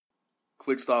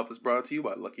ClickStop is brought to you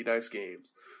by Lucky Dice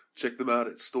Games. Check them out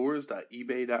at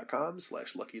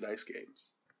stores.ebay.com/LuckyDiceGames.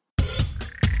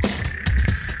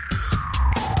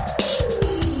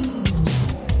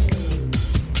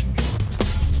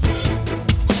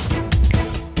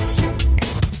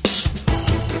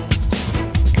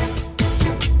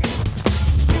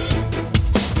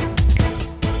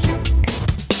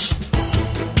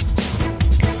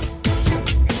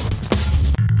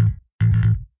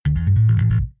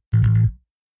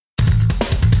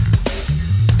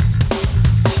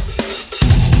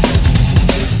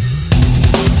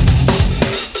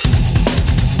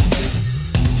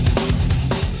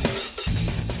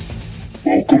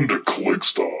 Welcome to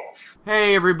ClickStuff.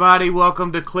 Hey everybody,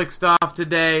 welcome to ClickStuff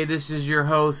today. This is your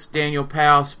host, Daniel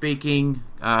Powell speaking,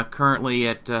 currently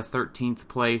at 13th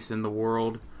place in the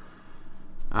world,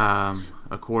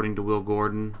 according to Will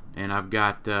Gordon. And I've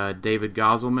got David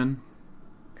Gosselman.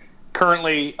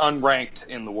 Currently unranked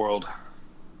in the world.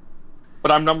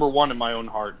 But I'm number one in my own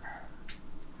heart.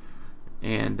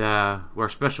 And our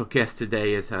special guest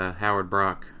today is Howard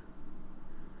Brock.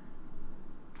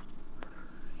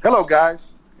 Hello,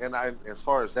 guys. And as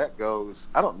far as that goes,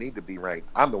 I don't need to be ranked.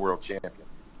 I'm the world champion.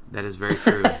 That is very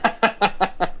true.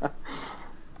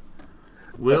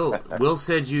 Will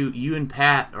said you and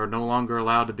Pat are no longer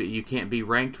allowed to be. You can't be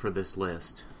ranked for this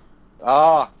list. We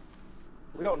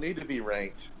don't need to be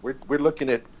ranked. We're looking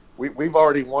at. We've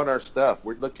already won our stuff.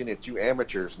 We're looking at you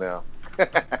amateurs now.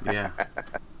 Yeah.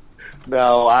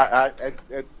 No,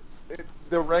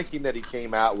 the ranking that he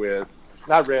came out with.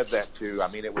 And I read that too. I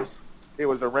mean, it was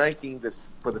a ranking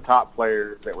for the top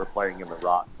players that were playing in the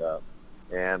Rock Cup,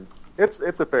 and it's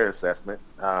a fair assessment.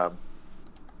 I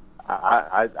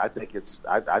think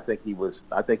he was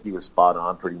spot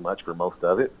on pretty much for most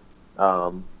of it.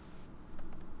 I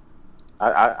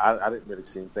didn't really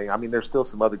see anything. I mean, there's still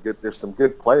some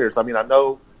good players. I mean, I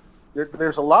know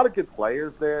there's a lot of good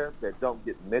players there that don't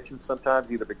get mentioned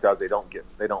sometimes, either because they don't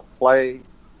play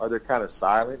or they're kind of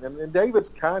silent. And David's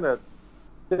kind of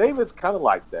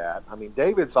like that. I mean,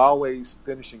 David's always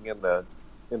finishing in the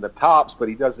tops, but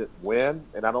he doesn't win.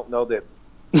 And I don't know that.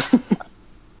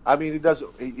 I mean, he doesn't.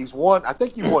 He's won. I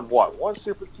think he won what? One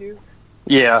Super Q.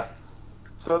 Yeah.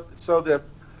 So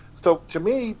to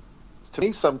me,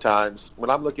 sometimes when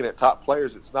I'm looking at top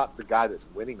players, it's not the guy that's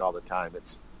winning all the time.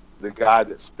 It's the guy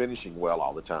that's finishing well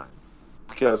all the time.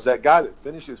 Because that guy that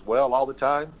finishes well all the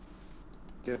time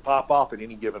can pop off at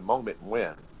any given moment and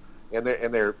win. And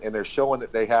they're showing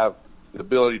that they have the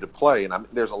ability to play. And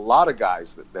there's a lot of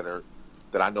guys that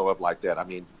I know of like that. I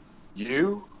mean,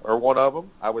 you are one of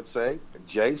them, I would say. And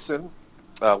Jason,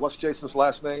 what's Jason's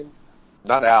last name?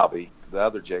 Not Albie, the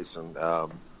other Jason.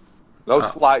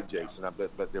 Slight Jason,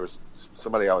 but there was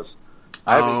somebody else.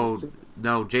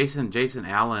 No, Jason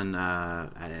Allen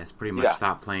has pretty much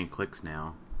stopped playing clicks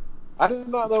now. I did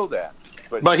not know that.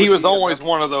 But he was always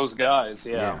one of those guys,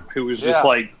 who was just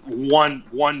like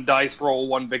one dice roll,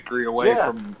 one victory away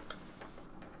from...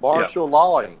 Marshall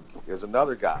Lawing is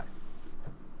another guy.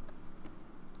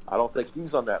 I don't think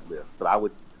he's on that list, but I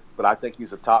think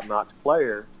he's a top-notch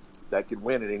player that could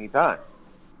win at any time.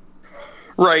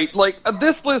 Right, like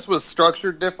this list was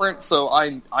structured different, so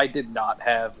I did not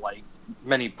have like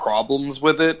many problems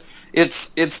with it.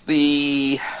 It's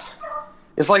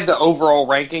like the overall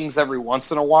rankings every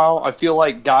once in a while. I feel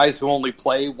like guys who only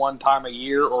play one time a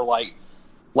year, or like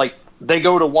they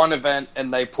go to one event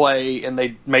and they play and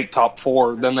they make top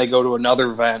 4, then they go to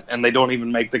another event and they don't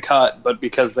even make the cut, but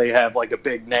because they have like a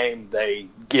big name, they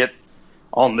get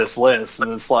on this list.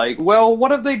 And it's like, well, what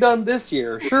have they done this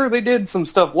year? Sure, they did some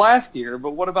stuff last year,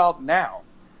 but what about now?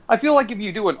 I feel like if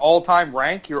you do an all-time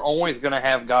rank, you're always going to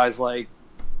have guys like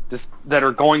this that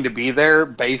are going to be there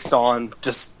based on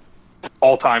just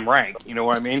all-time rank. You know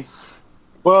what I mean?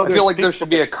 Well, I feel like there should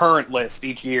be a current list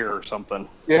each year or something.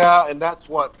 Yeah, and that's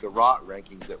what the Rock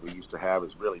rankings that we used to have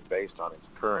is really based on. It's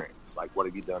current. It's like, what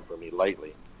have you done for me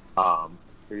lately?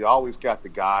 You always got the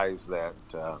guys that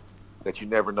you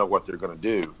never know what they're going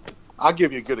to do. I'll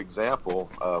give you a good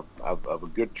example of a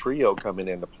good trio coming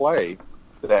into play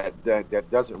that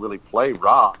doesn't really play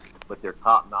Rock, but they're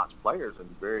top-notch players and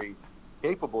very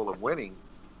capable of winning.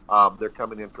 They're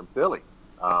coming in from Philly.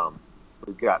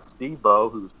 We've got Steve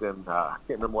Bowe, who's been, I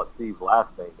can't remember what Steve's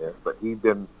last name is, but he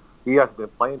has been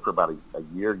playing for about a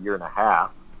year and a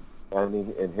half.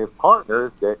 And his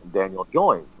partner is Daniel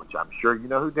Joins, which I'm sure you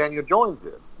know who Daniel Joins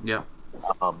is. Yeah.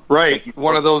 Right.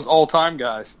 One of those all-time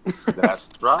guys. That's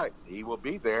right. He will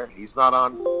be there. He's not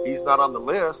on the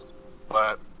list,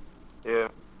 but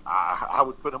if I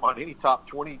would put him on any top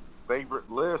 20 favorite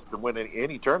list to win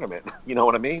any tournament. You know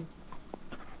what I mean?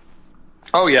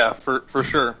 Oh, yeah, for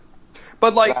sure.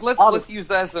 But let's use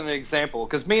that as an example,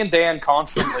 because me and Dan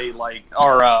constantly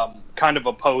are kind of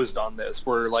opposed on this.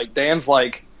 Where Dan's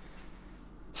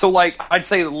so I'd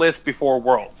say the list before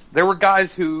Worlds, there were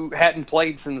guys who hadn't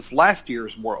played since last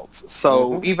year's Worlds.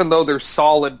 So even though they're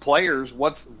solid players,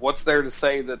 what's there to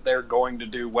say that they're going to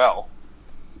do well?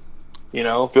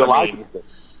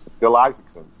 Phil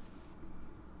Isaacson,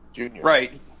 Jr.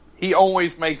 Right. He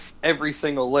always makes every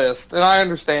single list, and I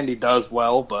understand he does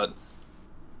well, but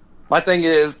my thing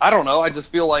is, I don't know, I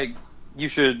just feel like you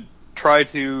should try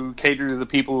to cater to the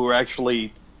people who are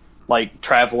actually,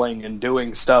 traveling and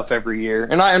doing stuff every year.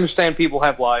 And I understand people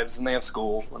have lives and they have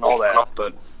school and all that,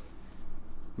 but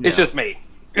it's just me.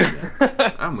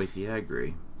 Yeah. I'm with you, I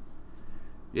agree.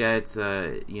 Yeah, it's,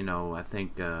 I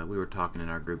think we were talking in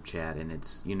our group chat, and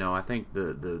it's, I think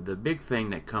the big thing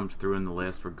that comes through in the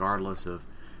list, regardless of,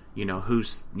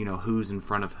 who's in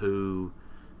front of who,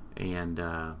 and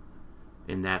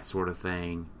that sort of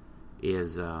thing,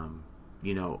 is, all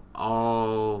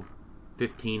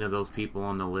 15 of those people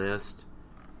on the list,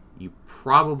 you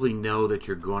probably know that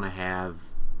you're going to have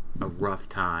a rough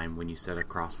time when you sit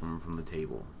across from the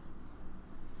table.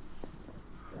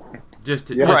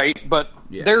 But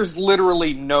there's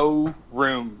literally no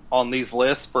room on these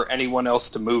lists for anyone else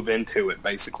to move into it,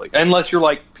 basically. Unless you're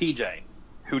like PJ,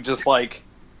 who just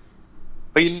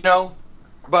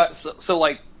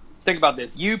think about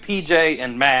this. You, PJ,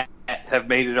 and Matt have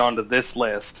made it onto this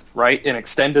list, right? An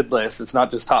extended list. It's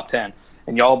not just top 10.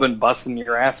 And y'all been busting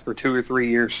your ass for 2 or 3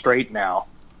 years straight now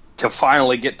to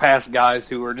finally get past guys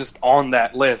who are just on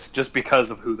that list just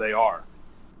because of who they are,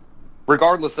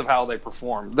 regardless of how they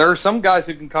perform. There are some guys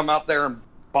who can come out there and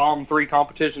bomb 3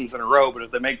 competitions in a row, but if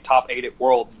they make top 8 at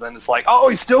Worlds, then it's like, oh,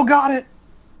 he still got it.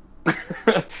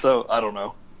 So, I don't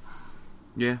know.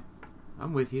 Yeah,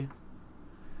 I'm with you.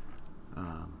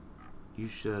 You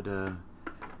should,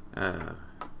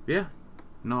 yeah.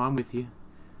 No, I'm with you.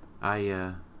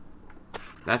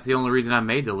 That's the only reason I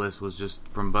made the list, was just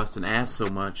from busting ass so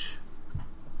much,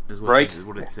 is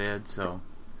what it said, so.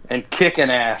 And kicking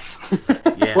ass.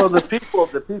 Yeah. Well, the people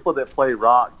that play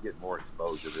rock get more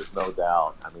exposure. There's no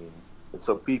doubt. I mean, and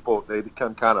so they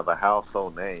become kind of a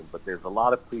household name. But there's a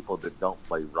lot of people that don't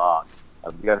play rock.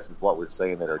 I guess is what we're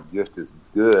saying, that are just as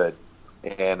good.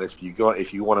 And if you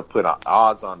want to put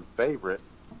odds on favorite,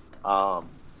 I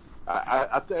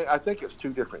think it's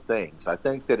 2 different things. I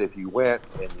think that if you went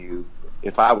and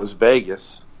if I was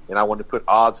Vegas and I wanted to put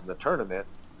odds in the tournament,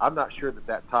 I'm not sure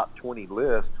that top 20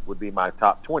 list would be my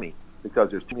top 20,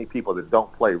 because there's too many people that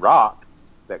don't play rock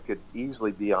that could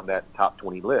easily be on that top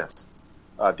 20 list.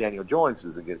 Daniel Jones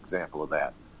is a good example of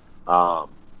that.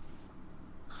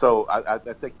 So I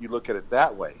think you look at it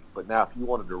that way. But now if you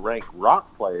wanted to rank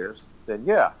rock players, then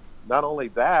yeah, not only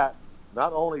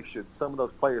should some of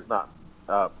those players not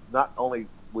only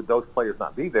would those players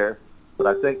not be there, but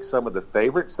I think some of the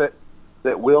favorites that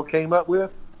Will came up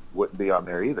with wouldn't be on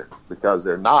there either, because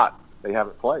they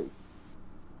haven't played.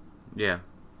 Yeah.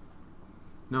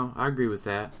 No, I agree with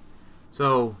that.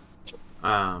 So,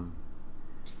 so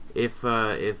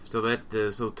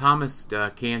Thomas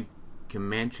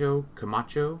Camacho,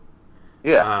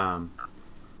 yeah.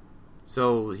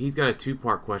 So he's got a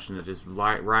 2-part question to just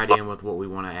right in with what we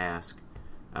want to ask.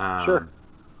 Sure.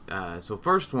 So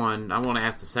first one, I want to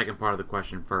ask the second part of the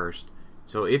question first.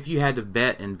 So if you had to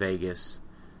bet in Vegas,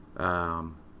 I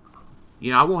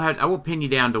won't pin you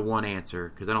down to one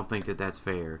answer, because I don't think that's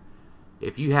fair.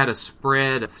 If you had a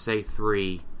spread of, say,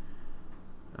 3,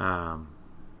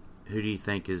 who do you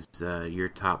think is your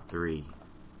top 3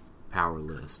 power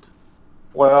list?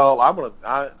 Well, I'm gonna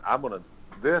say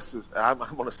this, and I'm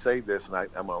gonna say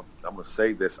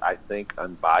this, I think,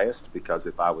 unbiased, because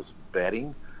if I was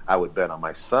betting, I would bet on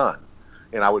my son,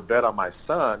 and I would bet on my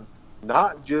son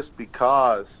not just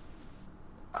because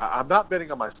I'm not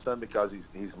betting on my son because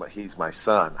he's my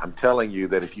son. I'm telling you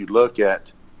that if you look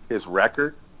at his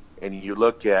record and you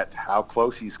look at how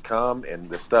close he's come and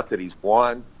the stuff that he's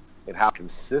won and how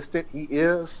consistent he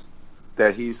is,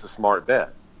 that he's the smart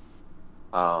bet.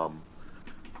 I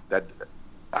don't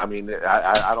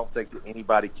think that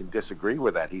anybody can disagree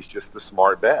with that. He's just the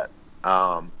smart bet.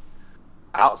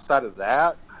 Outside of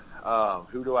that,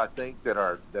 who do I think that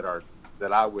I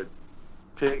would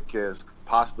pick as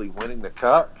possibly winning the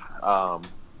cup?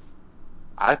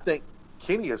 I think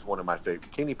Kenny Pena is one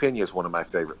of my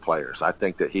favorite players. I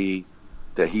think that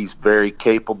he's very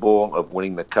capable of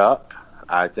winning the cup.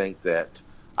 I think that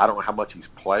I don't know how much he's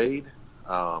played,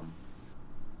 but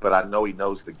I know he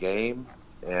knows the game,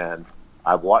 and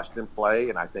I've watched him play,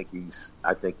 and I think he's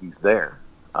there.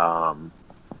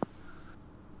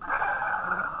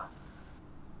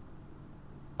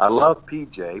 I love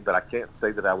PJ, but I can't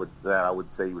say that I would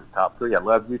say he was top 3. I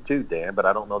love you too, Dan, but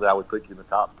I don't know that I would put you in the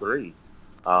top 3.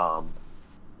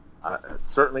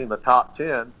 Certainly in the top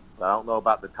 10. I don't know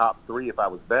about the top 3 if I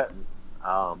was betting.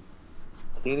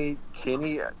 Kenny,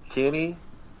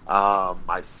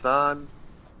 my son.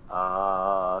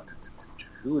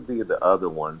 Who would be the other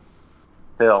one?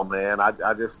 Hell, man, I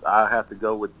have to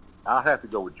go with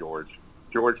George.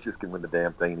 George just can win the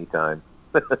damn thing anytime.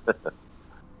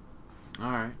 All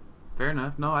right, fair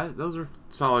enough. No, those are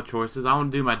solid choices. I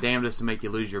want to do my damnedest to make you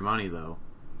lose your money, though.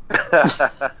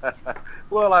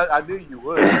 Well, I knew you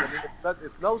would. I mean,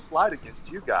 it's no slight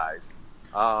against you guys.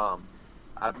 I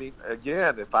mean,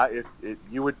 again, if I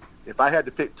had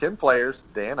to pick 10 players,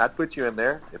 Dan, I'd put you in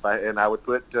there. I would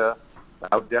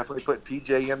definitely put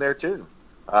PJ in there too.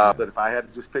 But if I had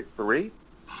to just pick 3,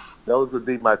 those would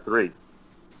be my 3.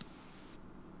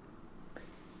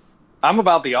 I'm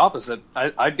about the opposite.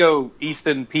 I'd go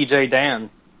Easton, PJ, Dan.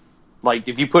 Like,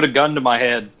 if you put a gun to my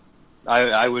head,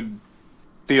 I would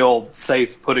feel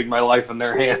safe putting my life in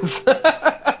their hands.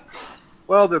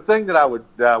 Well, the thing that I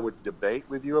would debate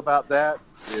with you about that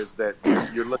is that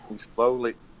you're looking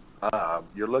slowly.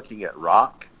 You're looking at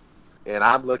Rock, and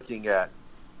I'm looking at,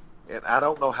 and I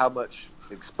don't know how much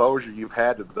exposure you've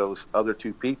had to those other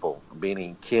 2 people,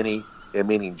 meaning Kenny and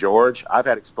meaning George. I've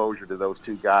had exposure to those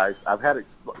 2 guys. I've had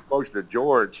exposure to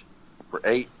George for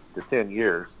 8 to 10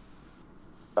 years.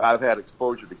 I've had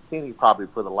exposure to Kenny probably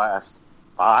for the last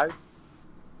 5,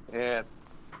 and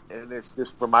it's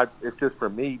just for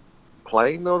me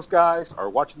playing those guys or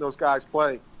watching those guys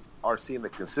play or seeing the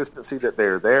consistency that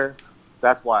they're there.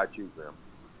 That's why I choose them.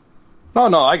 Oh,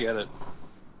 no, I get it.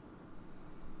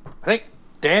 I think,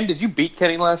 Dan, did you beat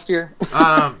Kenny last year?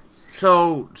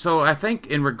 So I think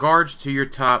in regards to your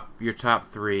top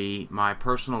 3, my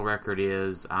personal record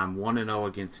is I'm 1-0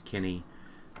 against Kenny.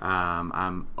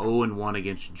 I'm 0-1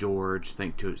 against George,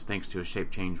 thanks to a shape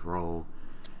change roll,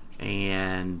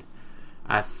 and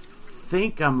I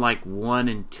think I'm like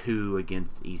 1-2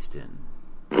 against Easton.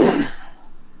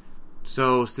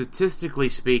 So statistically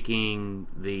speaking,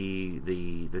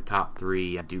 the top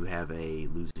 3 I do have a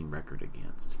losing record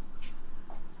against.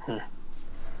 I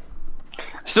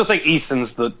still think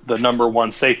Easton's the number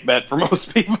 1 safe bet for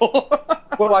most people.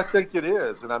 Well, I think it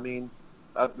is, and I mean,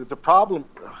 the problem.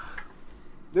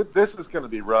 This is going to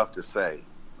be rough to say.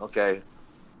 Okay,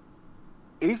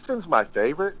 Easton's my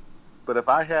favorite, but if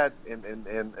I had, and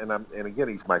again,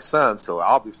 he's my son, so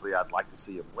obviously I'd like to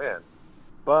see him win.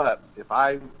 But if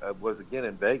I was again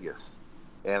in Vegas,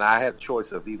 and I had a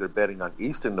choice of either betting on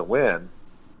Easton to win,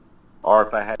 or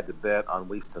if I had to bet on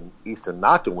Easton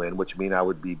not to win, which means I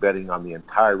would be betting on the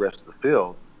entire rest of the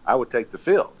field, I would take the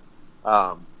field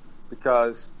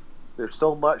because there's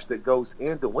so much that goes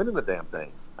into winning the damn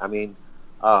thing. I mean,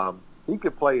 he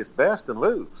could play his best and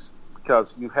lose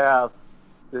because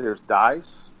there's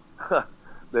dice,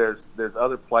 there's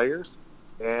other players,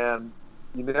 and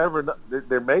you never know.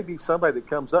 There may be somebody that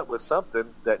comes up with something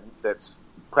that's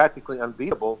practically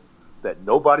unbeatable that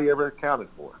nobody ever accounted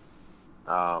for.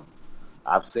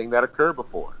 I've seen that occur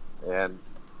before, and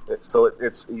so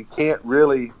you can't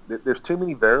really. There's too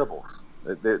many variables.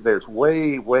 There's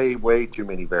way too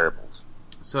many variables.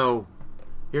 So,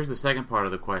 here's the second part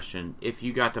of the question: if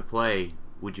you got to play,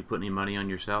 would you put any money on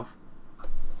yourself?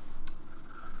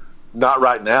 Not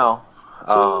right now,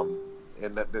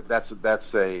 and that's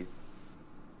a.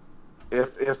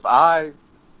 If I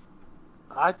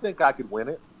think I could win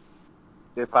it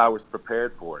if I was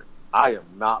prepared for it. I am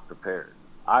not prepared.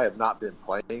 I have not been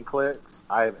playing clicks.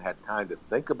 I haven't had time to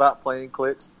think about playing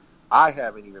clicks. I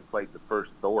haven't even played the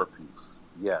first Thor piece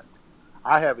yet.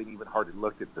 I haven't even hardly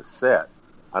looked at the set.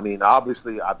 I mean,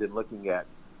 obviously, I've been looking at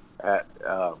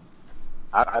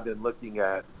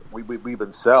we've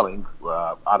been selling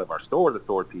out of our store the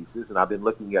Thor pieces, and I've been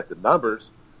looking at the numbers.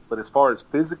 But as far as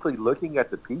physically looking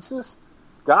at the pieces,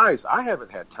 guys, I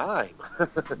haven't had time.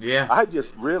 Yeah. I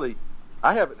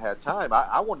haven't had time.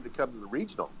 I wanted to come to the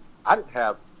regional. I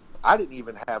didn't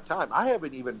even have time. I have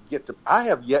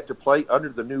yet to play under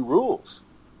the new rules.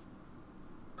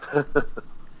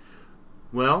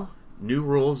 Well, new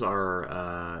rules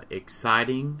are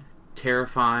exciting,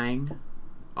 terrifying,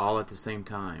 all at the same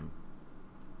time.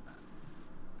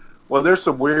 Well, there's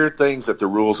some weird things that the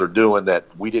rules are doing that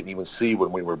we didn't even see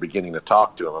when we were beginning to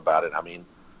talk to them about it. I mean,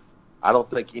 I don't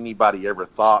think anybody ever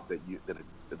thought that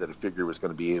a figure was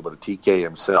going to be able to TK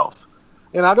himself.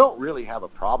 And I don't really have a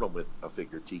problem with a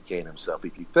figure TKing himself.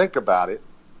 If you think about it,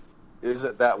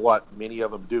 isn't that what many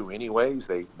of them do anyways?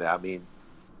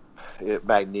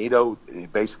 Magneto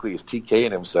basically is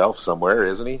TKing himself somewhere,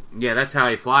 isn't he? Yeah, that's how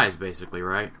he flies, basically,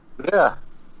 right? Yeah.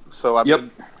 So I Yep.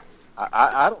 mean,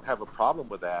 I don't have a problem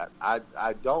with that. I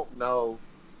don't know.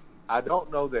 I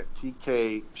don't know that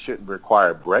TK shouldn't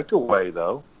require breakaway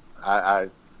though. I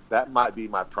that might be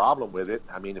my problem with it.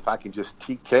 I mean, if I can just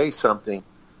TK something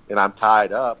and I'm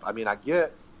tied up, I mean, I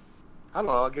don't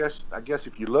know. I guess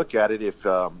if you look at it, if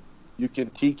you can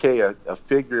TK a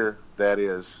figure that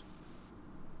is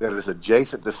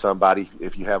adjacent to somebody,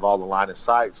 if you have all the line of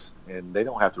sights and they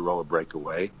don't have to roll a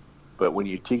breakaway, but when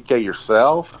you TK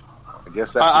yourself, I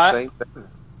guess that's the same thing.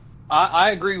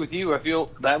 I agree with you. I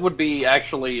feel that would be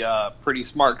actually pretty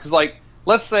smart because, like,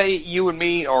 let's say you and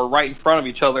me are right in front of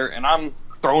each other, and I'm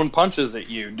throwing punches at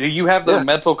you. Do you have the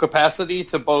mental capacity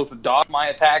to both dodge my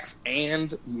attacks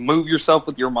and move yourself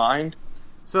with your mind?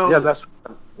 So Exactly.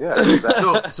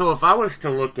 so if I was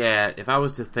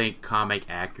to think comic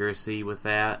accuracy with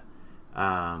that,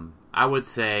 I would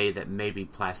say that maybe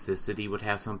plasticity would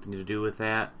have something to do with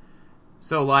that.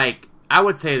 So, like, I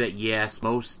would say that yes,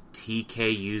 most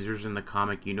TK users in the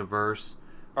comic universe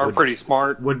Are pretty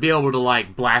smart. would be able to,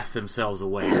 like, blast themselves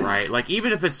away, right? Like,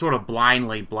 even if it's sort of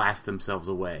blindly blast themselves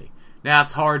away. Now,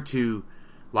 it's hard to,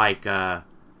 like,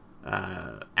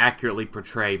 accurately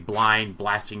portray blind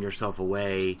blasting yourself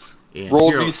away.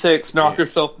 Roll D6, knock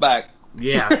yourself back.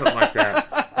 Yeah, something like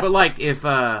that. But, like,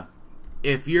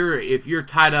 if you're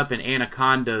tied up in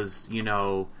Anaconda's,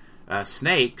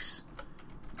 snakes,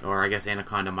 or I guess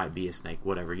Anaconda might be a snake,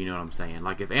 whatever, you know what I'm saying.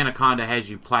 Like, if Anaconda has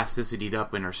you plasticitied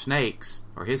up in her snakes,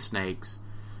 or his snakes,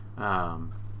 you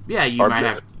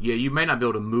may not be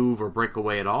able to move or break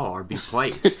away at all, or be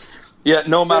placed. Yeah,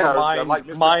 no amount of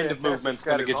Mr. mind Fantastic movement's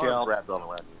got going to his get you arms out. wrapped all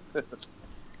around you.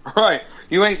 Right.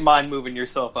 You ain't mind moving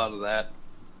yourself out of that.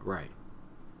 Right.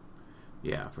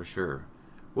 Yeah, for sure.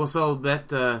 Well, so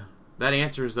that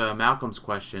answers Malcolm's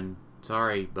question.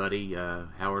 Sorry, buddy.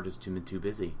 Howard has been too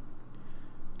busy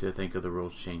to think of the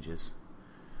rules changes.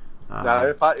 Now,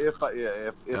 if I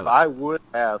would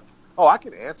have, I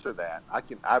can answer that. I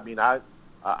can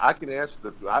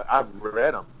answer I've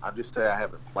read them. I'm just saying I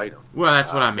haven't played them. Well,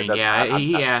 that's what I mean. Yeah,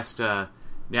 he asked. Now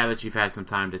that you've had some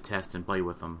time to test and play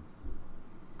with them.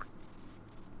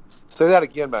 Say that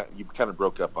again, Matt. You kind of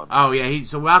broke up on me. Oh yeah.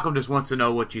 So Malcolm just wants to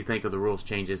know what you think of the rules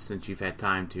changes since you've had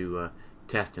time to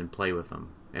test and play with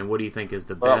them, and what do you think is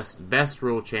the best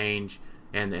rule change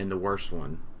and the worst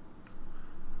one?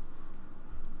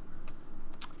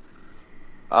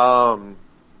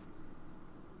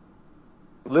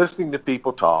 Listening to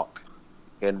people talk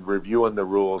and reviewing the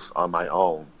rules on my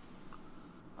own.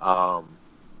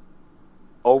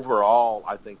 Overall,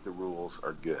 I think the rules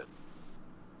are good,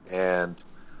 and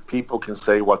people can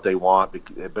say what they want,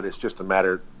 but it's just a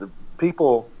matter. A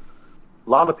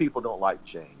lot of people don't like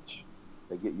change.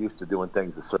 They get used to doing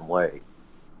things a certain way,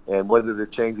 and whether the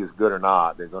change is good or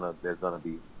not, they're gonna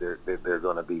be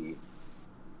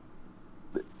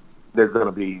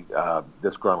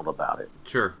disgruntled about it.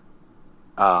 Sure.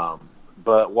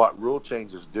 But what rule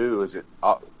changes do is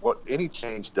what any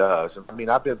change does. I mean,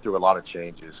 I've been through a lot of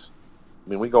changes. I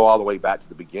mean, we go all the way back to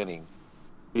the beginning.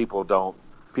 People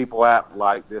act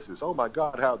like this is, oh my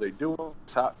God, how are they doing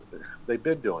it? They've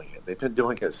been doing it. They've been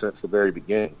doing it since the very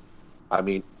beginning. I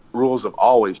mean, rules have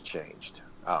always changed.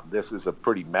 This is a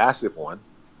pretty massive one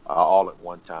all at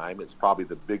one time. It's probably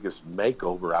the biggest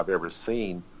makeover I've ever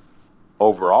seen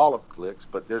overall of Clicks,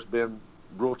 but there's been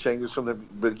rule changes from the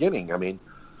beginning. I mean,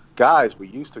 guys,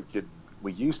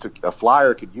 a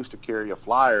flyer could used to carry a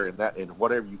flyer, and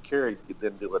whatever you carried could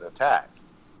then do an attack,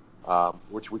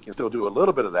 which we can still do a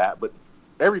little bit of that, but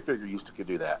every figure used to could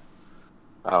do that.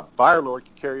 Firelord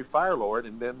could carry Firelord,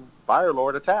 and then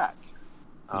Firelord attack.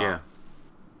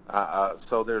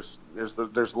 So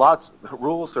there's lots.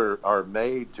 Rules are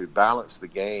made to balance the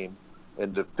game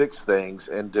and to fix things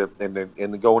and to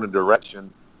go in a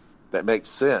direction that makes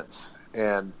sense.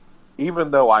 And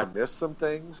even though I miss some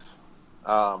things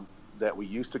that we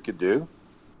used to could do,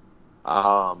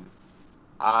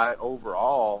 I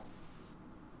overall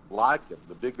like them.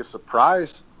 The biggest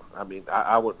surprise, I mean,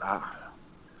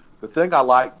 the thing I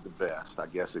like the best, I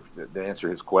guess, if to answer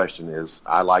his question, is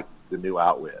I like the new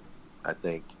Outwit. I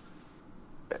think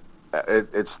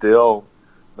it's still,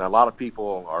 a lot of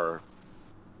people are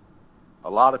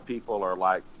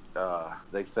like,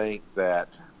 they think that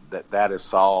has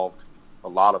solved a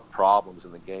lot of problems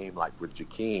in the game, like with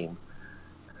Jakeem.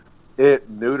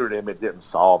 It neutered him. It didn't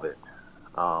solve it.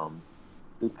 To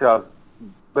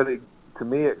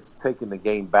me, it's taking the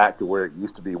game back to where it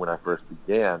used to be when I first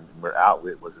began, where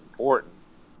Outwit was important.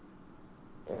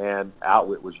 And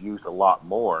Outwit was used a lot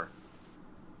more.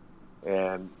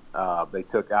 And they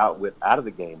took Outwit out of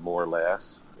the game, more or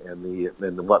less.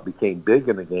 And what became big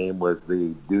in the game was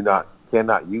the do not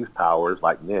cannot use powers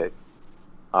like Nick,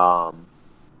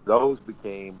 those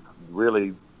became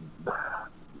really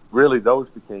those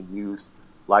became used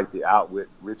like the outwit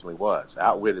originally was.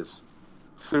 Outwit is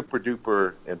super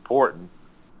duper important.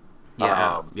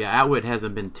 Yeah, outwit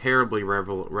hasn't been terribly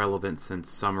relevant since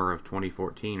summer of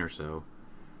 2014 or so.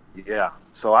 Yeah,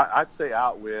 so I'd say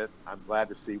outwit. I'm glad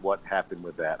to see what happened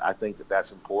with that. I think that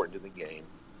that's important to the game.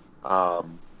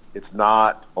 It's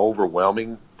not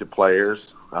overwhelming to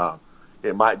players.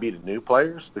 It might be to new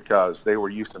players because they were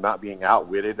used to not being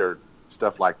outwitted or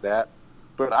stuff like that.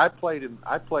 But I played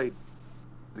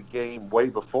the game way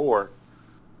before,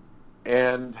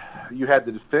 and you had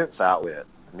the defense outwit,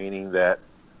 meaning that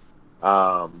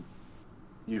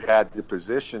you had to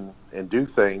position and do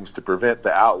things to prevent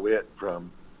the outwit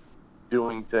from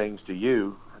doing things to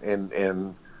you, and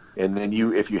then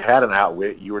if you had an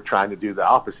outwit, you were trying to do the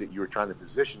opposite. You were trying to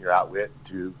position your outwit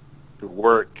to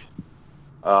work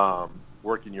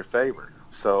in your favor.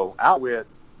 So outwit,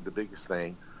 the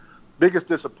biggest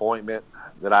disappointment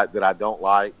that I don't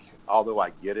like, although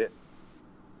I get it,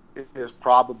 is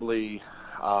probably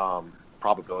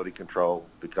probability control,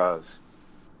 because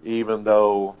even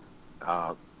though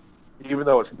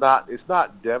it's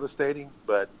not devastating,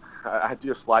 but I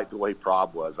just like the way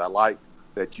prob was. I liked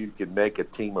that you could make a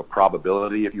team of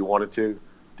probability if you wanted to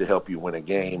help you win a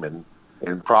game, and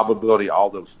probability,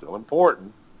 although still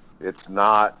important, it's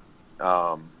not.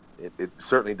 It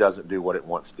certainly doesn't do what it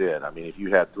once did. I mean, if you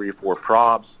had 3 or 4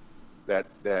 probs, that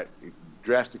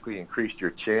drastically increased your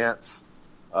chance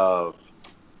of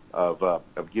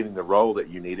getting the role that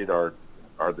you needed, or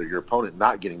your opponent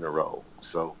not getting the role.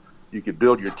 So you could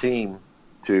build your team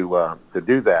to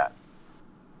do that.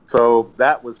 So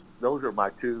those are my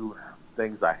 2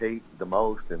 things I hate the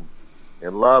most and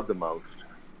love the most.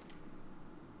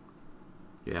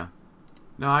 Yeah.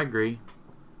 No, I agree.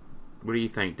 What do you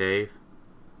think, Dave?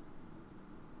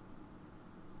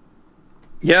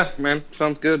 Yeah, man,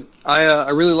 sounds good.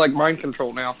 I really like mind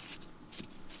control now.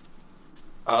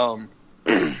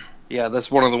 Yeah,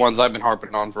 that's one of the ones I've been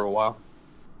harping on for a while.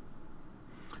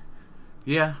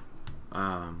 Yeah.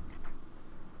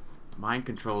 Mind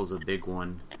control is a big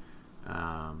one.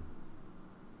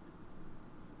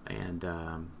 And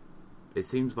it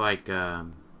seems like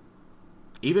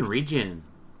even regen,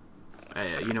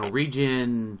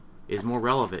 regen is more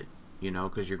relevant,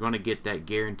 because you're going to get that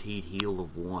guaranteed heal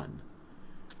of 1.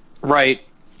 Right.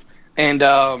 And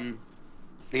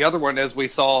the other one, as we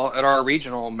saw at our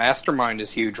regional, Mastermind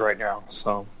is huge right now.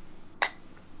 So.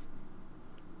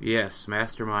 Yes,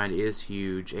 Mastermind is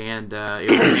huge, and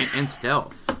and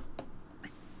stealth.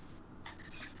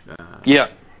 Yeah.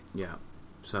 Yeah.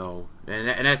 So, and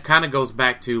that kind of goes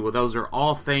back to, well, those are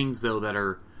all things, though, that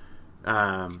are,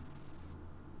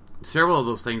 several of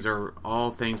those things are all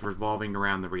things revolving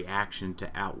around the reaction to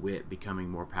outwit becoming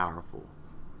more powerful.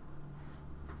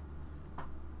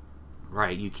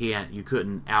 Right, you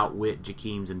couldn't outwit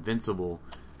Jakeem's invincible.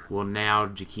 Well, now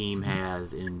Jakeem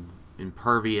has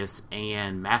impervious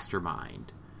and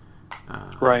mastermind.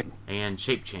 Right. And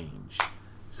shape change.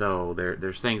 So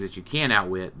there's things that you can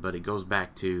outwit, but it goes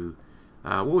back to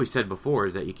what we said before,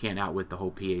 is that you can't outwit the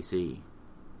whole PAC.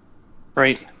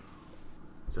 Right.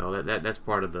 So that's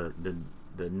part of the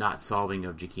not solving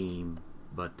of Jakeem,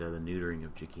 but the neutering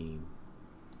of Jakeem.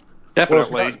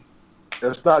 Definitely. Well,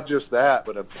 it's not just that,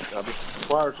 but as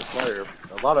far as a player,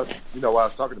 a lot of, I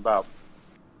was talking about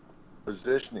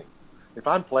positioning. If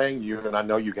I'm playing you and I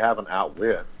know you have an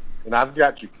outwit, and I've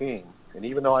got Jakeem, and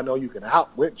even though I know you can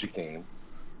outwit Jakeem,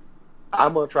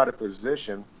 I'm going to try to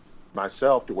position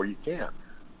myself to where you can't.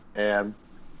 And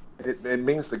it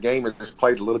means the game is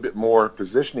played a little bit more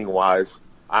positioning-wise.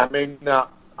 I may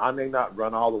not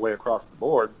run all the way across the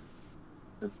board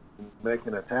and make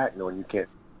an attack knowing you can't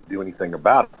do anything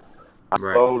about it. I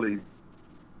slowly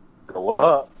go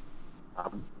up. I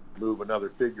move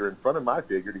another figure in front of my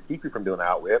figure to keep you from doing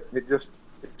outwit. It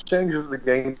changes the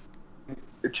game.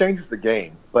 It changes the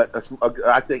game. But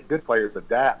I think good players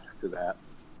adapt to that,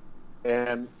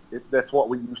 and that's what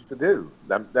we used to do.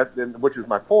 Which is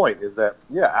my point, is that,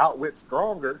 outwit's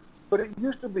stronger, but it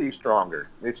used to be stronger.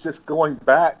 It's just going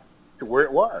back to where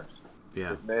it was.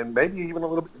 Yeah. And maybe even a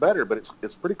little bit better, but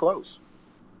it's pretty close.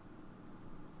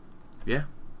 Yeah.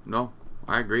 No,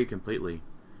 I agree completely.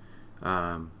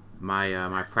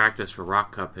 My practice for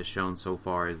Rock Cup has shown so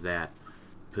far is that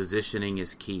positioning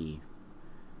is key.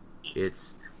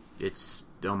 It's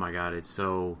oh my god, it's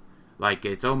so, like,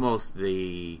 it's almost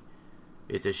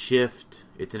it's a shift,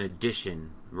 it's an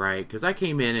addition, right? Because I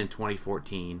came in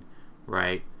 2014,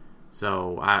 right?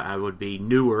 So I would be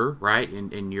newer, right,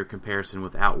 in your comparison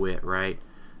with outwit, right?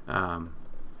 And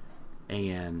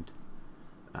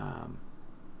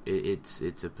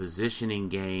It's a positioning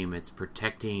game. It's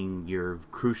protecting your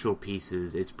crucial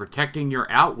pieces. It's protecting your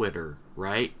outwitter,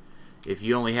 right? If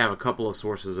you only have a couple of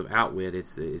sources of outwit,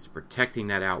 it's protecting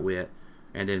that outwit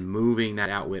and then moving that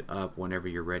outwit up whenever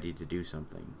you're ready to do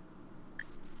something.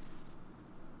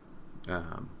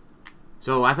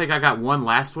 So I think I got one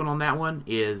last one on that one,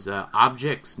 is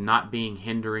objects not being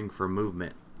hindering for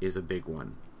movement is a big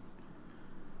one.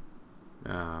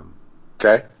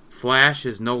 Okay. Flash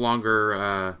is no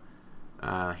longer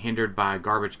hindered by a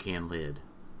garbage can lid.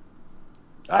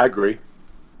 I agree.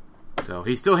 So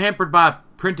he's still hampered by a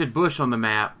printed bush on the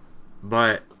map,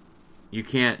 but you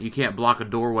can't block a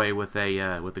doorway with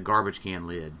a garbage can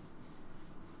lid.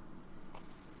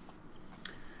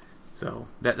 So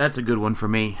that's a good one for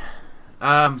me.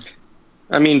 I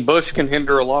mean, bush can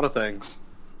hinder a lot of things.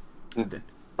 You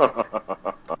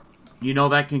know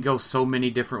that can go so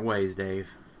many different ways, Dave.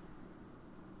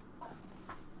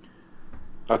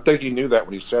 I think he knew that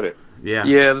when he said it. Yeah.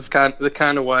 Yeah, that's kind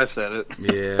of why I said it.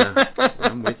 Yeah,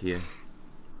 I'm with you.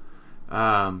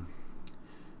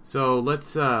 So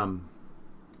let's. I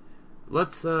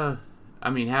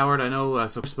mean, Howard, I know.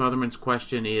 So Smotherman's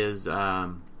question is,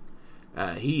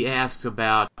 he asks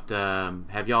about,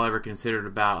 have y'all ever considered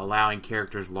about allowing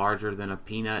characters larger than a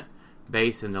peanut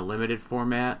base in the limited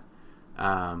format?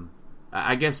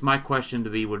 I guess my question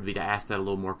would be to ask that a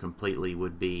little more completely.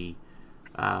 Would be,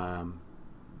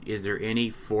 is there any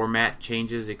format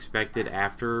changes expected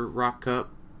after Rock Cup,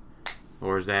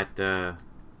 or is that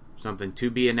something to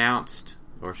be announced,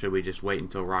 or should we just wait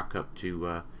until Rock Cup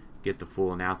to get the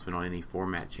full announcement on any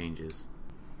format changes?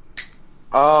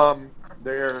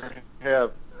 There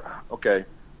have okay.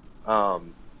 The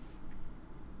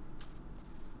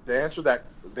answer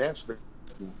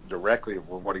directly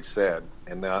with what he said,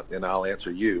 and I'll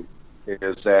answer you,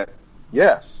 is that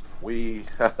yes, we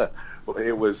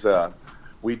it was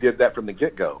we did that from the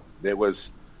get-go. It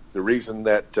was the reason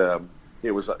that the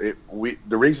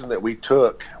reason that we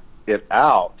took it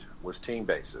out was team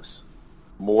basis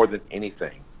more than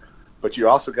anything. But you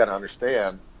also got to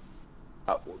understand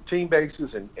team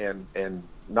bases and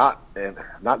not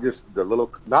just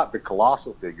not the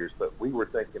colossal figures, but we were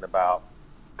thinking about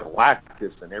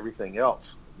Galactus and everything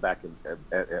else back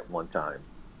at one time.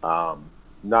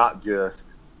 Not just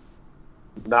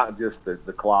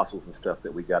the colossals and stuff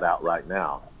that we got out right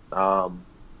now.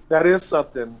 That is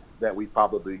something that we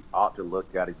probably ought to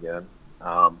look at again,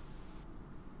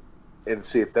 and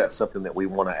see if that's something that we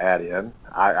want to add in.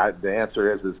 The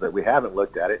answer is that we haven't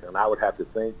looked at it, and I would have to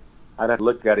think. I'd have to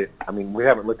look at it. I mean, we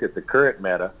haven't looked at the current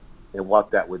meta and what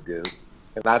that would do,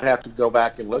 and I'd have to go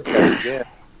back and look at it again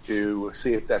to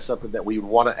see if that's something that we would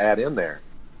want to add in there.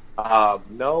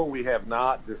 No, we have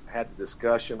not just had the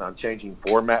discussion on changing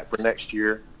format for next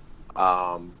year.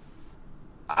 I've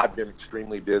been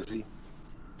extremely busy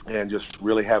and just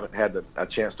really haven't had a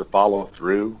chance to follow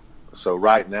through. So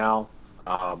right now,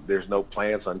 there's no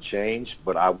plans on change,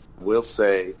 but I will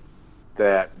say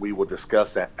that we will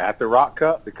discuss that at the Rock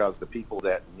Cup, because the people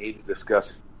that need to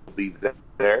discuss it will be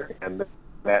there, and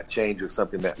that change is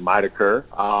something that might occur.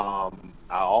 I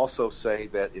also say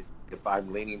that if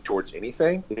I'm leaning towards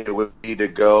anything, it would be to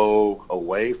go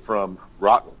away from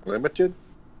Rock Limited,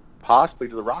 possibly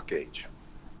to the Rock Age.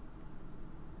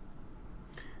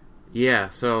 Yeah,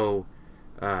 so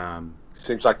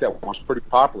seems like that one's pretty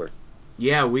popular.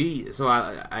 Yeah,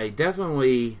 I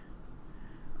definitely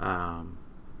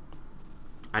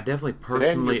personally.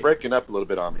 Dan, you're breaking up a little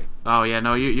bit on me. Oh yeah,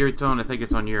 no, I think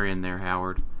it's on your end there,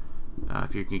 Howard.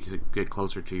 If you can get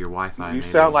closer to your Wi-Fi. You maybe.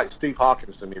 sound like Steve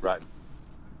Hawkins to me, right?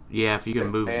 Yeah, if you can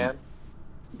move. Dan,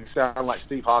 you sound like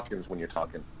Steve Hawkins when you're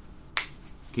talking.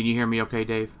 Can you hear me okay,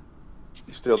 Dave?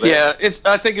 You still there? Yeah,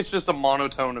 I think it's just a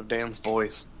monotone of Dan's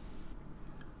voice.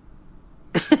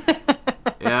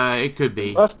 Yeah, it could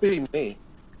be. Must be me.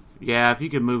 Yeah, if you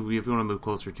want to move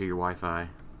closer to your Wi-Fi.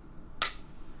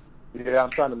 Yeah, I'm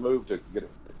trying to move to get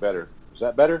it better. Is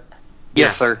that better?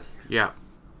 Yes, sir. Yeah.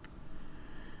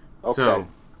 Okay. So,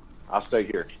 I'll stay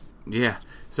here. Yeah.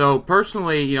 So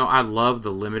personally, I love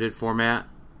the limited format.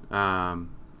 I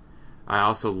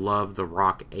also love the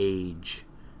Rock Age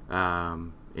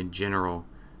in general.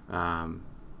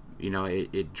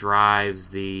 It drives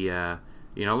the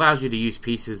allows you to use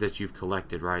pieces that you've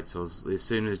collected, right? So as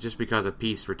soon as, just because a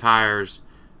piece retires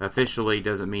officially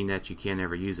doesn't mean that you can't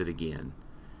ever use it again.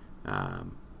 I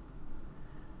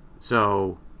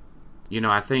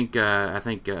think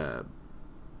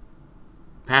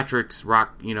Patrick's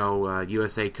Rock,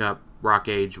 USA Cup Rock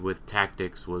Age with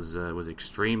Tactics was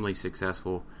extremely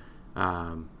successful.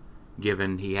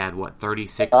 Given he had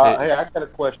 36. Hey, I got a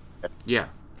question. Yeah.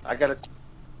 I got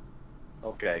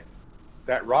Okay.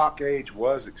 That rock age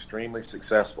was extremely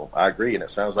successful. I agree, and it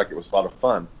sounds like it was a lot of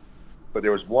fun. But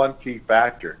there was one key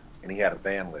factor, and he had a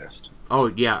ban list. Oh,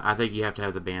 yeah, I think you have to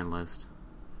have the ban list.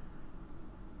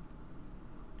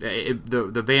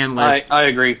 The ban list... I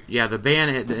agree. Yeah, the ban...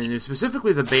 And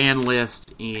specifically the ban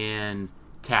list in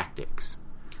Tactics.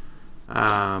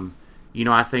 I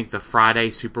think the Friday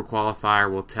Super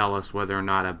Qualifier will tell us whether or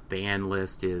not a ban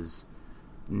list is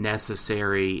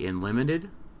necessary in Limited.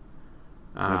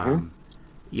 I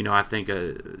think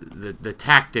the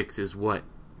Tactics is what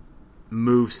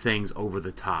moves things over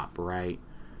the top, right?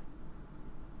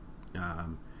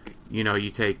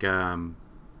 You take...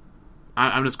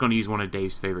 I'm just going to use one of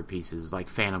Dave's favorite pieces, like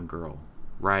Phantom Girl,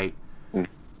 right? I'm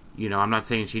not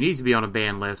saying she needs to be on a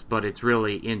ban list, but it's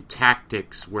really in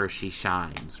Tactics where she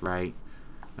shines, right?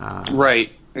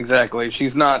 Right, exactly.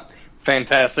 She's not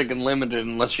fantastic and limited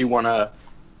unless you want to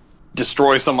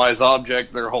destroy somebody's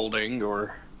object they're holding,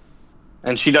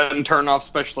 and she doesn't turn off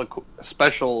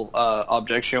special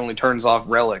objects. She only turns off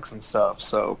relics and stuff.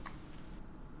 So,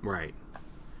 right.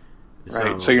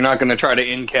 So you're not going to try to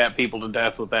in-cap people to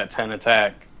death with that 10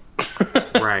 attack.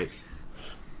 Right.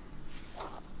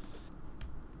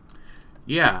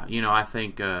 Yeah, I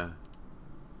think. I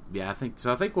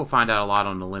think we'll find out a lot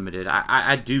on the Limited.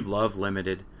 I do love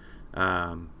Limited,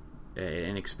 and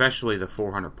especially the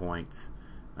 400 points.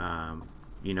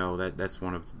 That's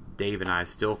one of Dave and I's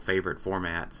still favorite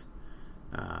formats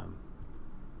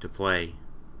to play.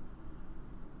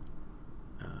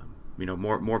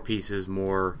 More pieces,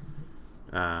 more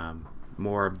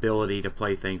ability to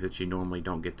play things that you normally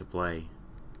don't get to play.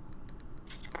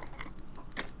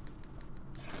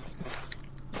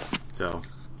 So,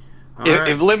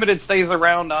 if Limited stays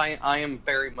around, I am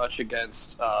very much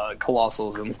against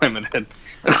Colossals in Limited.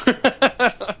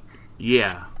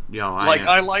 Yeah.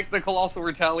 I like the Colossal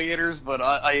Retaliators, but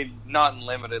I not in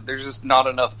Limited. There's just not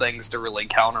enough things to really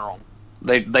counter them.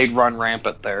 They'd run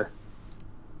rampant there.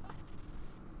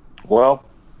 Well,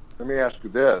 let me ask you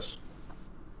this.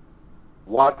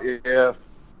 What if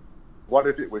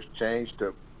it was changed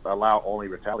to allow only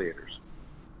Retaliators?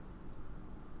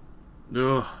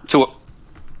 Ugh.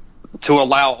 To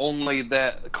allow only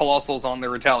the Colossals on the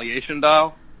Retaliation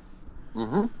dial?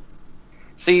 Mm-hmm.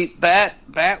 See, that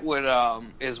would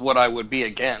is what I would be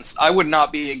against. I would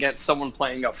not be against someone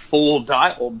playing a full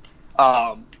dialed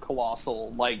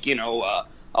Colossal, like, a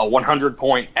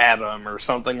 100-point Atom or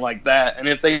something like that. And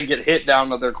if they get hit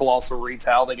down to their Colossal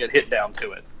Retal, they get hit down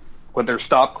to it with their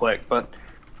stop click. But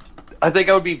I think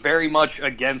I would be very much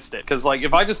against it. Because,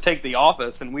 if I just take the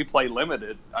Office and we play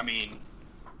Limited, I mean,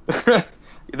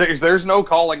 there's no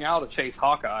calling out a Chase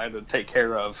Hawkeye to take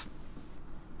care of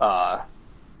a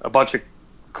bunch of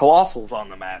Colossals on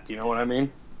the map. You know what I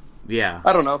mean? Yeah.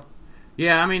 I don't know.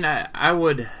 Yeah, I mean, I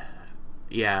would...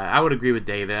 Yeah, I would agree with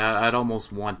David. I'd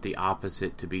almost want the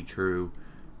opposite to be true.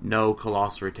 No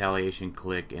Colossal Retaliation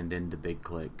click and then the big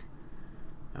click.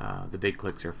 The big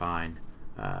clicks are fine.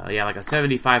 Like a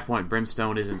 75-point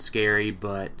Brimstone isn't scary,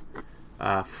 but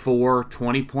 4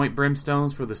 20-point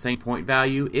Brimstones for the same point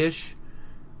value-ish.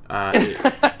 Yeah,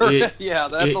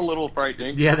 that's a little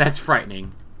frightening. Yeah, that's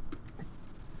frightening.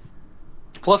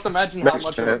 Plus, imagine how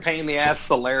much of a pain in the ass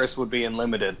Solaris would be in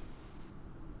Limited.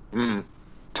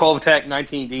 12 attack,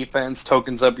 19 defense,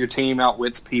 tokens up your team,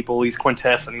 outwits people. He's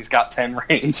quintessent. He's got 10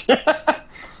 range.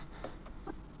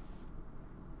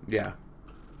 Yeah.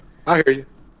 I hear you.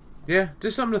 Yeah,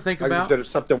 just something to think Like about. you said, it's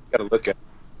something we got to look at.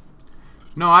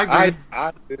 No, I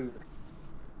agree.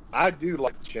 I do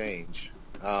like change,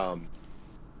 and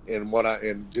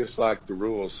just like the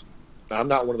rules, I'm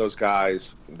not one of those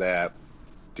guys that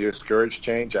discourage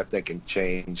change. I think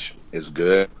change is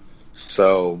good,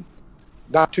 so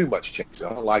not too much change. I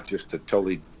don't like just to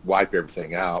totally wipe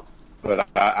everything out, but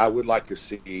I would like to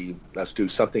see us do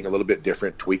something a little bit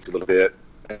different, tweak a little bit.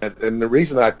 And the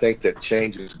reason I think that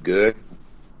change is good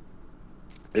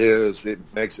is it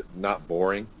makes it not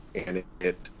boring, and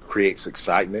it creates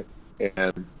excitement,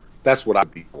 and that's what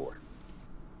I'd be for.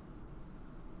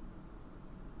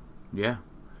 Yeah.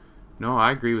 No,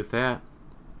 I agree with that.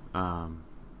 No,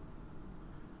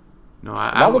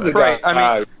 I All of the Right,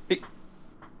 guys,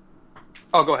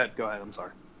 Oh, go ahead. I'm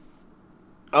sorry.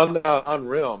 on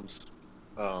Realms,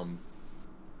 I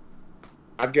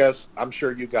guess I'm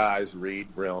sure you guys read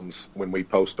Realms when we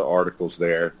post the articles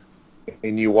there,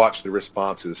 and you watch the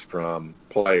responses from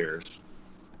players,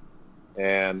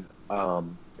 and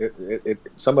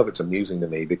some of it's amusing to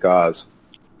me because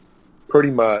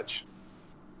pretty much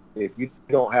if you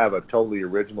don't have a totally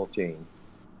original team,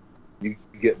 you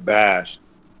get bashed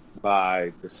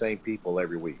by the same people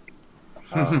every week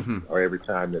or every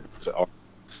time that it's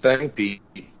same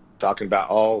people talking about,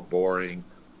 oh, boring,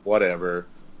 whatever.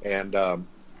 And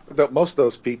most of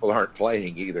those people aren't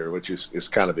playing either, which is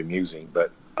kind of amusing.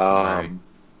 But Right.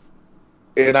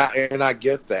 and I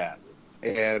get that,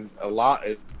 and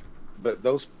but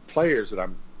those players that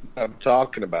I'm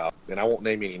talking about, and I won't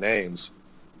name any names,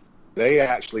 they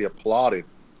actually applauded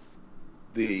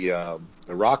the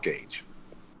Rock Age,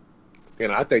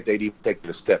 and I think they'd even take it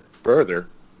a step further.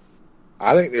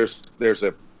 I think there's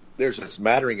a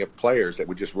smattering of players that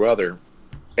would just rather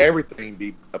everything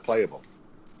be playable.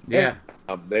 Yeah.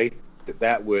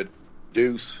 That would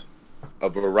produce a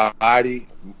variety,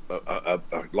 a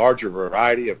larger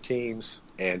variety of teams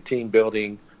and team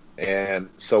building, and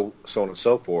so on and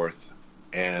so forth.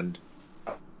 And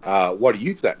what do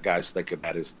you guys think of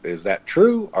that? Is that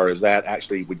true, or is that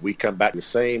actually, would we come back to the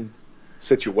same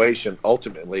situation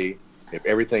ultimately if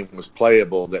everything was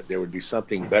playable, that there would be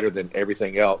something better than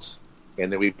everything else,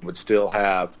 and then we would still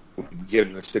get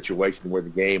in a situation where the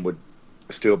game would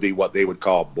still be what they would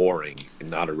call boring and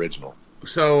not original?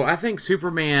 So I think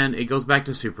Superman, it goes back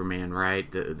to Superman, right?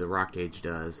 The Rock Age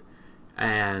does.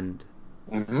 And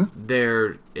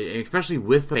they're, especially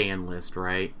with the ban list,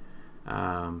 right?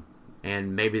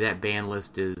 And maybe that ban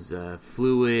list is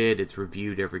fluid. It's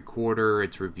reviewed every quarter.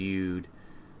 It's reviewed,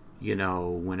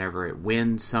 whenever it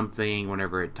wins something,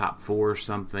 whenever it top fours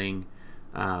something.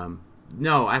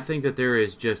 No, I think that there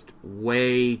is just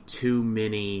way too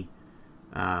many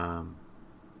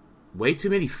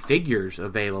figures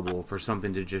available for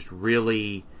something to just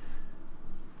really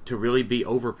be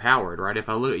overpowered, right? If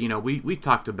I look, we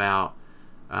talked about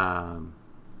the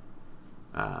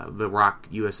Rock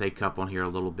USA Cup on here a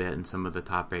little bit and some of the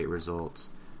top 8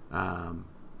 results.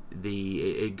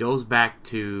 It goes back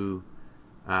to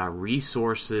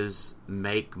resources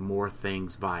make more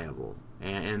things viable,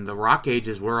 and the Rock Age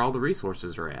is where all the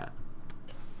resources are at.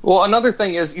 Well, another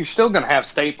thing is you're still going to have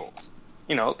staples.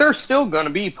 There's still going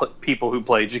to be people who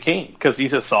play Jakeem because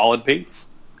he's a solid piece.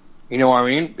 You know what I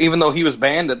mean? Even though he was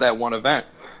banned at that one event.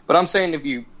 But I'm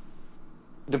saying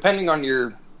depending on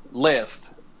your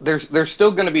list, there's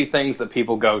still going to be things that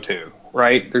people go to,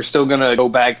 right? They're still going to go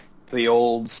back to the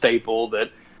old staple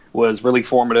that was really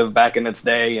formative back in its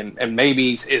day and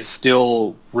maybe is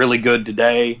still really good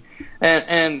today.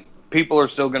 And people are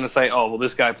still going to say, oh, well,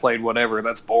 this guy played whatever.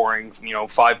 That's boring.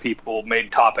 5 people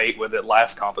made top 8 with it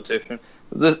last competition.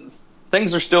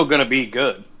 Things are still going to be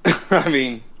good. I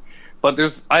mean, but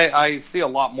I see a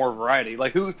lot more variety.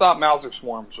 Like, who thought Mauser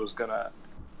Swarms was going to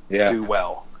do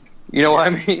well? You know what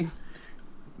I mean?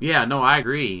 Yeah, no, I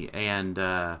agree. And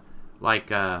like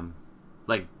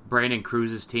Brandon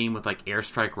Cruz's team with like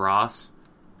Airstrike Ross.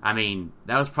 I mean,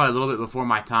 that was probably a little bit before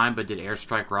my time, but did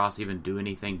Airstrike Ross even do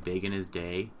anything big in his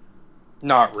day?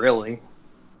 Not really.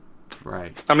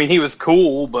 Right. I mean, he was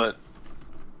cool, but,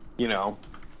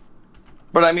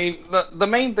 But, I mean, the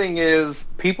main thing is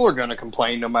people are going to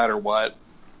complain no matter what.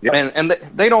 Yep. And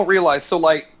they don't realize. So,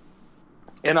 like,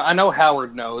 and I know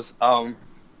Howard knows,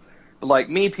 like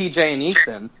me, PJ, and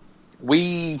Easton,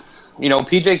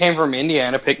 PJ came from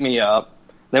Indiana, picked me up.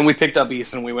 Then we picked up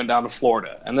Easton, we went down to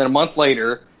Florida. And then a month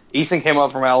later, Easton came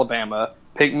up from Alabama,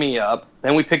 picked me up.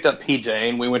 Then we picked up PJ,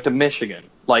 and we went to Michigan.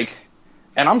 Like,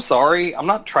 and I'm sorry, I'm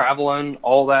not traveling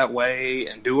all that way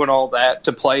and doing all that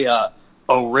to play a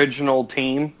original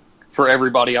team for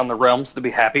everybody on the Realms to be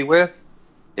happy with.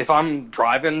 If I'm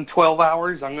driving 12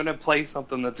 hours, I'm going to play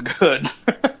something that's good.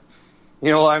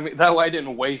 I mean, that way I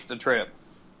didn't waste a trip.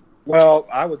 Well,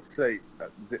 I would say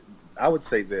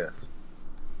this.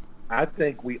 I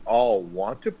think we all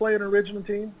want to play an original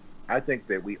team. I think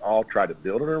that we all try to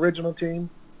build an original team.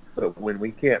 But when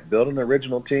we can't build an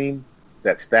original team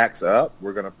that stacks up,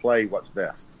 we're going to play what's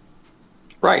best.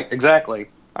 Right, exactly.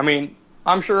 I mean,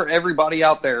 I'm sure everybody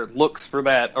out there looks for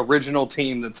that original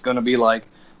team that's going to be like,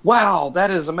 wow,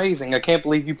 that is amazing. I can't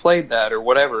believe you played that or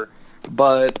whatever.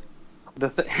 But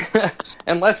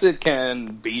unless it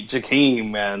can beat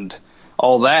Jakeem and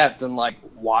all that, then, like,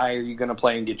 why are you going to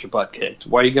play and get your butt kicked?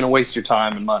 Why are you going to waste your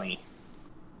time and money?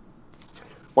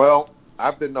 Well,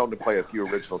 I've been known to play a few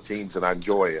original teams, and I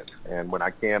enjoy it. And when I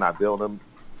can, I build them.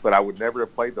 But I would never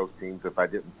have played those teams if I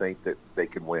didn't think that they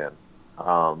could win.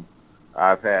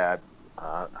 I've had,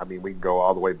 we can go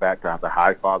all the way back to the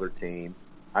Highfather team.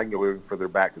 I can go even further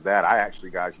back to that. I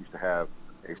actually, guys, used to have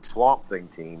a Swamp Thing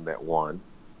team that won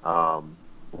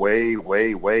way,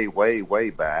 way, way, way, way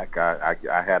back. I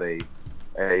had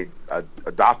a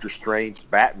Doctor Strange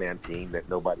Batman team that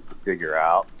nobody could figure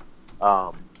out.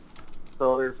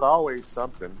 So there's always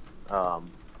something.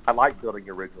 I like building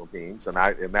original teams, and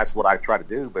that's what I try to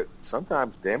do. But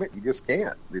sometimes, damn it, you just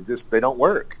can't. They don't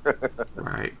work.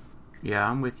 Right. Yeah,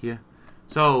 I'm with you.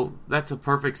 So that's a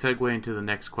perfect segue into the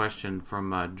next question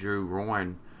from Drew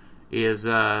Rowan. Is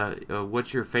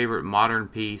what's your favorite modern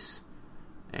piece,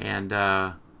 and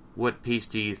what piece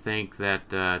do you think that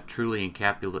truly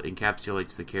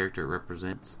encapsulates the character it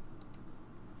represents?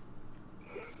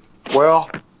 Well,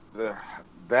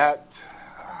 that's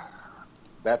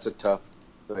a tough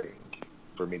thing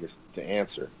for me to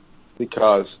answer,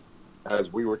 because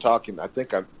as we were talking,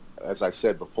 as I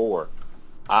said before,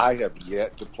 I have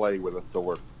yet to play with a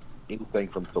Thor, anything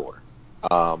from Thor.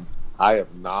 I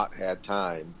have not had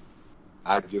time.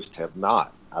 I just have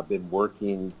not. I've been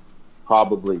working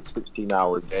probably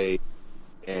 16-hour day,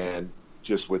 and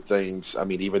just with things, I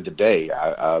mean, even today,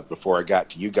 before I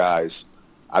got to you guys,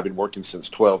 I've been working since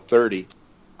 12:30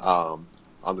 on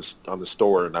the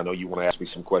store, and I know you want to ask me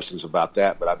some questions about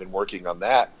that, but I've been working on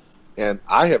that, and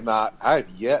I have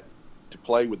yet to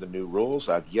play with the new rules.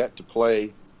 I've yet to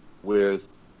play with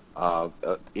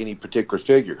any particular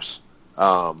figures.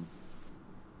 If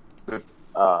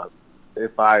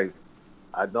I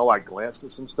know I glanced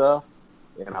at some stuff,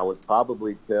 and I would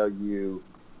probably tell you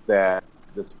that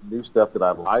this new stuff that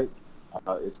I like,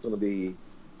 it's going to be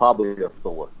probably a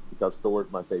Thor, because Thor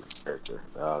is my favorite character.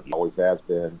 He always has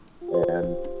been,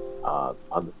 and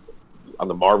on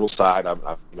the Marvel side, I'm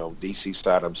DC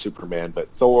side, I'm Superman, but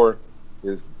Thor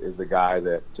is the guy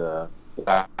that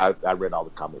I read all the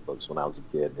comic books when I was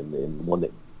a kid, and one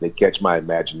that they catch my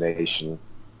imagination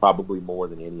probably more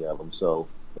than any of them. So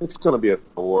it's going to be a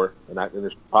Thor, and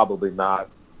there's probably not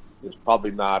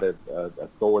a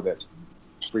Thor that's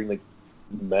extremely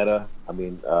meta. I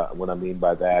mean, what I mean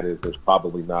by that is there's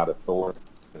probably not a Thor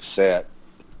set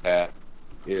that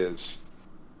is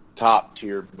top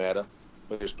tier meta,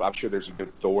 but I'm sure there's a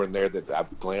good Thor in there that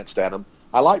I've glanced at him.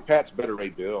 I like Pat's Better Ray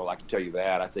Bill. I can tell you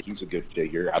that. I think he's a good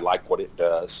figure. I like what it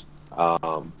does.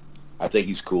 I think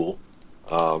he's cool.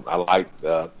 I like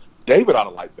David ought to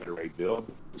like Better Ray Bill.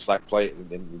 It's like playing,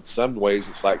 in some ways,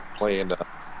 it's like playing the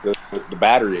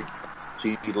battery.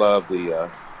 He loved the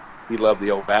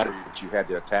old battery that you had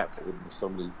to attach it with so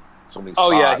many spots.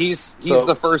 Oh yeah, he's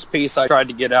the first piece I tried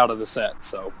to get out of the set.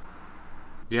 So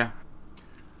yeah,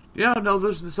 no,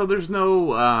 there's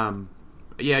no.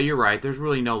 Yeah, you're right. There's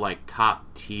really no like top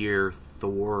tier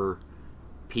Thor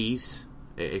piece,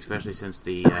 especially since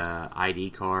the ID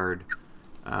card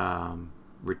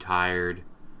retired.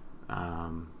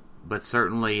 But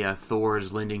certainly Thor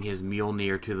is lending his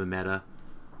Mjolnir to the meta.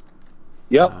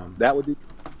 Yep, that would be.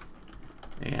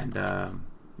 And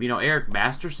Eric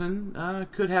Masterson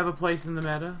could have a place in the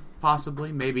meta,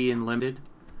 possibly, maybe in limited,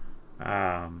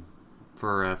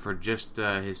 for just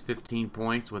his 15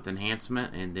 points with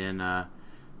enhancement, and then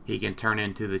he can turn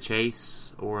into the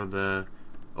Chase or the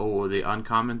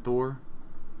uncommon Thor.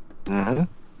 Mm-hmm.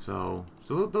 So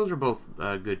those are both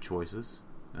good choices.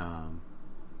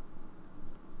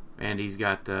 And he's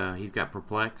got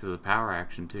Perplex as a power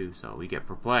action too. So we get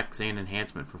Perplex and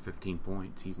enhancement for 15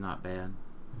 points. He's not bad.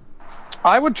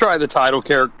 I would try the title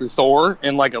character Thor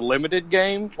in like a limited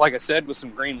game, like I said, with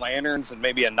some Green Lanterns and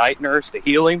maybe a Night Nurse to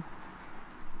heal him.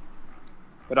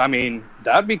 But I mean,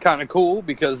 that'd be kind of cool,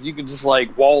 because you could just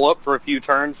like wall up for a few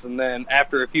turns, and then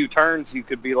after a few turns, you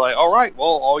could be like, all right, well,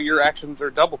 all your actions are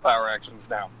double power actions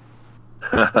now.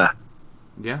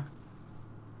 Yeah.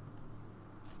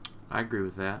 I agree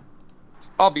with that.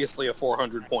 Obviously a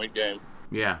 400-point game.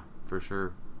 Yeah, for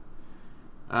sure.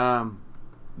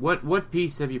 What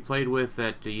piece have you played with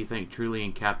that you think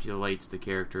truly encapsulates the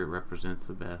character it represents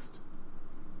the best?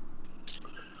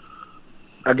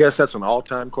 I guess that's an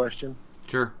all-time question.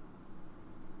 Sure.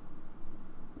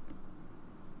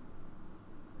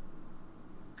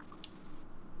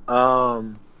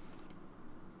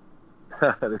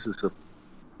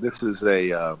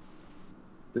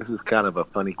 This is kind of a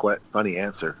funny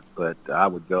answer, but I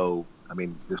would go. I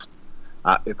mean,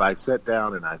 if I sat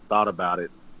down and I thought about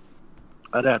it,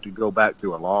 I'd have to go back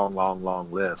through a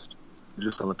long list.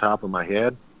 Just on the top of my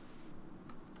head,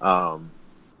 hot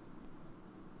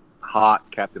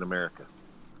Captain America.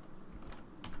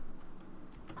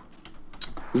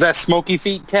 Is that Smoky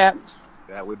Feet Cap?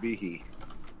 That would be he.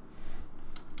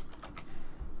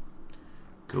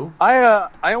 Cool. I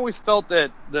always felt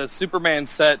that the Superman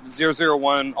set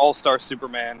 001 All-Star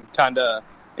Superman kind of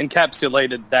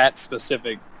encapsulated that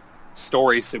specific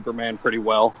story Superman pretty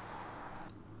well.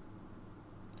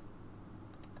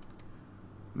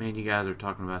 Man, you guys are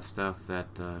talking about stuff that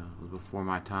was before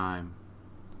my time.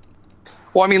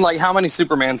 Well, I mean, like, how many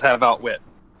Supermans have Outwit?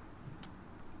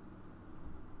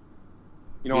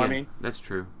 You know what I mean? That's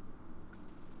true.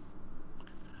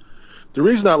 The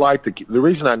reason I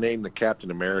named the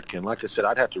Captain American, like I said,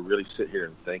 I'd have to really sit here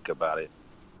and think about it.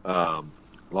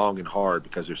 long and hard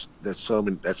because there's so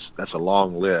many. That's a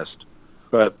long list,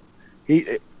 but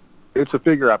it's a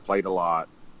figure I played a lot,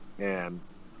 and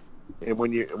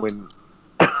when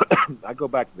I go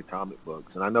back to the comic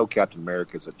books, and I know Captain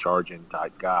America's a charging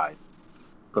type guy,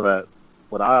 but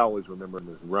what I always remember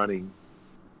him is running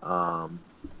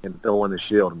and throwing the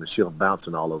shield, and the shield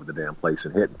bouncing all over the damn place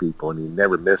and hitting people, and he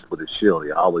never missed with his shield.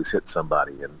 He always hit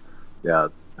somebody, and yeah,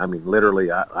 I mean,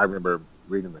 literally, I remember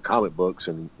reading the comic books,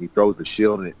 and he throws the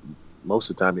shield, and most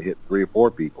of the time it hit 3 or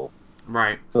 4 people.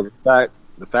 Right. So the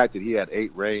fact that he had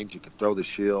 8 range, he could throw the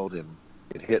shield, and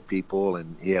it hit people,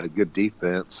 and he had a good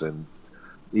defense, and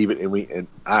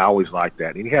I always liked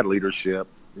that. And he had leadership.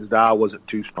 His dial wasn't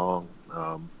too strong,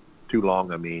 too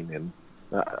long. I mean, and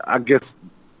I guess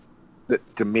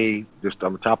that to me, just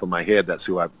on the top of my head, that's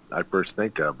who I first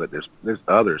think of. But there's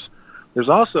others. There's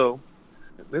also,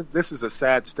 this is a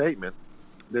sad statement.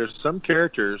 There's some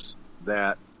characters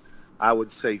that I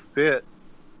would say fit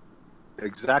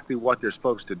exactly what they're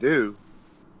supposed to do,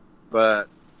 but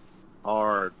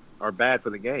are bad for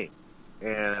the game.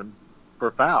 And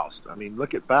for Faust, I mean,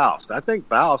 look at Faust. I think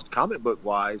Faust, comic book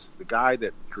wise, the guy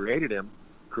that created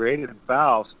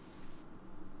Faust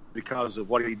because of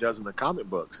what he does in the comic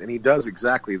books, and he does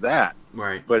exactly that.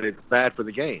 Right. But it's bad for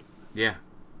the game. Yeah.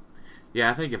 Yeah,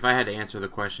 I think if I had to answer the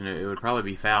question, it would probably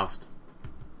be Faust.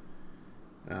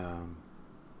 I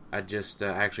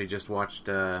actually just watched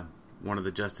one of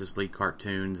the Justice League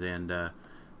cartoons, and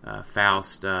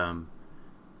Faust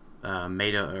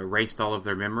erased all of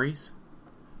their memories.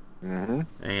 Mm-hmm.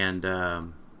 And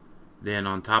then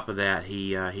on top of that,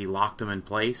 he locked them in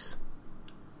place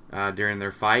during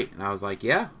their fight, and I was like,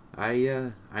 yeah,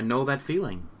 I know that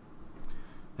feeling.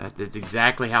 That's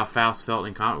exactly how Faust felt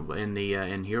in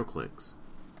HeroClix.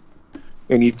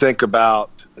 And you think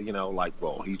about, like,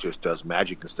 well, he just does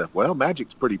magic and stuff. Well,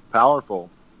 magic's pretty powerful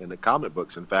in the comic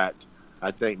books. In fact,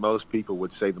 I think a lot of people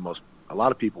would say the most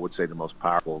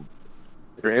powerful.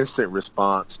 Their instant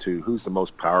response to who's the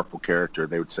most powerful character,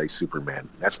 they would say Superman.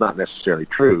 That's not necessarily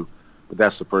true, but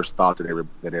that's the first thought that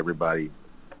everybody,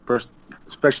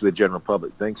 especially the general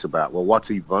public, thinks about. Well, what's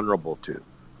he vulnerable to?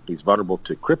 He's vulnerable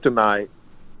to kryptonite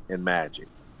and magic.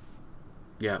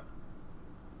 Yeah.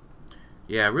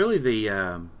 Yeah, really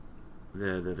the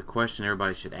question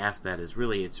everybody should ask that is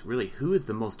it's really who is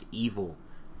the most evil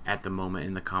at the moment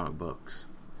in the comic books?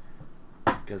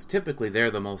 Because typically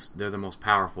they're the most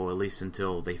powerful, at least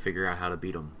until they figure out how to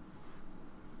beat them.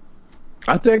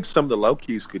 I think some of the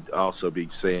Lokis could also be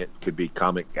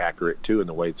comic accurate too in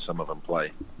the way some of them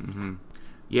play. Mm-hmm.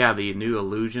 Yeah, the new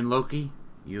Illusion Loki,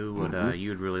 you would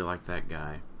you'd really like that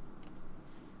guy.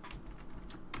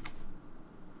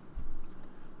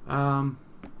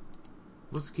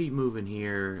 Let's keep moving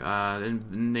here.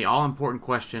 And the all-important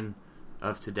question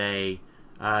of today: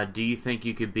 do you think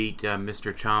you could beat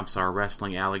Mr. Chomps, our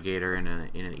wrestling alligator, in an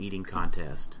eating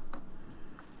contest?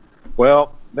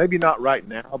 Well, maybe not right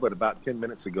now, but about 10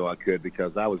 minutes ago I could,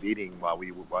 because I was eating while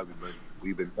we've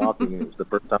been talking, and it was the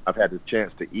first time I've had the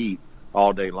chance to eat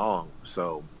all day long.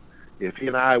 So if he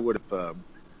and I would have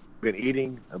been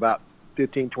eating about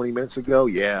 15, 20 minutes ago,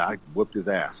 yeah, I whooped his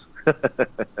ass.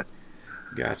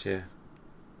 Gotcha.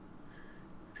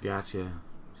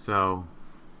 So,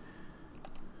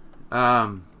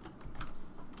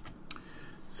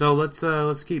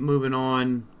 let's keep moving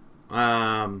on.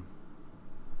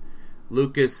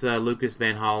 Lucas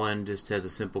Van Hollen just has a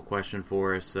simple question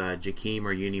for us: Jakeem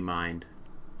or Unimind?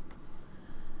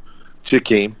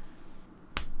 Jakeem.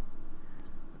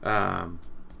 I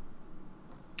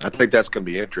think that's going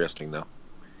to be interesting, though.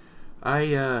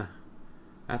 I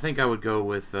think I would go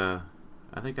with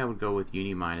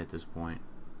Unimind at this point.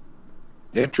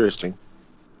 Interesting.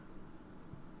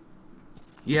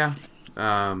 Yeah.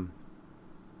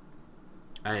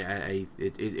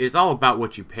 It's all about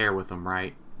what you pair with them,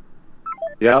 right?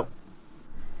 Yep.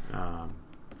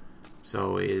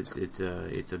 So it's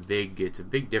a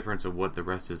big difference of what the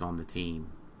rest is on the team.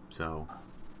 So,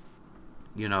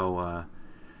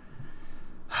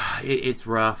 it's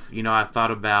rough. I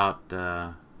thought about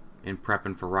in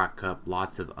prepping for Rock Cup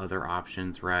lots of other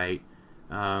options, right?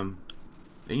 And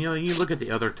you look at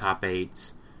the other top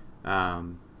 8s.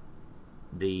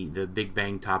 The Big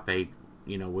Bang top 8,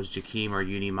 was Jakeem or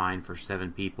Unimind for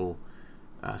 7 people,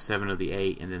 7 of the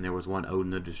 8, and then there was one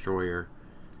Odin the Destroyer,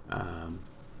 and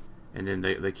then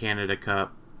the Canada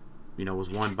Cup, was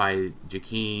won by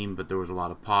Jakeem, but there was a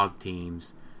lot of Pog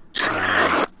teams,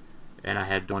 and I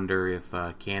had to wonder if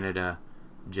Canada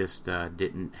just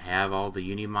didn't have all the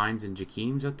Uniminds and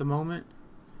Jakeems at the moment.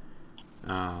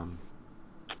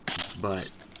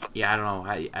 But yeah, I don't know.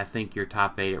 I think your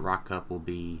top 8 at Rock Cup will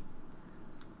be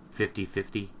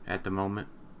 50-50 at the moment.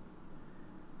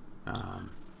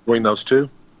 Between those two?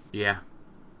 Yeah.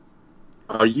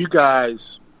 Are you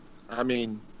guys, I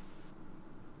mean,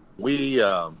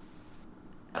 I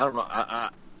don't know,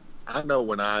 I know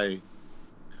when I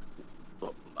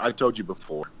told you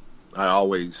before, I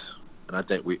always, and I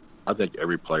think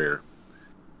every player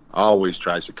always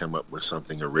tries to come up with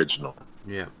something original.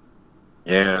 Yeah.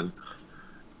 And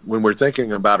when we're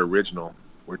thinking about original,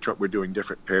 we're doing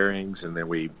different pairings, and then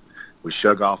we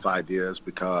shug off ideas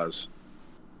because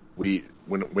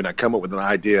when I come up with an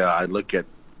idea, I look at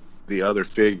the other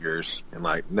figures and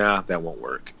like, nah, that won't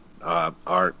work.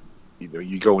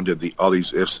 You go into all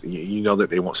these ifs, you know that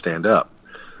they won't stand up.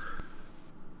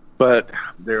 But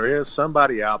there is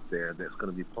somebody out there that's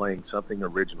going to be playing something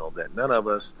original that none of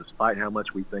us, despite how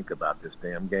much we think about this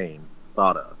damn game,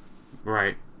 thought of.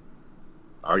 Right.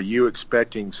 Are you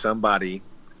expecting somebody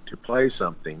to play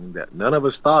something that none of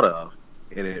us thought of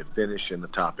and it finish in the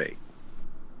top 8?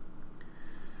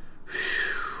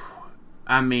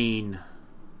 I mean,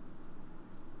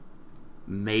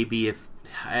 maybe if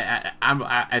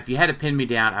you had to pin me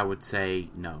down, I would say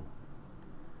no.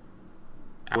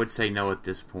 I would say no at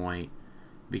this point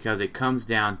because it comes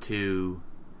down to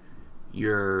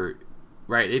your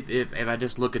right. If I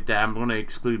just look at that, I'm going to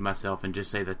exclude myself and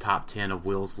just say the top 10 of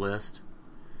Will's list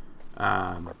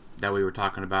that we were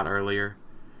talking about earlier.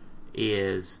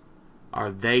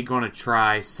 Are they going to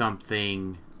try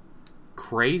something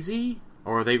crazy,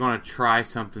 or are they going to try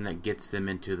something that gets them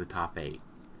into the top 8?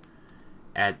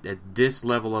 At this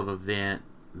level of event,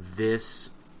 this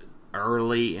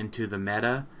early into the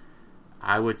meta,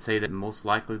 I would say that most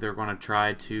likely they're going to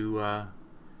try to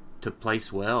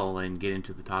place well and get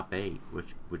into the top 8,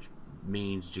 which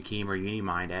means Jakeem or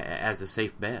Unimind as a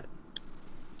safe bet.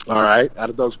 All right, out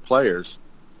of those players,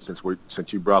 since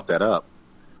you brought that up,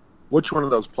 which one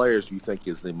of those players do you think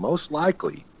is the most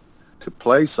likely to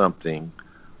play something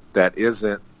that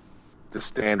isn't the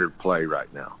standard play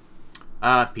right now?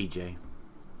 PJ.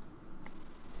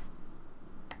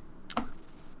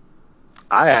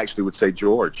 I actually would say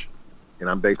George, and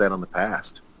I'm based that on the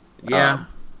past. Yeah.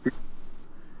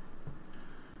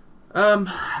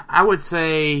 I would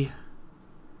say,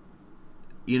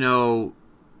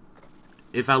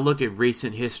 if I look at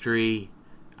recent history,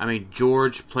 I mean,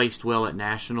 George placed well at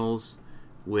Nationals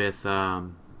with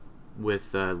Lex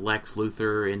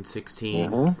Luthor in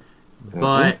 16.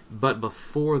 Mm-hmm. But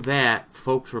before that,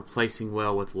 folks were placing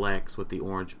well with Lex with the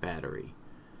Orange Battery.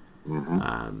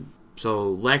 Mm-hmm.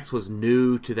 So Lex was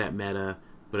new to that meta,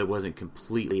 but it wasn't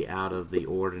completely out of the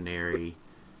ordinary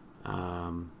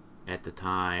at the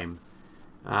time.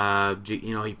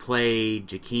 He played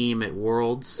Jakeem at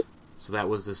Worlds, so that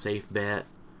was the safe bet.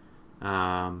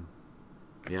 I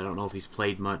don't know if he's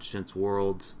played much since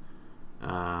Worlds.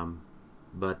 No,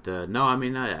 I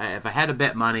mean, if I had to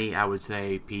bet money, I would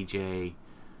say PJ,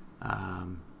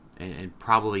 and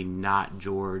probably not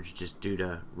George, just due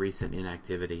to recent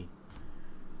inactivity.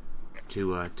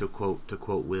 To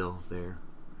quote Will there.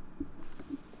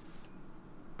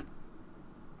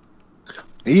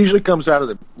 He usually comes out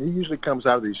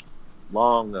of these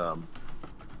long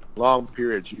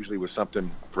periods, usually with something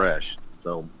fresh.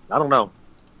 So I don't know.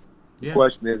 Yeah. The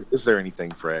question is there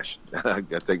anything fresh? I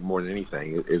think more than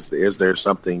anything, is there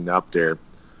something out there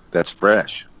that's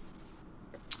fresh?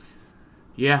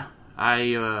 Yeah,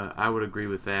 I would agree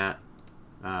with that.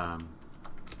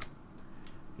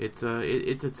 It's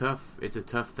a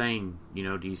tough thing.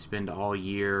 Do you spend all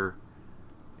year,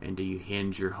 and do you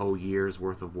hinge your whole year's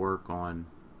worth of work on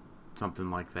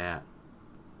something like that?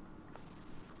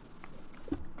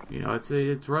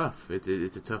 It's rough. It's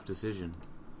a tough decision.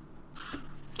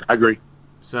 I agree.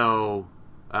 So,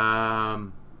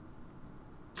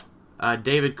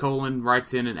 David Colin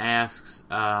writes in and asks,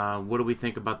 what do we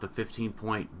think about the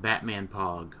 15-point Batman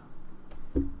Pog?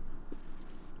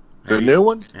 New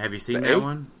one? Have you seen that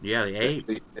one? Yeah, the 8.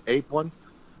 The 8 one?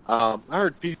 I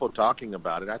heard people talking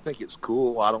about it. I think it's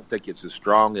cool. I don't think it's as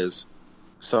strong as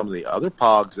some of the other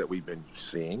Pogs that we've been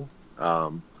seeing.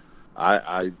 From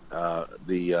the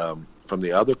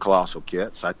other Colossal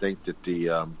kits, I think that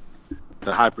the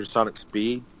hypersonic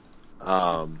speed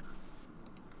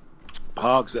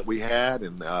Pogs that we had,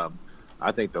 and I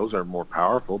think those are more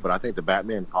powerful. But I think the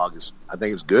Batman Pog is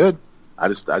good. I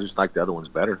just like the other ones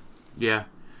better. Yeah,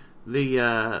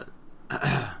 the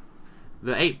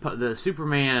 8, the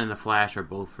Superman and the Flash are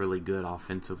both really good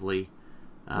offensively.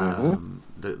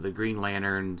 The Green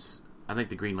Lanterns, I think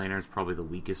the Green Lantern's probably the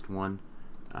weakest one.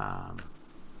 But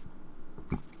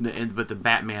the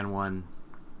Batman one,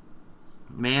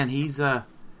 man, he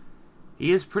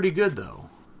is pretty good though.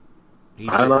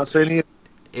 I'm not saying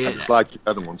I just like the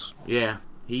other ones. Yeah,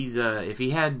 he's if he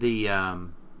had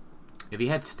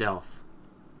stealth,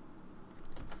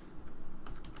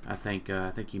 I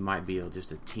think he might be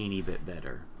just a teeny bit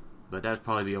better, but that'd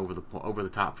probably be over the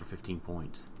top for 15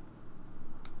 points.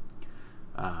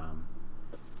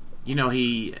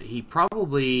 He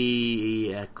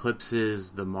probably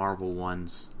eclipses the Marvel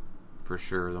ones for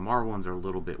sure. The Marvel ones are a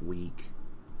little bit weak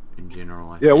in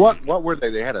general. I think. What were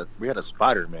they? We had a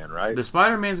Spider-Man, right? The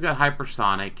Spider-Man's got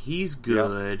hypersonic. He's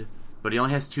good, but he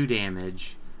only has 2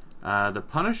 damage. The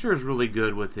Punisher is really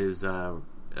good with his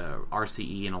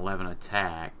RCE and 11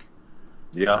 attack.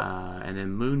 Yeah. And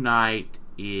then Moon Knight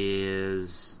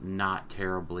is not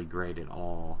terribly great at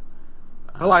all.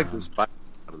 I like the Spider-Man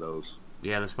out of those.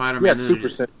 Yeah, the Spider-Man. We had Super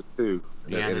Sensitive too,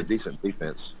 and a decent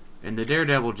defense. And the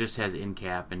Daredevil just has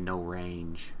in-cap and no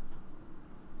range.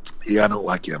 Yeah, I don't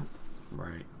like him.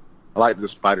 Right. I like the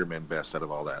Spider-Man best out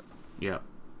of all that. Yep,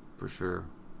 for sure.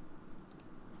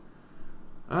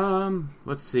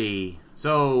 Let's see.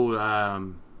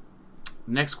 So,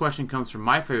 next question comes from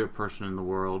my favorite person in the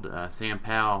world, Sam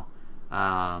Powell.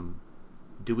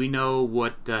 Do we know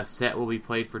what set will be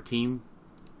played for team?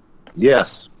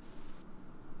 Yes.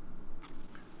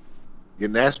 You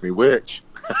didn't ask me which.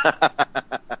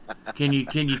 Can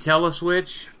you tell us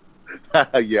which?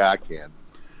 Yeah, I can.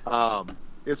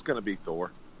 It's going to be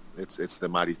Thor. It's the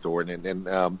mighty Thor, and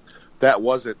that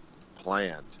wasn't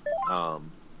planned.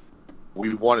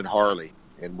 We wanted Harley,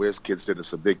 and WizKids did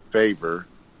us a big favor.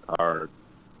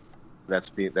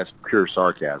 That's pure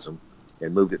sarcasm,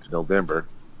 and moved it to November,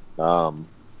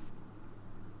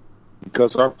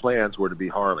 because our plans were to be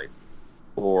Harley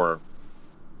for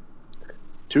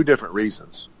 2 different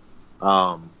reasons.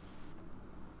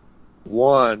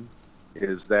 One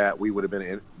is that we would have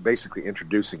been basically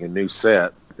introducing a new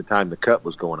set at the time the cut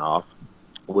was going off,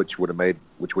 which would have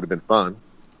been fun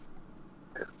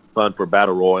for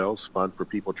battle royals, fun for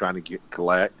people trying to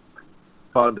collect,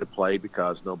 fun to play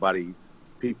because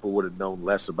people would have known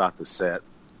less about the set,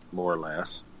 more or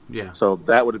less. Yeah. So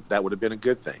that would have been a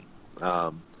good thing.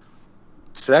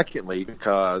 Secondly,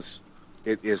 because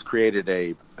it has created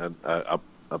a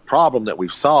problem that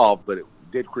we've solved, but it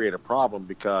did create a problem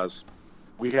because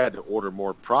we had to order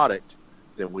more product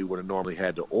than we would have normally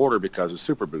had to order because of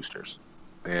super boosters,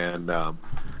 and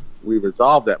we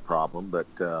resolved that problem. But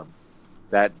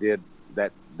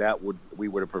we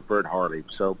would have preferred Harley.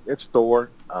 So it's Thor.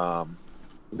 It'll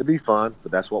be fun,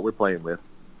 but that's what we're playing with.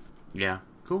 Yeah,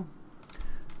 cool.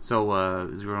 So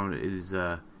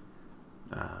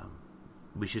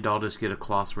we should all just get a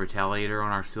Colossal Retaliator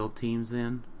on our SEAL teams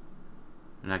then,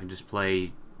 and I can just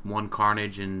play 1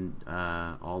 Carnage and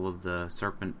all of the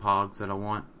Serpent Pogs that I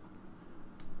want.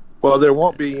 Well, there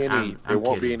won't be any. I'm there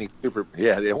won't kidding. be any super.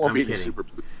 Yeah, there won't I'm be any kidding. super.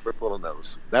 We're pulling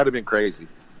those. That'd have been crazy.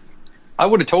 I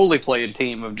would have totally played a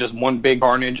team of just 1 big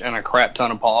Carnage and a crap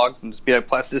ton of Pogs and just be like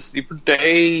plasticity for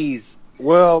days.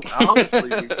 Well,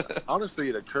 honestly,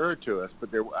 it occurred to us, but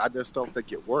I just don't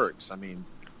think it works. I mean,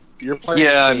 you're playing.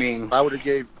 Yeah, I mean, I would have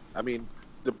gave. I mean,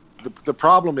 the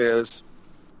problem is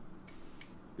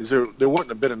there wouldn't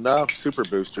have been enough super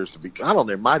boosters to be. I don't know.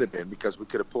 There might have been because we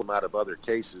could have pulled them out of other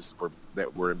cases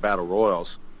that were in battle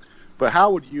royals. But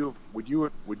how would you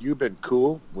have been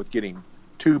cool with getting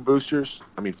 2 boosters?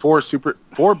 I mean, 4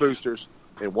 boosters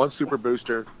and 1 super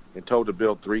booster, and told to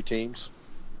build 3 teams.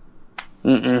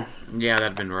 Mm-mm. Yeah,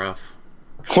 that'd been rough.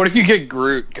 What if you get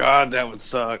Groot? God, that would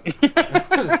suck.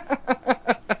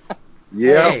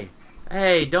 Yeah.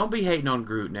 Hey, don't be hating on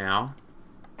Groot now.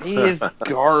 He is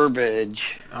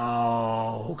garbage.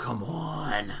 Oh, come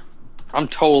on. I'm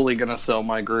totally gonna sell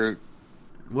my Groot.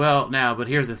 Well, now, but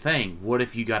here's the thing. What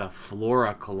if you got a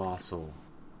Flora Colossal?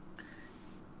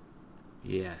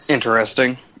 Yes.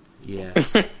 Interesting.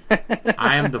 Yes.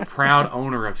 I am the proud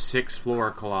owner of 6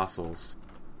 Flora Colossals.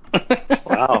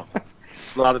 Wow.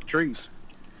 It's a lot of trees.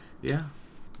 Yeah.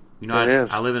 You know,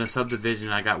 I live in a subdivision.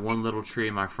 I got 1 little tree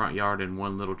in my front yard and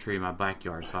 1 little tree in my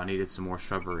backyard, so I needed some more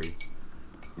shrubbery.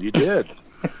 You did.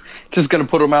 Just gonna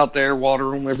put them out there,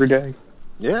 water them every day.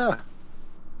 Yeah.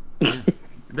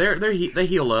 They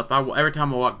heal up. Every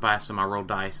time I walk past them, I roll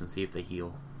dice and see if they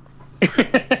heal.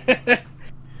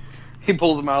 He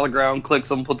pulls them out of the ground, clicks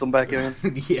them, puts them back in.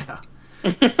 Yeah.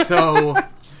 So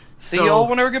See y'all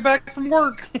whenever I get back from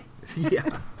work.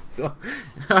 Yeah. So,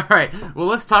 all right. Well,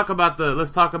 let's talk about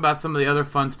some of the other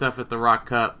fun stuff at the Rock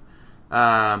Cup.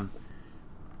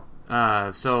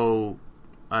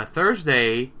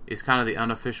 Thursday is kind of the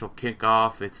unofficial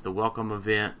kickoff. It's the welcome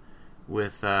event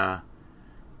with the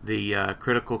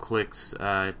Critical Clicks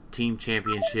Team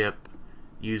Championship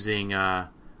using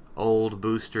old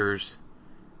boosters,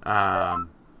 and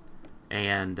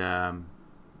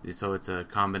So it's a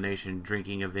combination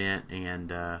drinking event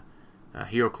and a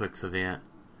HeroClix event.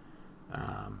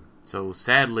 So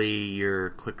sadly,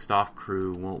 your Clickstuff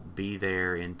crew won't be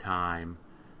there in time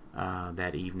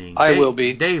that evening. I will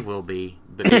be. Dave will be,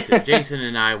 but Jason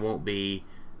and I won't be,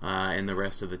 and the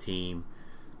rest of the team.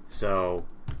 So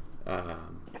I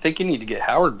think you need to get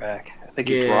Howard back. I think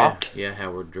he dropped. Yeah,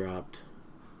 Howard dropped.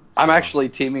 I'm actually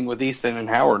teaming with Easton and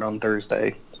Howard on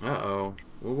Thursday. Uh-oh.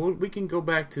 Well, we can go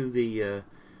back to the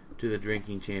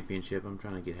drinking championship. I'm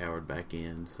trying to get Howard back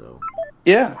in, so...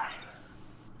 Yeah.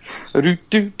 So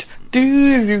Dave,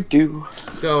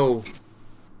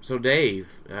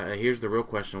 here's the real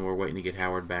question. We're waiting to get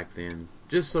Howard back then.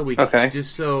 Just so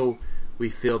we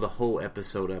fill the whole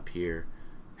episode up here.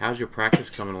 How's your practice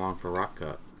coming along for Rock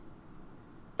Cup?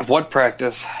 What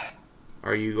practice?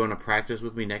 Are you going to practice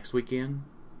with me next weekend?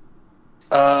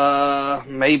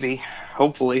 Maybe.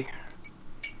 Hopefully.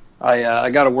 I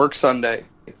got to work Sunday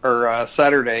or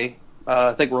Saturday.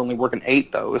 I think we're only working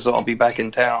 8 though, so I'll be back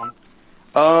in town.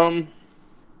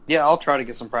 Yeah, I'll try to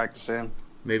get some practice in.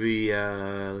 Maybe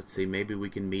let's see. Maybe we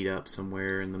can meet up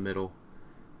somewhere in the middle.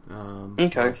 Okay.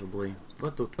 Possibly.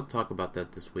 Let's talk about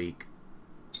that this week.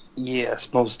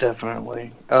 Yes, most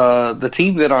definitely. The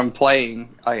team that I'm playing,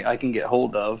 I can get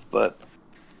hold of, but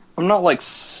I'm not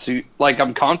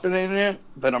I'm confident in it,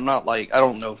 but I'm not I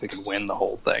don't know if it could win the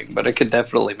whole thing, but it could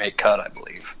definitely make cut, I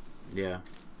believe. Yeah.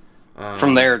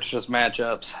 From there, it's just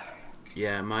matchups.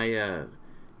 Yeah,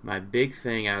 my big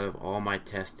thing out of all my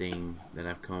testing that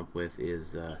I've come up with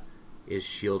is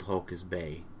Shield Hulk is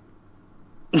Bay.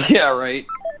 Yeah, right.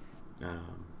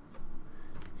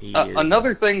 Is,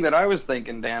 another thing that I was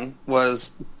thinking, Dan,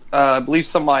 was I believe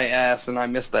somebody asked, and I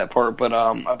missed that part, but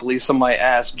I believe somebody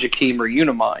asked Jakeem or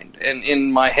Unimind. And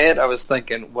in my head, I was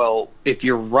thinking, well, if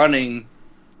you're running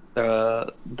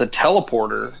the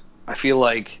teleporter, I feel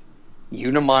like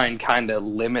Unimind kind of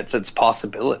limits its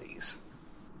possibilities.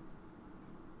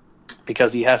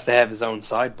 Because he has to have his own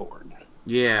sideboard.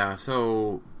 Yeah,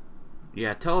 so...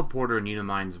 Yeah, Teleporter and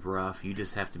Unimind's rough. You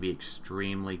just have to be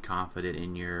extremely confident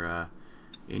in your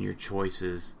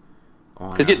choices.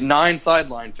 Because get 9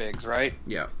 sideline figs, right?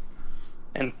 Yeah.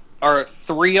 And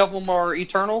 3 of them are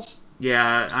Eternals?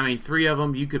 Yeah, I mean, 3 of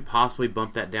them, you could possibly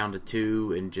bump that down to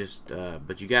 2 and just...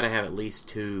 but you got to have at least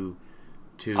 2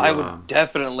 to... I would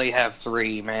definitely have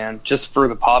 3, man, just for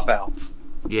the pop-outs.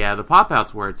 Yeah, the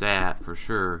pop-out's where it's at, for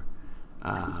sure.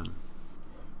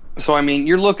 So, I mean,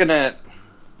 you're looking at...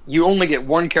 You only get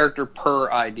 1 character per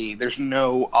ID. There's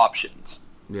no options.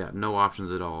 Yeah, no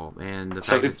options at all. And the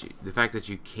fact that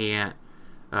you can't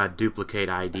duplicate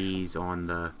IDs on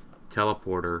the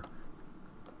teleporter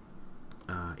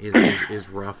is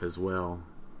rough as well.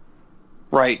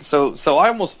 Right. So I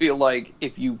almost feel like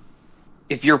if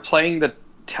you're playing the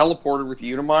teleporter with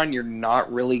Unimind, you're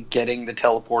not really getting the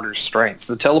teleporter's strengths.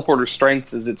 The teleporter's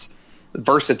strengths is its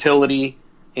versatility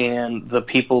and the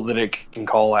people that it can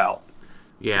call out.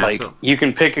 Yeah, you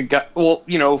can pick a guy. Well,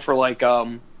 for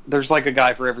there's a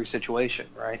guy for every situation,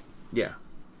 right? Yeah.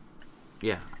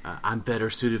 Yeah, I'm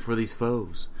better suited for these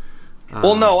foes.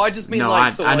 Well, no, I just mean I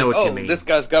know what you mean. This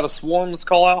guy's got a swarm. Let's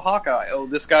call out Hawkeye. Oh,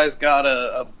 this guy's got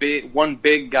a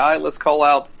big guy. Let's call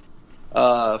out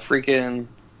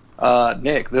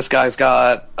Nick. This guy's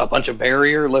got a bunch of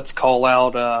barrier. Let's call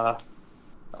out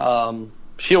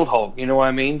Shield Hulk. You know what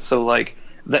I mean? So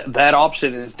that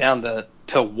option is down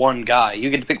to 1 guy. You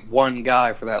get to pick 1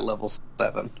 guy for that level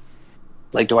 7.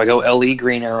 Do I go LE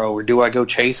Green Arrow or do I go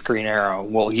Chase Green Arrow?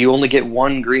 Well, you only get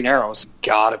 1 Green Arrow, so you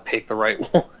gotta pick the right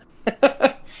one.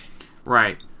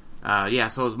 Right. Yeah,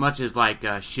 so as much as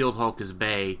Shield Hulk is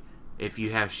Bay, if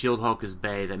you have Shield Hulk as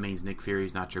Bay, that means Nick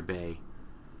Fury's not your Bay.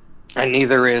 And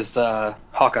neither is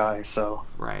Hawkeye, so...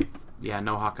 Right. Yeah,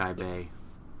 no Hawkeye Bay.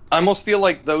 I almost feel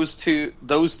like those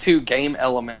two game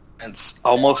elements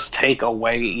almost take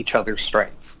away each other's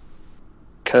strengths.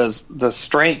 Because the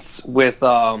strengths with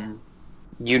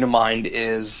Unimind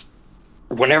is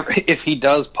if he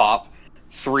does pop,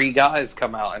 3 guys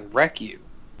come out and wreck you.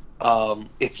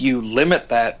 If you limit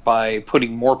that by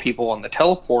putting more people on the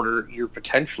teleporter, you're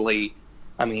potentially...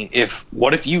 I mean,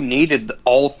 what if you needed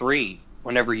all 3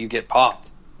 whenever you get popped?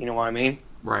 You know what I mean?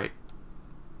 Right.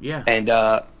 Yeah.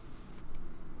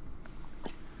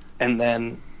 And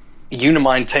then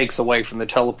Unimind takes away from the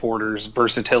teleporter's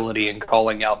versatility in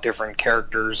calling out different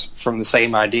characters from the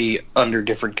same ID under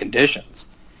different conditions.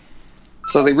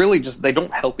 So they really they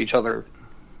don't help each other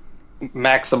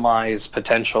maximize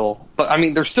potential. But, I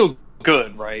mean, they're still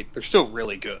good, right? They're still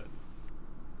really good.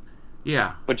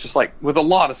 Yeah. But just with a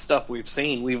lot of stuff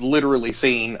we've literally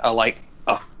seen a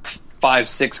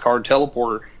 5-6 card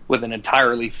teleporter with an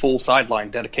entirely full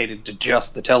sideline dedicated to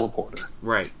just the teleporter.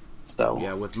 Right. So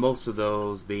yeah, with most of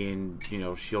those being,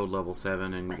 Shield level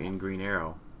 7 and Green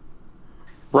Arrow.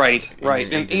 Right.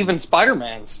 And even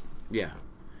Spider-Man's. Yeah,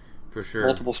 for sure.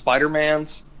 Multiple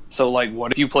Spider-Mans. So, like,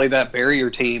 what if you play that barrier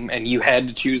team and you had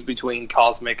to choose between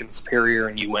Cosmic and Superior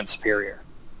and you went Superior?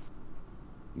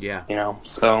 Yeah.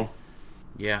 So...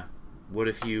 Yeah. What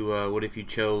if you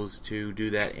chose to do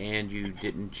that and you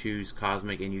didn't choose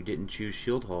Cosmic and you didn't choose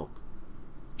Shield Hulk?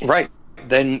 Right.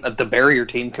 Then the barrier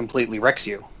team completely wrecks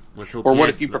you. Let's hope Or what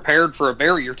if you prepared for a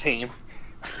barrier team,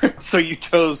 so you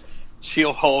chose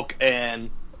Shield Hulk and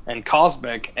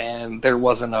Cosmic, and there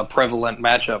wasn't a prevalent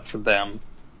matchup for them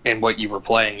in what you were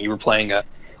playing. You were playing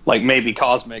maybe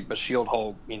Cosmic, but Shield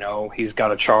Hulk, he's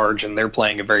got a charge, and they're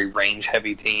playing a very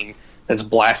range-heavy team that's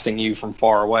blasting you from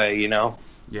far away,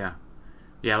 Yeah.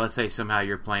 Yeah, let's say somehow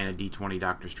you're playing a D20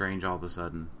 Doctor Strange all of a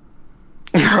sudden.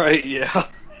 Right, yeah.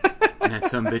 And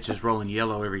that some bitch is rolling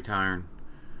yellow every turn.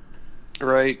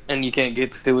 Right, and you can't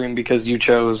get to him because you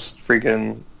chose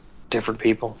freaking different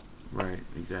people. Right,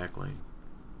 exactly.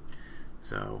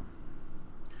 So,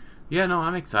 yeah, no,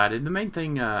 I'm excited. The main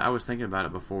thing, I was thinking about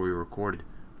it before we recorded.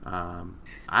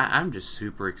 I'm just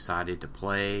super excited to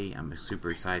play. I'm super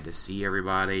excited to see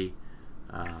everybody.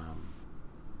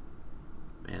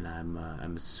 And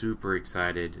I'm super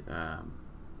excited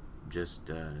just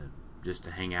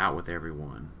to hang out with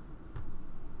everyone.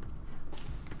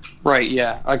 Right,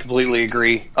 yeah, I completely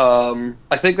agree.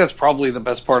 I think that's probably the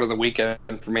best part of the weekend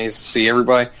for me is to see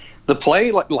everybody. The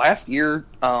play, like last year,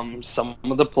 some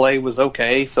of the play was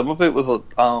okay. Some of it was a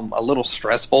little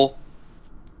stressful.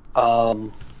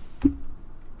 I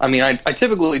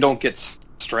typically don't get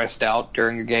stressed out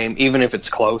during a game, even if it's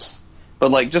close. But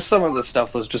like, just some of the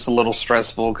stuff was just a little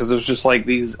stressful because it was just like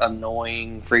these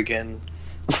annoying freaking.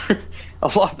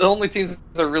 The only teams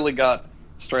that really got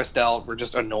stressed out were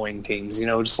just annoying teams.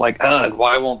 Just like,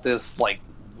 why won't this like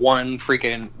one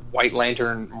freaking White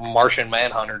Lantern Martian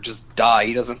Manhunter just die?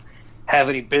 He doesn't have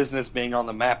any business being on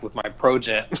the map with my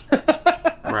Projet.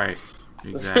 Right.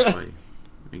 Exactly.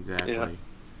 Yeah.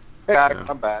 Hey,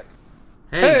 I'm back.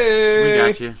 Hey, we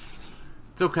got you.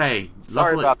 It's okay.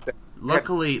 Sorry about that.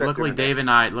 Luckily, Dave and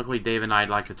I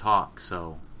like to talk.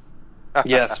 So.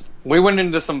 Yes, we went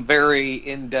into some very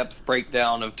in-depth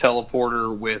breakdown of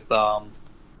Teleporter with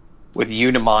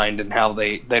Unimind and how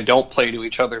they don't play to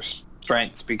each other's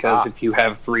strengths because if you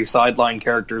have 3 sideline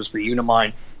characters for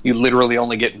Unimind, you literally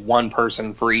only get one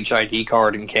person for each ID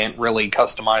card and can't really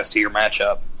customize to your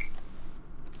matchup.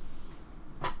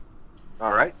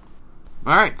 All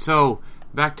right. So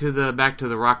back to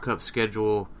the Rock Cup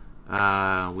schedule.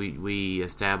 We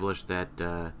established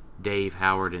that Dave,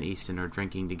 Howard, and Easton are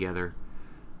drinking together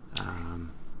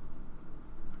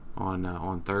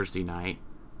on Thursday night,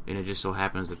 and it just so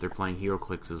happens that they're playing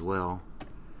HeroClix as well.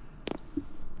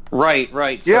 Right.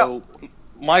 So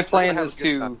my plan is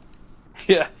to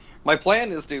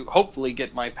hopefully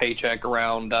get my paycheck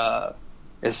around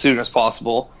as soon as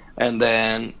possible, and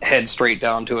then head straight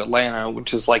down to Atlanta,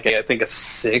 which is like I think a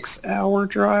 6-hour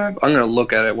drive. I'm going to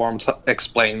look at it while I'm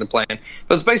explaining the plan.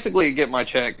 But it's basically get my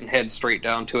check and head straight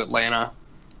down to Atlanta,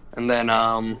 and then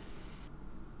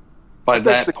by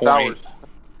that 6 point,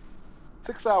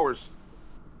 6 hours.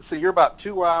 So you're about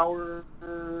 2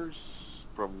 hours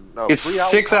from it's 3 hours.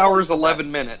 6 hours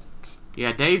 11 minutes.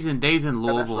 Yeah, Dave's in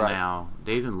Louisville right. now.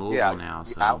 Dave's in Louisville now.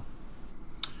 So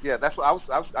yeah, that's what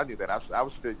I knew that. I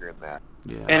was figuring that.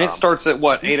 yeah, And it starts at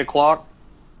what, 8 o'clock?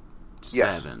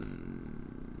 Yes.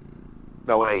 7.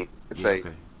 No, 8. It's 8.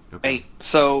 Okay. 8.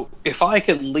 So if I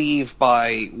can leave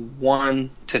by 1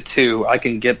 to 2, I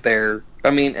can get there.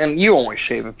 And you only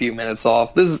shave a few minutes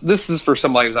off. This is for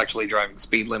somebody who's actually driving the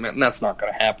speed limit, and that's not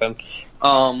going to happen.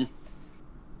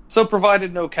 So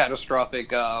provided no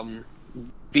catastrophic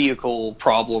vehicle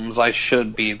problems, I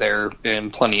should be there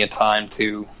in plenty of time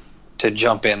to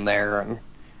jump in there,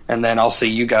 and then I'll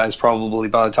see you guys probably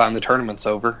by the time the tournament's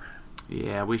over.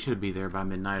 Yeah, we should be there by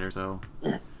midnight or so.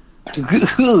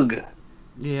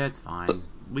 Yeah, it's fine.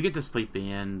 We get to sleep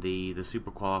in. The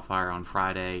Super Qualifier on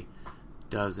Friday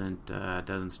doesn't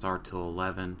start till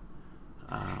 11,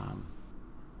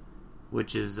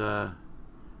 which is I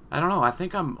don't know. I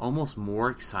think I'm almost more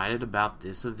excited about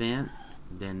this event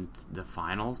than the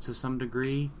finals to some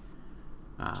degree,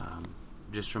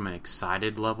 just from an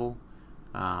excited level.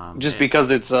 Just because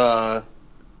it's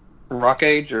Rock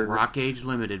Age or Rock Age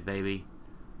Limited, baby.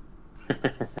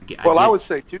 I would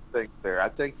say 2 things there. I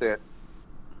think that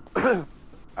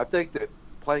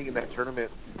playing in that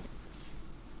tournament,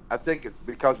 I think it's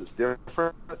because it's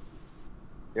different,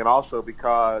 and also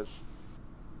because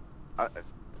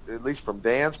at least from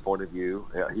Dan's point of view,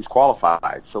 he's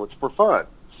qualified, so it's for fun.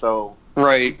 So you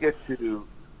Right. get to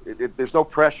there's no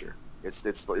pressure. It's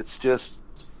just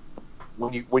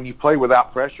when you play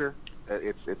without pressure,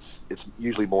 it's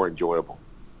usually more enjoyable.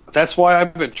 That's why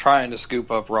I've been trying to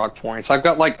scoop up rock points. I've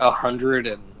got like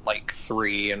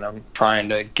 103, and I'm trying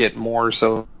to get more.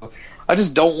 So I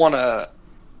just don't want to.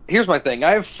 Here's my thing: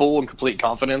 I have full and complete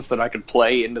confidence that I could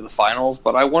play into the finals,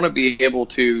 but I want to be able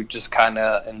to just kind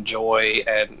of enjoy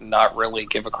and not really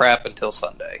give a crap until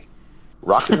Sunday.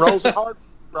 Rock and roll's a hard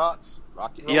rocks.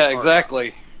 Rock and roll's Yeah, hard.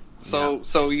 exactly.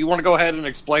 So you want to go ahead and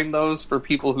explain those for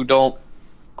people who don't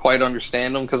quite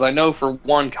understand them? Because I know for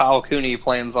one, Kyle Cooney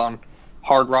plans on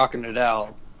hard rocking it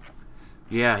out.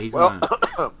 Yeah, he's Well,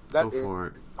 gonna that go for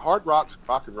it. hard rock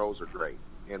and rolls are great,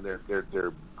 and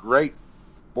they're great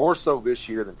more so this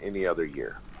year than any other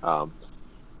year.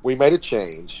 We made a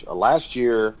change last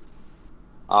year.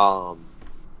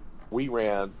 We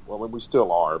ran we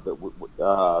still are,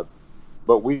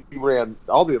 but we ran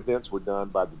all the events were done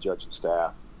by the judging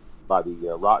staff, by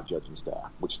the rock judging staff,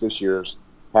 which this year's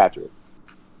Patrick,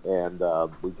 and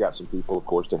we've got some people, of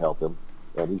course, to help him.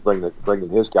 And he's bringing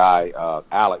his guy,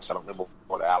 Alex. I don't remember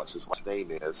what Alex's last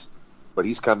name is, but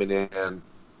he's coming in.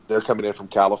 They're coming in from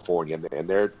California, and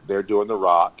they're doing the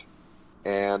rock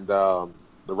and the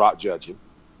rock judging.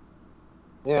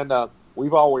 And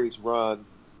we've always run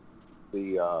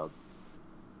the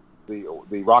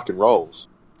rock and rolls,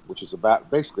 which is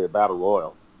basically a battle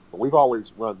royal. But we've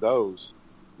always run those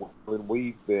when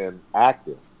we've been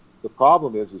active. The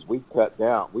problem is we cut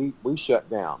down. We shut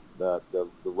down the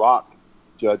rock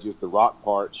judges. The rock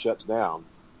part shuts down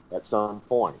at some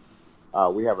point.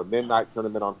 We have a midnight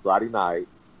tournament on Friday night,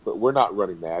 but we're not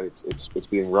running that. It's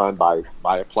being run by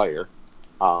a player.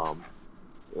 And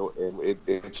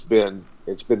it's been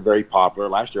very popular.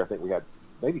 Last year, I think we had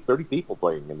maybe 30 people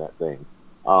playing in that thing.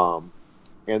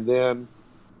 And then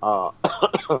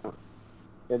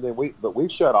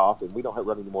we've shut off, and we don't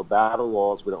run any more battle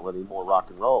royals. We don't run any more rock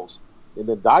and rolls. And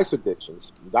then Dice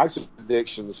Addictions. Dice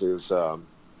Addictions is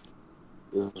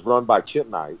run by Chip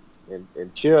Knight,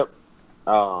 and Chip,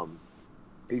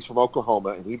 he's from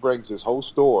Oklahoma, and he brings his whole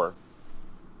store,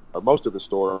 or most of the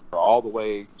store, all the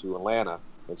way to Atlanta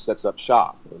and sets up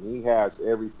shop. And he has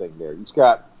everything there. He's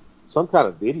got some kind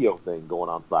of video thing going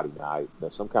on Friday night,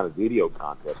 some kind of video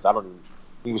contest.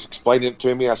 He was explaining it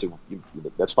to me. I said,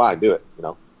 that's fine, do it.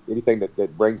 Anything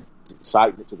that brings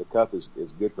excitement to the cup is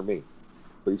good for me.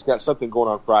 But he's got something going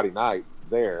on Friday night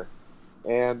there.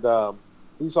 And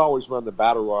he's always run the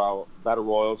battle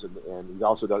royals, and he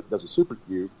also does a super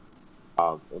cube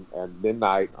and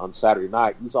midnight on Saturday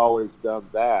night. He's always done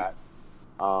that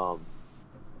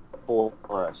for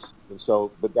us, and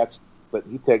so but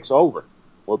he takes over.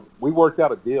 Well, we worked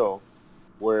out a deal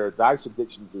where Dice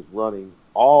Addictions is running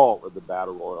all of the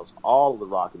battle royals, all of the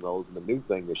rock and rolls, and the new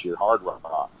thing this year, hard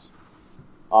rocks.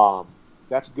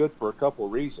 That's good for a couple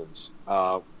of reasons.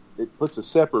 It puts a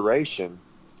separation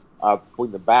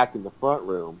between the back and the front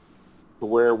room to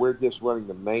where we're just running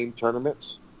the main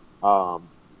tournaments. And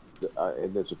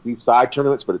there's a few side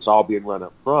tournaments, but it's all being run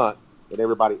up front. And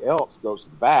everybody else goes to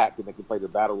the back, and they can play their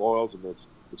battle royals, and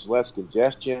it's less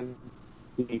congestion.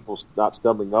 People not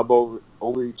stumbling up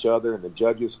over each other, and the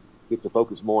judges get to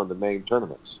focus more on the main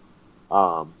tournaments.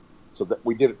 So that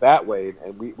we did it that way,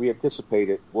 and we anticipate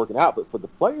it working out. But for the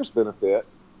players' benefit,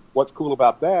 what's cool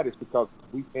about that is because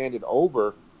we handed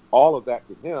over all of that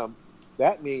to him,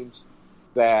 that means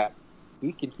that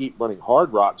he can keep running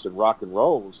hard rocks and rock and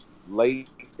rolls late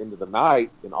into the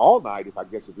night and all night, if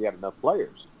he had enough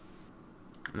players.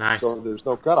 Nice. So there's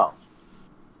no cutoff.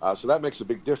 So that makes a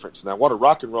big difference. Now, what a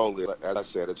rock and roll is, as I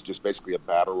said, it's just basically a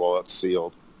battle royal. It's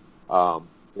sealed.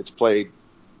 It's played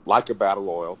like a battle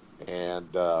royal, and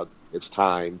it's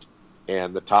timed,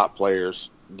 and the top players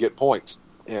get points.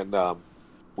 And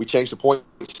we changed the point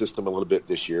system a little bit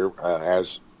this year.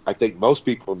 As I think most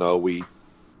people know, we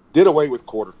did away with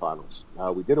quarterfinals.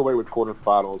 We did away with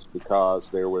quarterfinals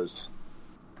because there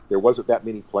wasn't that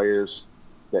many players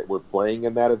that were playing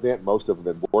in that event. Most of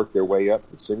them had worked their way up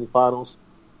to semifinals.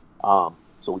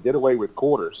 So we did away with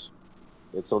quarters.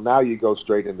 And so now you go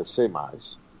straight into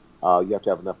semis. You have to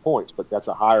have enough points, but that's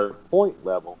a higher point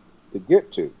level to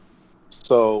get to.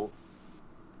 So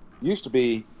used to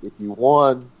be if you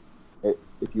won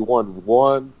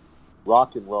one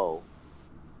rock and roll,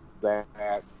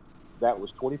 that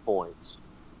was 20 points,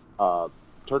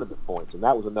 tournament points, and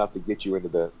that was enough to get you into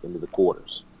the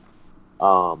quarters.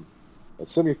 And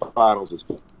semifinals is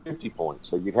 50 points,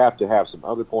 so you'd have to have some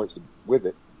other points with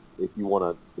it if you want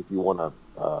a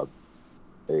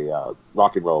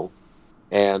rock and roll,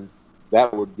 and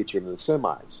that would get you into the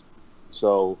semis.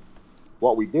 So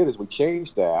what we did is we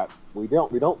changed that. We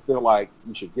don't feel like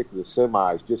you should get to the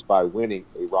semis just by winning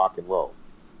a rock and roll.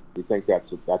 We think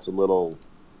that's a little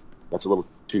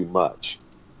too much.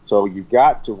 So you've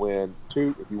got to win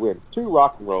two. If you win 2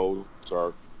 rock and rolls,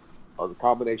 or the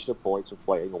combination of points of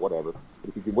playing or whatever. But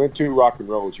if you can win 2 rock and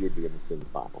rolls, you would be in the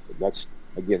semifinals. And that's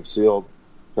again sealed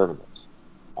tournaments,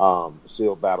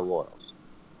 sealed battle royals.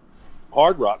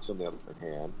 Hard Rocks, on the other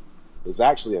hand, is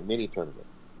actually a mini tournament,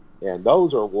 and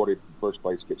those are awarded. First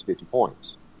place gets 50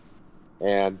 points,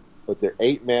 but they're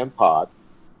 8-man pot,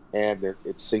 and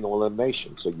it's single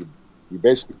elimination. So you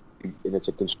basically, and it's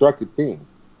a constructed team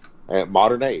at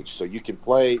modern age. So you can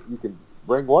play. You can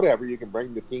bring whatever. You can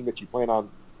bring the team that you plan on.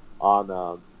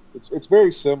 It's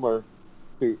very similar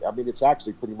to. I mean, it's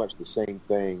actually pretty much the same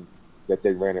thing that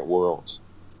they ran at Worlds.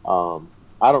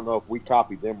 I don't know if we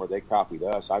copied them or they copied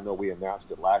us. I know we announced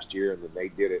it last year, and then they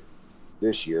did it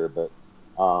this year. But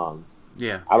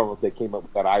yeah, I don't know if they came up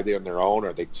with that idea on their own,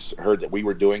 or they heard that we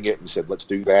were doing it and said, "Let's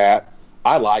do that."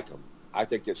 I like them. I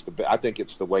think it's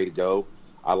the way to go.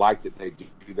 I like that they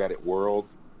do that at World.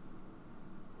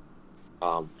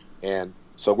 And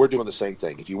so we're doing the same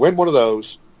thing. If you win one of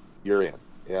those, you're in.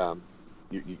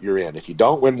 You're in. If you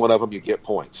don't win one of them, you get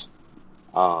points.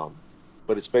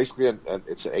 But it's basically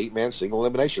it's an 8-man single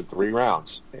elimination, 3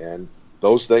 rounds, and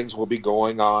those things will be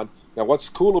going on. Now, what's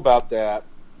cool about that?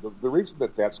 The reason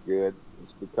that's good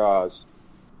is because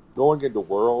going into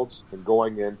Worlds and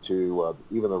going into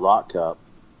even the Rock Cup,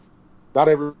 not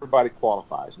everybody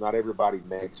qualifies. Not everybody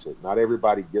makes it. Not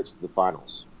everybody gets to the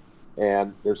finals.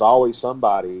 And there's always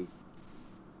somebody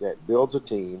that builds a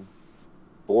team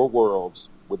for Worlds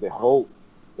with the hope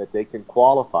that they can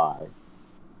qualify,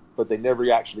 but they never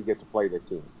actually get to play their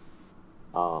team.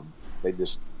 They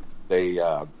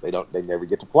never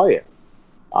get to play it.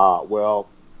 Well,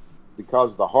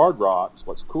 because of the Hard Rocks,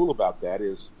 what's cool about that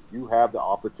is you have the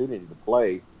opportunity to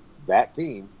play that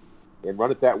team and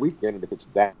run it that weekend. And if it's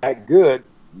that good,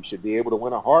 you should be able to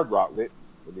win a Hard Rock with it,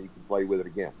 and then you can play with it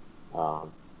again.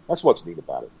 That's what's neat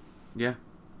about it. Yeah.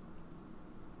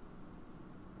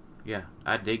 Yeah,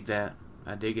 I dig that.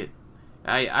 I dig it.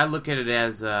 I look at it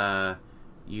as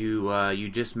you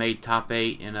just made top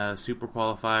 8 in a super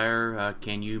qualifier.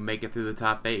 Can you make it through the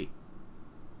top 8?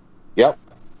 Yep.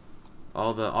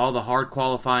 All the hard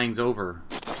qualifying's over.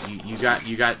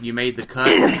 You made the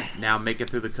cut. Now make it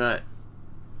through the cut.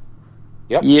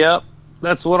 Yep.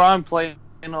 That's what I'm planning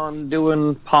on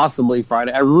doing possibly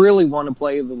Friday. I really want to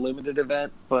play the limited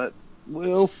event, but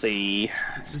we'll see.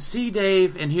 See,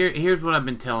 Dave, and here's what I've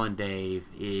been telling Dave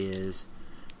is,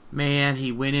 man,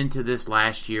 he went into this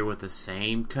last year with the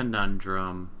same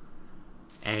conundrum,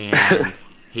 and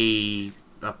he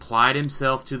applied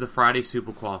himself to the Friday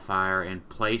Super Qualifier and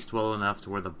placed well enough to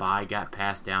where the bye got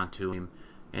passed down to him,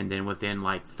 and then within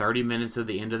like 30 minutes of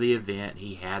the end of the event,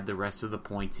 he had the rest of the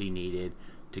points he needed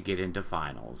to get into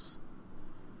finals.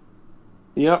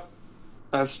 Yep,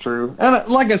 that's true. And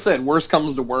like I said, worst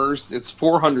comes to worst, it's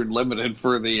 400 limited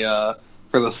for the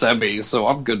semis, so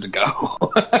I'm good to go.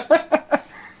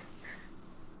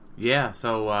 Yeah,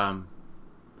 so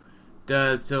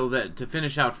to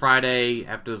finish out Friday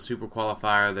after the Super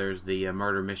Qualifier, there's the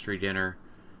Murder Mystery Dinner.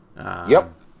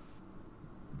 Yep.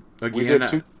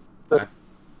 Again,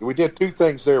 we did 2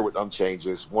 things there with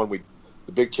changes. One, the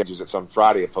big changes, it's on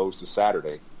Friday opposed to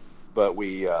Saturday, but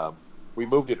we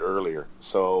moved it earlier,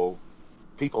 so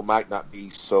people might not be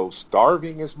so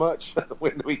starving as much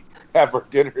when we have our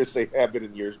dinner as they have been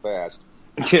in years past.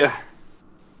 Yeah.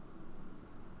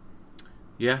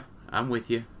 Yeah, I'm with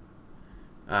you.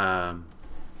 And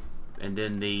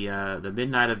then the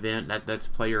midnight event that's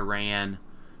player ran.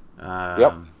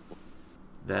 Yep.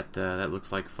 That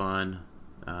looks like fun.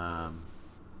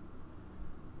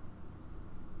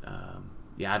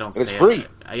 Yeah, I don't. And it's free.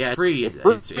 Yeah, it's free.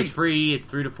 It's free. It's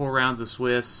 3 to 4 rounds of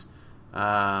Swiss.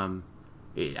 I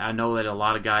know that a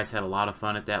lot of guys had a lot of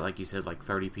fun at that. Like you said, like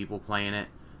 30 people playing it.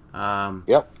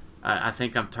 Yep. I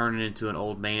think I'm turning into an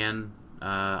old man.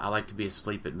 I like to be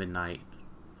asleep at midnight.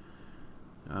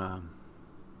 I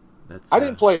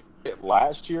didn't play it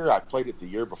last year. I played it the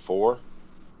year before,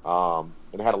 and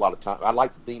had a lot of time. I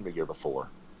liked the theme the year before.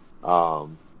 It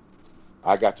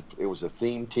was a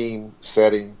theme team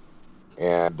setting,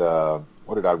 and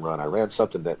what did I run? I ran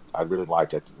something that I really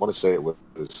liked. I want to say it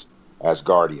was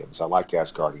Asgardians. I like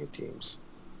Asgardian teams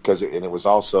because it was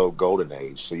also Golden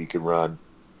Age, so you can run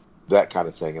that kind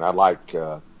of thing. And I like.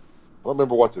 I don't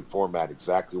remember what the format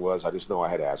exactly was. I just know I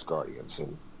had Asgardians,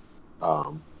 and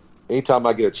anytime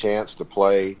I get a chance to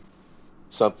play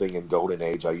something in Golden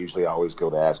Age, I usually always go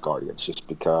to Asgardians, just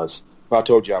because. Well, I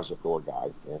told you I was a Thor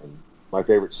guy, and my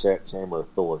favorite set's Hammer of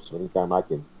Thor. So anytime I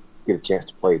can get a chance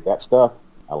to play that stuff,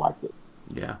 I like it.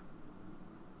 Yeah.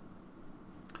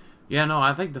 Yeah, no,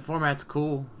 I think the format's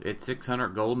cool. It's 600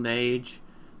 Golden Age.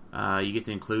 You get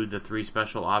to include the 3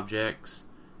 special objects,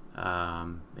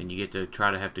 and you get to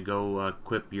try to have to go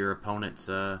equip your opponent's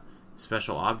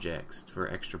special objects for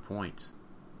extra points.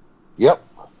 Yep.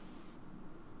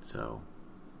 So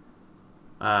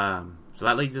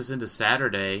that leads us into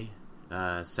Saturday.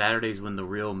 Saturday's when the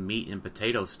real meat and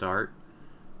potatoes start.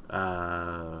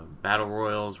 Battle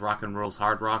Royals, Rock and Rolls,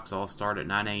 Hard Rocks all start at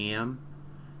 9 a.m.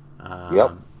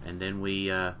 Yep. And then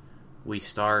we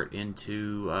start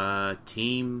into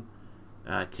teams.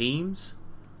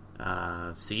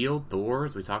 Sealed,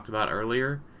 Thors, we talked about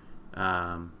earlier.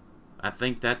 I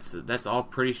think that's all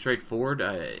pretty straightforward.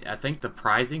 I think the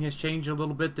pricing has changed a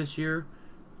little bit this year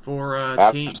for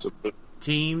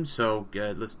teams. So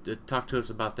let's talk to us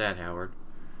about that, Howard.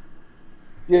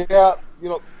 Yeah,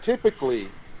 typically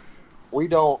we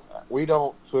don't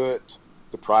put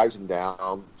the pricing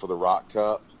down for the Rock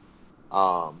Cup,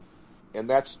 and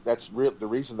that's the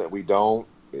reason that we don't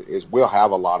is we'll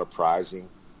have a lot of pricing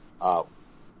for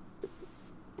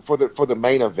the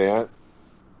main event.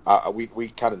 We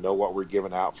kind of know what we're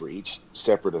giving out for each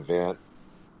separate event,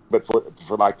 but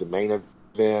for like the main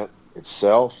event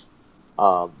itself,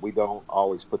 we don't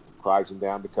always put the pricing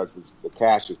down because the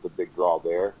cash is the big draw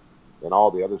there, and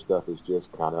all the other stuff is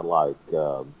just kind of like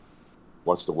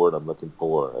what's the word I'm looking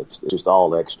for? It's just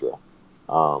all extra,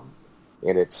 and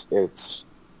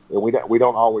we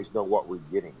don't always know what we're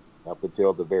getting up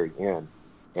until the very end,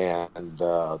 and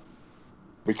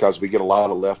because we get a lot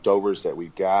of leftovers that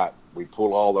we've got. We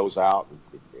pull all those out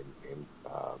and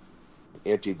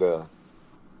empty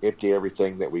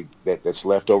everything that's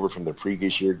left over from the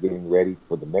previous year, getting ready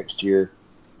for the next year,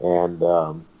 and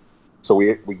so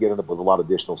we get up with a lot of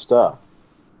additional stuff.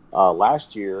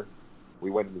 Last year, we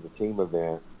went into the team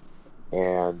event,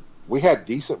 and we had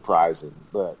decent prizing,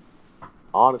 but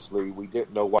honestly, we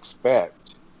didn't know what to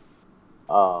expect.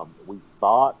 We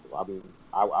thought, I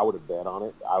would have bet on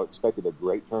it. I expected a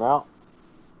great turnout.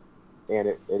 And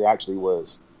it actually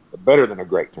was better than a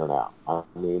great turnout. I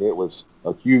mean, it was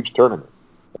a huge tournament,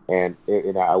 and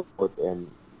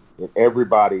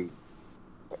everybody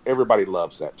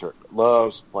loves that tournament.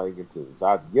 Loves playing in teams.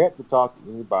 I've yet to talk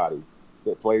to anybody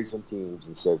that plays in teams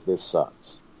and says this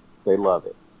sucks. They love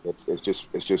it. It's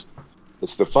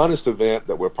the funnest event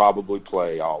that we'll probably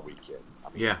play all weekend.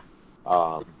 Yeah.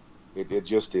 It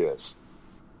just is,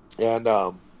 and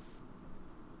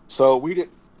so we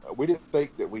didn't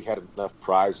think that we had enough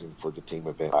prizing for the team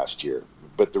event last year.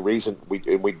 But the reason we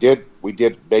did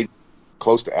maybe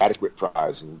close to adequate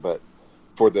prizing, but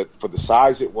for the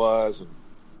size it was and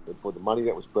for the money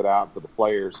that was put out for the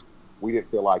players, we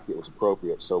didn't feel like it was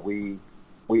appropriate. So we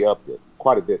upped it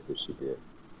quite a bit this year.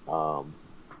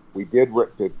 We did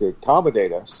to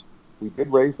accommodate us. We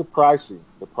did raise the price to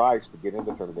get in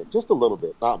the tournament just a little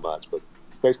bit, not much, but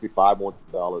it's basically $5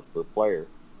 more per player.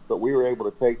 But we were able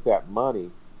to take that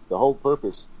money. The whole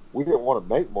purpose, we didn't want to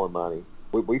make more money.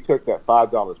 We took that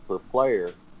 $5 per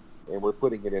player, and we're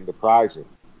putting it into prizing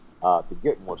to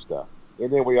get more stuff.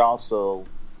 And then we also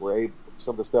were able,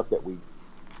 some of the stuff that we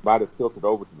might have filtered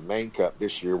over to the main cup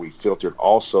this year, we filtered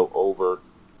also over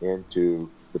into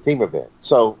the team event.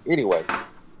 So anyway,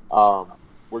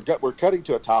 we're cutting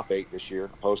to a top 8 this year,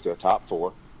 opposed to a top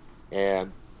 4,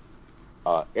 and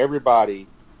everybody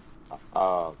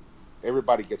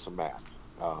gets a map.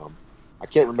 I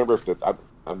can't remember if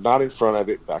I'm not in front of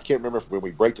it. But I can't remember if when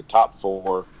we break the top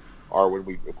 4 or if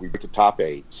we break the top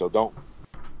 8. So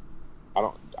I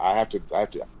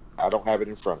don't have it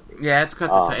in front of me. Yeah, it's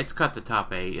cut the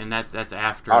top 8, and that's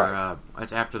after the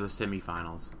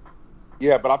semifinals.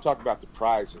 Yeah, but I'm talking about the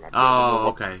pricing.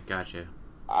 Okay, gotcha.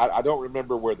 I don't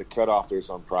remember where the cutoff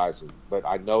is on pricing, but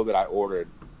I know that I ordered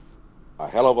a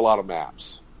hell of a lot of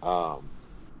maps,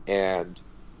 and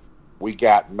we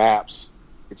got maps.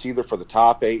 It's either for the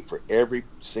top 8 for every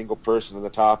single person in the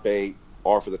top 8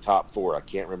 or for the top 4. I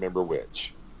can't remember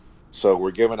which. So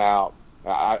we're giving out.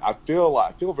 I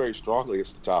feel very strongly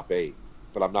it's the top 8,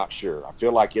 but I'm not sure. I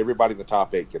feel like everybody in the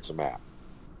top 8 gets a map.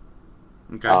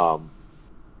 Okay.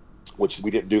 Which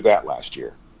we didn't do that last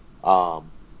year.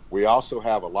 We also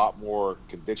have a lot more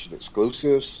convention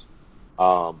exclusives.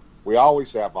 We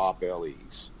always have op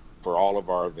LEs for all of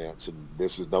our events, and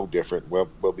this is no different.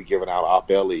 We'll be giving out op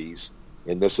LEs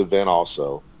in this event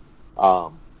also.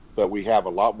 But we have a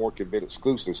lot more convention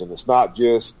exclusives, and it's not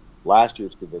just last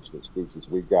year's convention exclusives.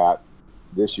 We've got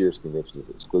this year's convention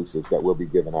exclusives that we'll be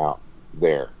giving out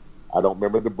there. I don't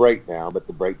remember the breakdown, but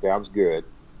the breakdown's good.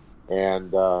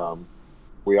 And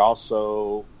we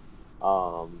also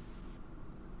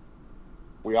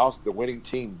We also, the winning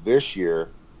team this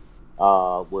year,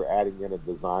 we're adding in a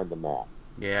design the map.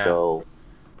 Yeah. So,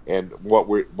 and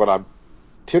what I'm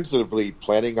tentatively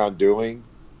planning on doing,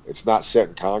 it's not set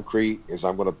in concrete, is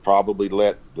I'm going to probably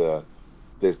let there's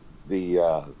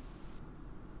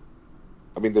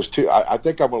two. I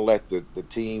think I'm going to let the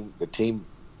team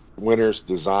winners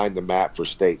design the map for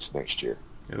states next year.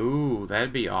 Ooh,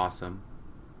 that'd be awesome.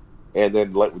 And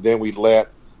then we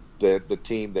let the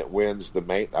team that wins the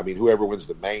main. I mean, whoever wins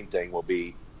the main thing will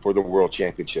be for the World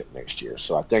Championship next year.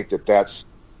 So I think that's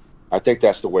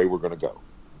the way we're going to go.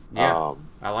 Yeah,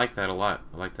 I like that a lot.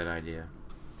 I like that idea.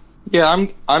 Yeah,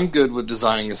 I'm good with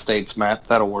designing a states map.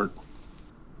 That'll work.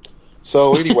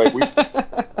 So anyway,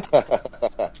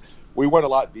 we went a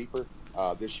lot deeper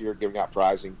this year, giving out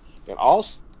prizing, and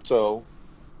also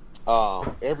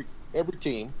every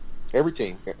team,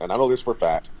 and I know this for a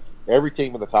fact, every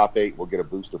team in the top 8 will get a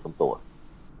booster from Thor.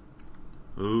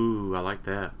 Ooh, I like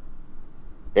that.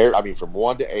 From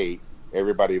 1 to 8,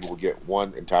 everybody will get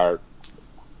one entire,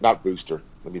 not booster.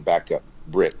 Let me back up.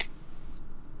 Brick.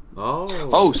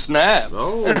 Oh snap!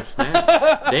 Oh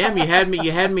snap! Damn, you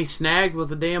had me snagged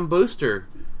with a damn booster.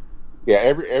 Yeah,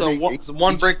 every so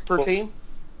one brick per team.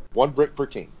 1 brick per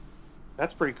team.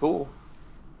 That's pretty cool.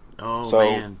 Oh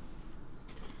man!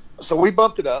 So we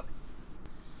bumped it up.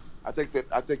 I think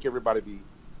everybody be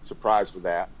surprised with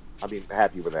that.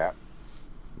 Happy with that.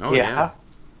 Oh yeah.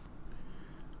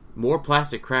 More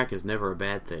plastic crack is never a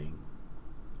bad thing.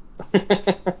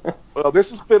 Well,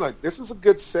 this is a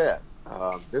good set.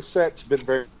 This set's been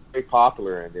very, very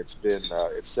popular, and it's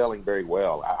selling very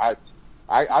well.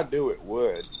 I knew it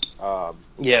would.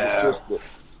 Yeah.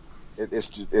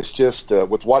 It's just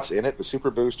with what's in it, the super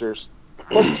boosters.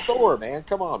 Plus, it's Thor, man.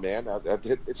 Come on, man.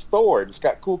 It's Thor, and it's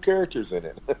got cool characters in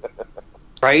it.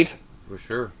 Right? For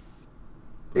sure.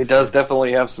 It does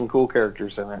definitely have some cool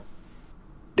characters in it.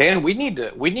 Dan, we need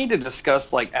to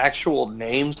discuss like actual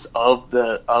names of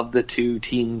the 2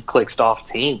 Team Clickstuff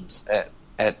teams at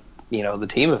the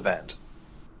team event.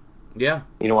 Yeah.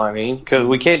 You know what I mean? Because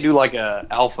we can't do like a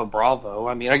Alpha Bravo.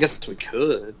 I guess we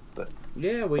could, but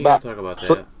yeah, we can talk about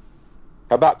that.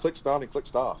 How about Clickstone and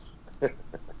Clickstuff?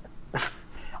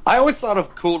 I always thought a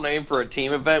cool name for a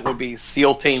team event would be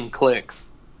SEAL Team Clicks.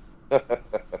 Oh,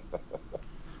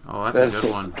 that's a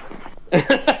good one.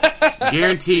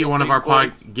 Guarantee you one of our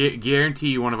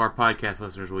podcast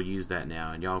listeners will use that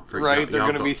now, and y'all forget. Right, they're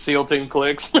going to be SEAL Team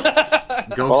Clicks.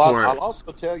 Go for it. I'll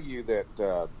also tell you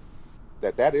that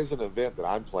is an event that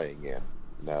I'm playing in.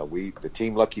 The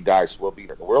Team Lucky Dice will be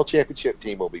there. The World Championship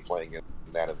team will be playing in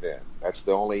that event. That's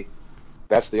the only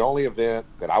event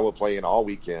that I will play in all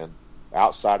weekend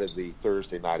outside of the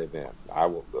Thursday night event.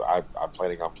 I'm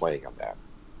planning on playing on that.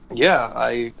 Yeah,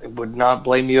 I would not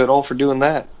blame you at all for doing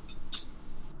that.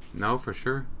 No, for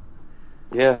sure.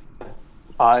 Yeah.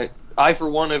 I for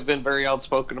one have been very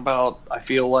outspoken about, I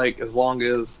feel like as long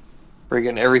as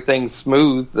friggin' everything's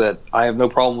smooth, that I have no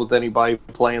problem with anybody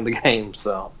playing the game,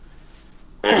 so.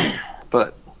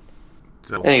 But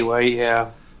anyway,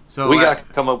 yeah. So we got to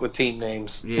come up with team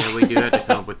names. Yeah, we do have to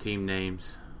come up with team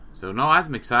names. So no,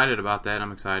 I'm excited about that.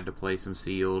 I'm excited to play some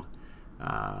sealed.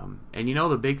 And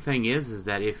the big thing is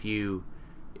that if you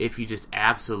just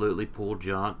absolutely pull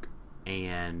junk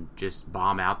and just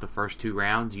bomb out the first 2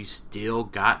 rounds, you still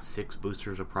got 6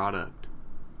 boosters of product.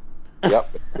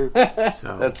 Yep.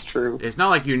 So that's true. It's not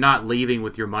like you're not leaving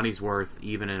with your money's worth,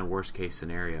 even in a worst case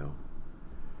scenario.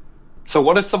 So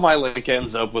what if somebody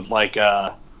ends up with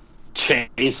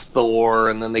Chase Thor,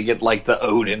 and then they get the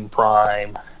Odin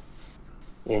Prime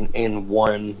in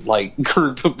one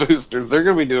group of boosters? They're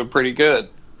going to be doing pretty good.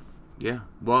 Yeah.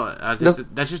 Well,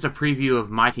 that's just a preview of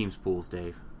my team's pools,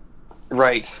 Dave.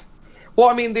 Right.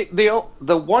 Well,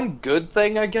 the one good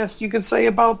thing I guess you could say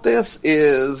about this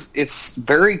is it's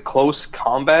very close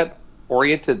combat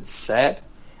oriented set,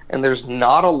 and there's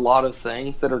not a lot of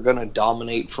things that are going to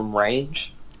dominate from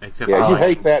range. Except you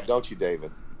hate that, don't you,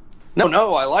 David?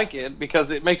 No, I like it because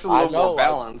it makes it a little more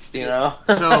balanced, So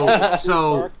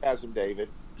sarcasm, David.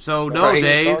 So no, right?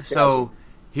 Dave. Sarcasm. So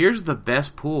here's the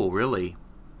best pool, really.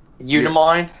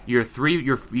 Unimind. You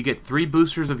get 3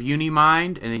 boosters of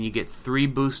Unimind, and then you get 3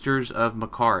 boosters of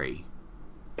Makari.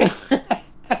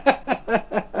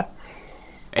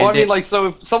 So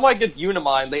if somebody gets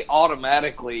Unimind, they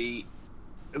automatically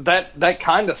that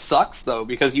kind of sucks though,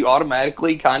 because you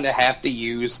automatically kind of have to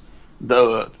use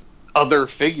the other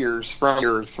figures from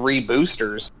your 3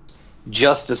 boosters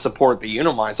just to support the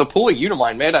Unimind. So pulling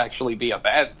Unimind may actually be a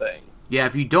bad thing. Yeah,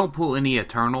 if you don't pull any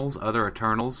other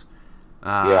Eternals,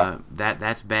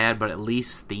 that's bad, but at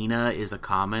least Thena is a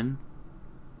common.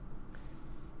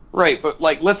 Right, but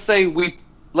like let's say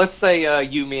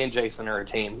you, me, and Jason are a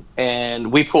team,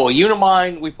 and we pull a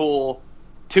Unimind, we pull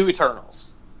 2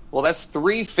 Eternals. Well, that's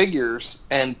 3 figures,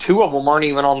 and 2 of them aren't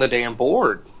even on the damn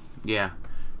board. Yeah.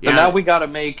 So now we got to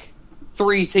make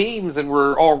 3 teams, and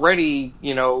we're already,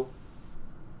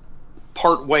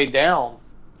 part way down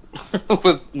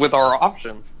with our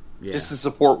options just to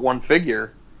support 1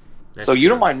 figure. That's so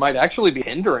Unimind might actually be a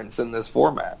hindrance in this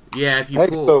format. Yeah, if you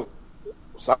pull...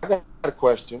 So I got a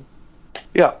question.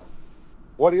 Yeah.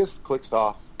 What is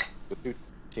Clickstuff, the 2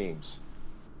 teams?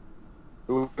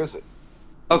 Who is it?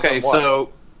 Okay,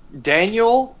 so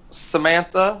Daniel,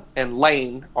 Samantha, and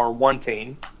Lane are 1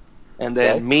 team. And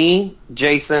then me,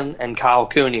 Jason, and Kyle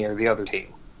Cooney are the other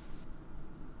team.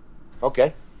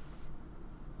 Okay.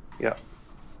 Yeah.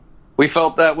 We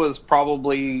felt that was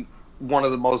probably one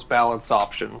of the most balanced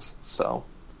options, so.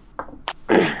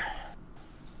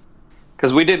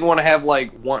 Because we didn't want to have,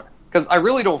 one... Because I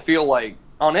really don't feel like,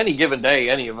 on any given day,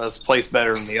 any of us plays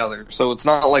better than the other. So it's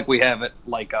not like we have it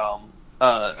like a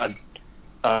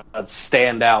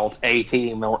standout A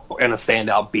team and a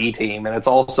standout B team. And it's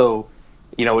also...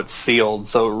 it's sealed,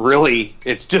 so really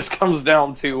it just comes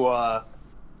down to,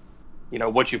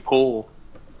 what you pull.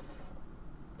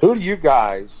 Who do you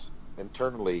guys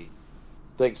internally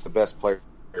think's the best player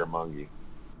among you?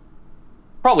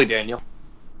 Probably Daniel.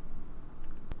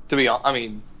 To be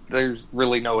honest, there's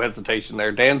really no hesitation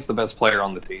there. Dan's the best player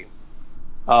on the team.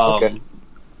 Okay.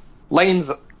 Lane's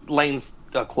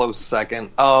a close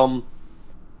second. I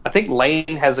think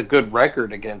Lane has a good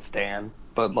record against Dan,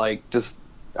 but I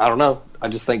don't know. I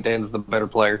just think Dan's the better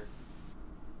player.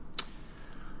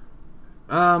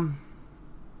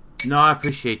 No, I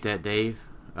appreciate that, Dave.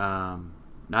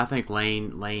 I think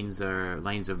Lanes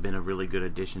have been a really good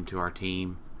addition to our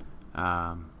team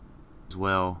as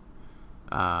well.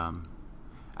 I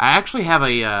actually have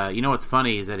a. What's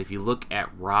funny is that if you look at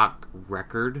Rock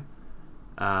record,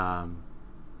 I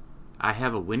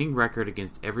have a winning record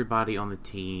against everybody on the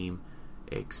team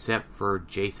except for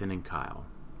Jason and Kyle.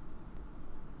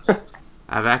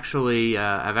 I've actually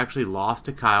lost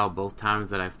to Kyle both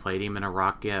times that I've played him in a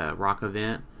rock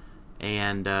event,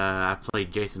 and I've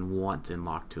played Jason once and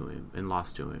lost to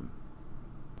him.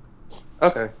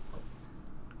 Okay.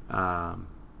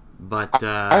 But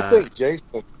I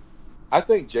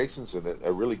think Jason's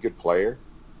a really good player.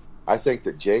 I think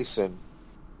that Jason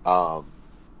doesn't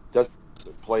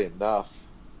play enough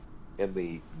in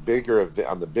the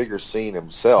bigger scene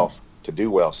himself to do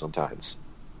well sometimes.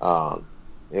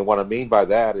 And what I mean by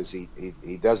that is he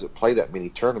doesn't play that many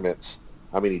tournaments.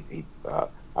 I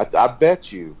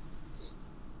bet you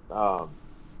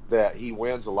that he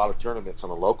wins a lot of tournaments on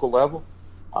a local level,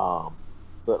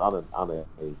 but on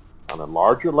a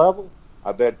larger level,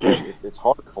 I bet it's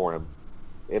hard for him.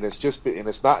 And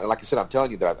it's not, like I said, I'm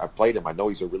telling you that I've played him. I know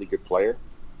he's a really good player,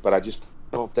 but I just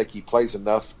don't think he plays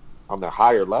enough on the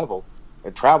higher level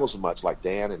and travels much like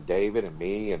Dan and David and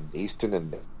me and Easton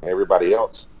and everybody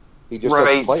else. He just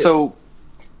doesn't play so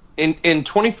in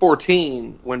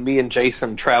 2014, when me and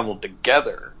Jason traveled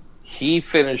together, he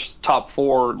finished top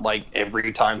 4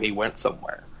 every time he went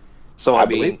somewhere. So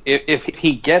if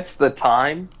he gets the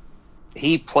time,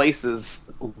 he places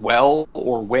well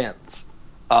or wins.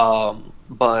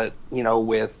 But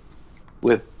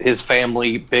with his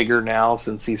family bigger now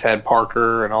since he's had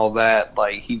Parker and all that,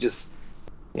 he just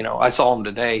I saw him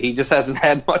today. He just hasn't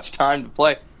had much time to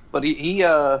play, but he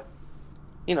has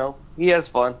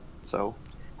fun. So,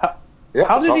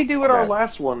 how did he do at our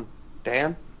last one,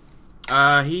 Dan?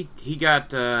 He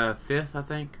got 5th, I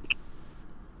think.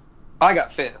 I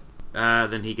got 5th.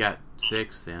 Then he got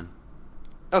 6th. Then.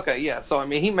 Okay, yeah. So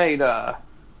he made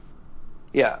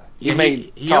he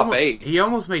made top 8. He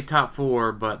almost made top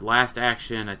 4, but last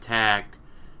action attack,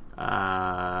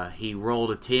 he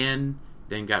rolled a 10,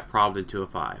 then got probbed into a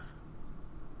 5.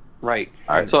 Right.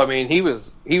 So he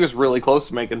was really close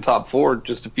to making top 4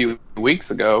 just a few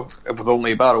weeks ago, with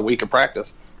only about a week of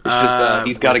practice. It's just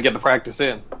he's got to get the practice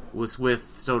in.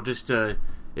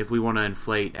 If we want to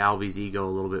inflate Albie's ego a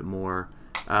little bit more,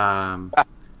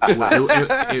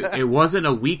 it wasn't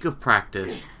a week of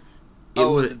practice. It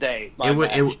was a day.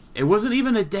 It wasn't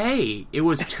even a day. It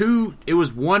was 2. It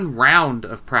was 1 round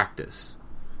of practice.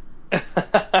 Hey,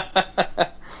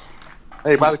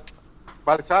 by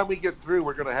the time we get through,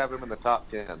 we're going to have him in the top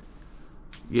 10.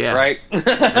 Yeah, right.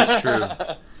 That's true.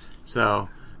 So,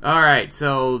 all right.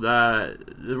 So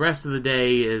the rest of the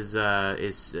day is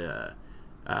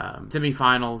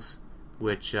semifinals,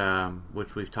 which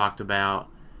we've talked about.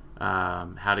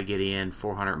 How to get in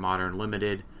 400 Modern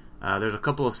Limited. There's a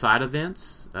couple of side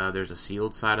events. There's a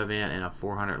sealed side event and a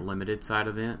 400 limited side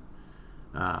event.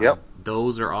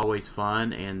 Those are always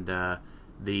fun, and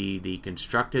the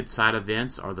constructed side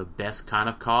events are the best kind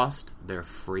of cost. They're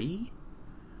free.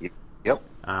 Yep.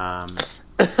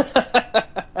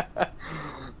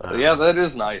 Yeah, that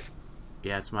is nice.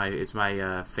 Yeah, it's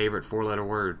my favorite 4-letter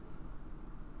word.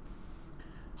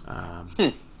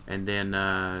 And then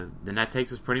that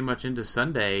takes us pretty much into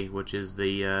Sunday, which is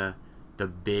the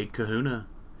big Kahuna.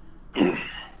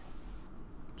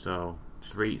 So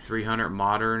 300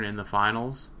 modern in the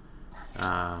finals,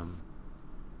 yeah.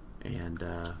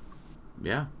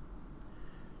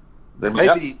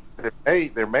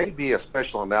 There may be a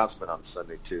special announcement on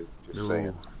Sunday too. Just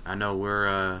saying. I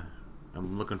know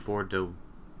I'm looking forward to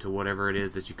whatever it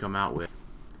is that you come out with.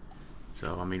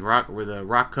 So I mean, with the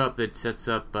Rock Cup, it sets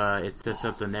up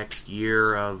the next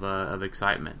year of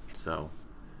excitement. So,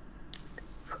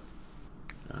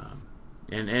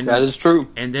 and that is true.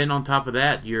 And then on top of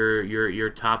that, your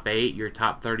top 8, your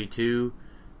top 32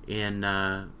 in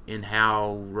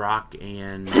how Rock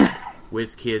and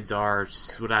WizKids are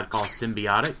what I'd call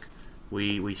symbiotic.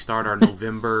 We start our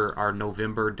November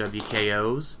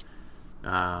WKOs.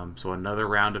 So another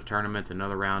round of tournaments,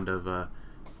 another round of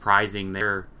prizing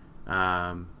there.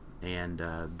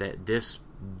 This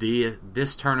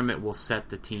tournament will set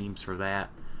the teams for that,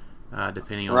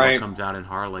 depending on what comes out in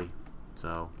Harley.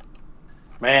 So,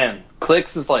 man,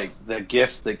 Clicks is like the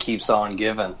gift that keeps on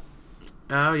giving.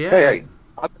 Oh yeah. Hey,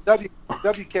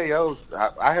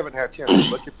 WKOs. I haven't had a chance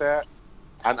to look at that.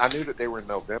 I knew that they were in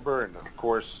November, and of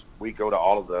course we go to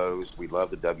all of those. We love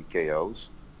the WKOs.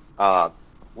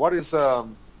 What's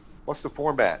the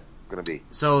format going to be?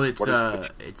 So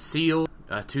it's sealed.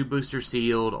 2 booster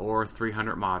sealed or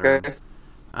 300 modern.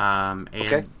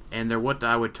 Okay. And they're what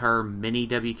I would term mini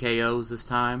WKOs this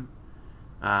time.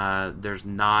 There's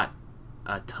not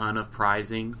a ton of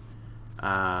prizing.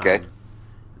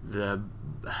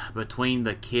 Between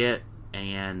the kit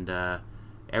and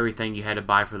everything you had to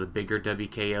buy for the bigger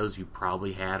WKOs, you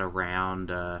probably had around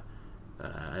a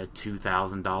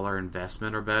 $2,000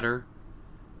 investment or better.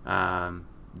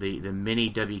 The mini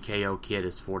WKO kit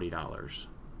is $40.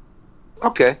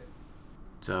 Okay.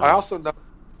 So I also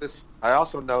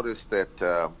noticed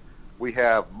that we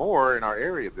have more in our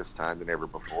area this time than ever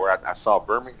before. I saw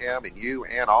Birmingham and you,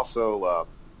 and also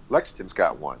Lexington's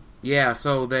got one. Yeah,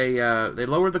 so they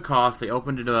lowered the cost. They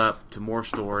opened it up to more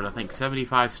stores. I think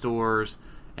 75 stores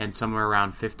and somewhere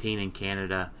around 15 in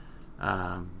Canada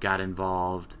got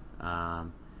involved. The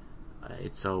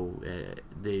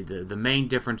main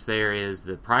difference there is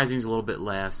the prizing's a little bit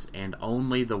less, and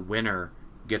only the winner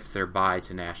gets their bye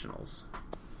to nationals.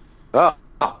 Well,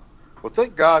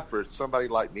 thank God for somebody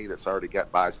like me that's already got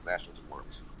buys to nationals and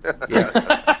works. Yeah.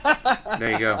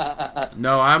 There you go.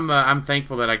 No, I'm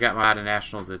thankful that I got my to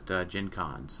nationals at Gen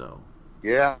Con. So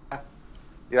yeah.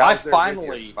 I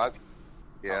finally.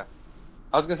 Yeah.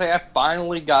 I was gonna say I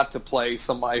finally got to play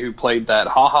somebody who played that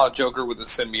Haha Joker with a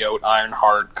symbiote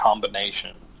Ironheart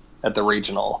combination at the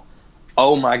regional.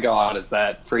 Oh my God, is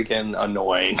that freaking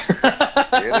annoying?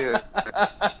 It is.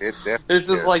 It definitely It's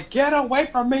just is. like, get away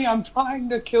from me! I'm trying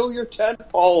to kill your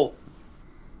tadpole.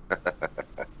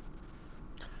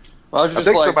 I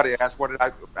think somebody asked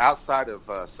outside of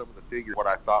some of the figures, what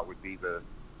I thought would be the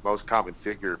most common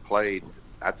figure played.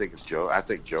 I think it's Joe. I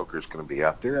think Joker's going to be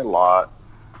out there a lot.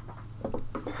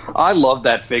 I love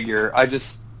that figure.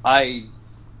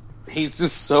 He's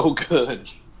just so good.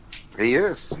 He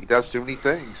is. He does too many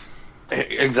things.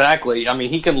 Exactly. I mean,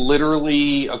 he can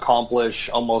literally accomplish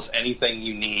almost anything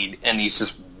you need, and he's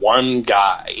just one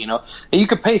guy, you know? And you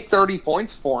could pay 30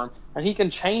 points for him, and he can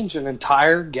change an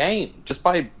entire game just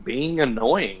by being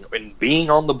annoying and being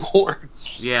on the board.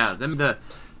 Yeah.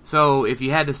 So if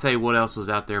you had to say what else was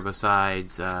out there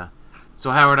besides... So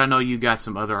Howard, I know you got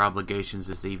some other obligations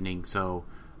this evening, so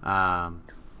I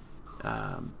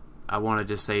want to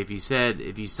just say if you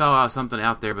saw something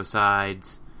out there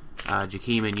besides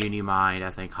Jakeem and Unimind,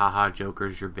 I think Haha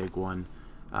Joker's your big one.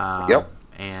 Yep.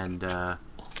 And I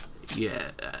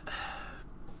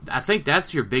think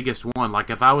that's your biggest one.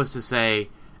 Like if I was to say,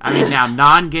 I mean now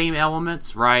non-game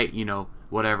elements, right? You know,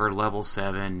 whatever level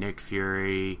 7, Nick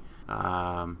Fury.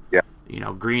 Yeah. You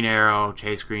know, Green Arrow,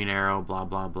 Chase Green Arrow, blah,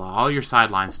 blah, blah. All your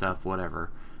sideline stuff, whatever.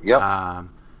 Yep.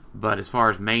 But as far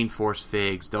as main force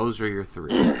figs, those are your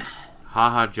 3.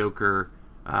 Haha Joker.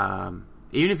 Even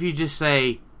if you just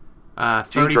say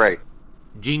 30...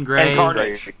 Jean Grey.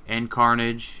 And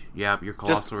Carnage. Yep, your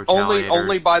Colossal Retaliator.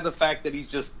 Only by the fact that he's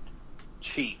just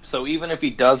cheap. So even if he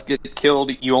does get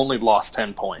killed, you only lost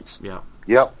 10 points. Yep.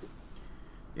 Yep.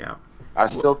 Yeah. I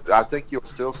think you'll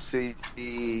still see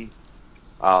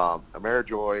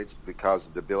Amerijoids because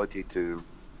of the ability to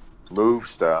move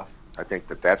stuff. I think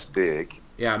that's big.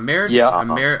 Yeah, Yeah.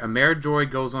 Amerijoy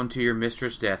goes onto your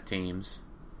Mistress Death teams.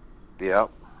 Yep.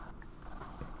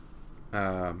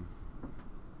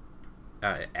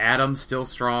 Adam's still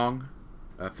strong.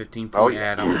 15-point Oh, yeah.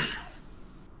 Adam.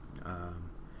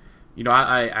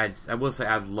 I will say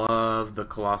I love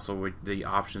the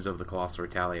options of the Colossal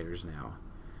Retaliators now.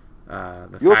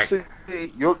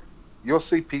 You'll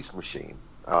see Peace Machine.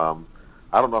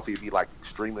 I don't know if he'd be like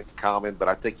extremely common, but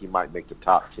I think he might make the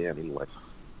top 10 anyway.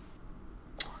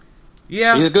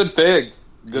 Yeah, He's a good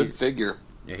figure.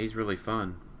 Yeah, he's really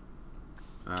fun.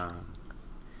 And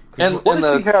the fun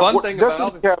thing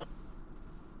about him,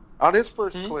 on his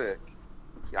first click,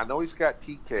 I know he's got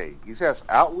TK. He has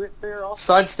Outwit there also.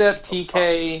 sidestep,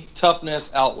 TK,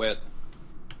 toughness, outwit.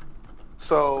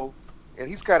 So, and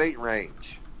he's got 8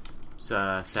 range. It's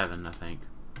 7, I think.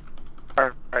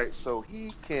 All right, so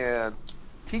he can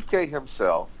TK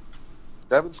himself,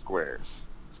 7 squares,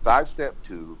 sidestep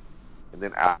 2, and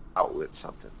then outwit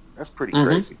something. That's pretty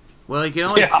crazy. Well, he can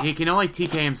only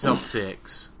TK himself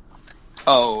 6.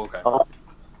 Oh, okay.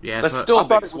 Yeah, That's so, still a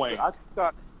big swing.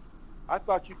 I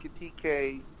thought you could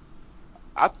TK.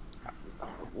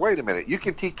 Wait a minute. You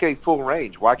can TK full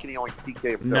range. Why can he only TK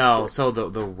himself? no. 6? So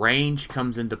the range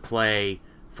comes into play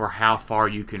for how far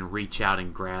you can reach out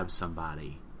and grab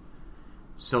somebody.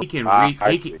 So he can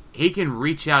he can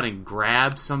reach out and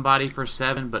grab somebody for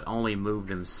 7, but only move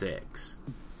them 6.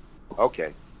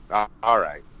 Okay. All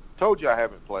right. Told you I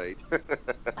haven't played.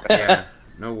 Yeah,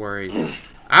 no worries.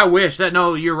 I wish that.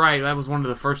 No, you're right. That was one of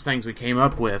the first things we came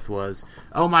up with was,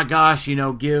 oh my gosh,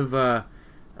 give Solaris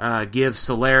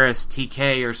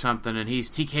TK or something, and he's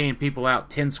TKing people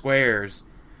out 10 squares.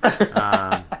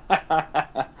 But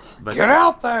Get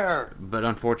out there! But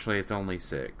unfortunately, it's only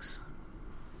 6.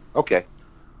 Okay.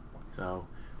 So,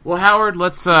 well, Howard,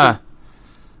 let's go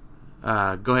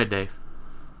ahead, Dave.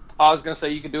 I was going to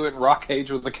say you could do it in Rock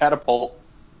Age with the catapult.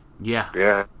 Yeah,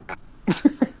 Yeah.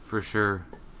 for sure.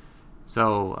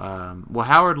 So, well,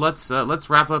 Howard, let's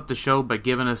wrap up the show by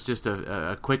giving us just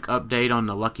a quick update on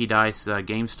the Lucky Dice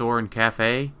game store and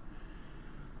cafe.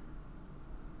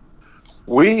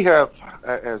 We have,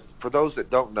 as for those that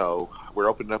don't know, we're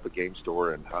opening up a game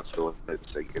store in Huntsville.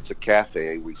 It's a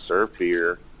cafe. We serve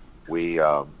beer. We,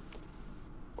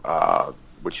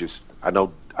 which is I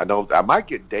know I might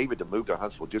get David to move to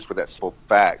Huntsville just for that simple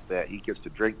fact that he gets to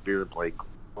drink beer and play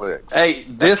clicks. Hey,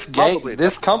 this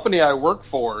company I work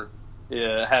for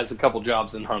has a couple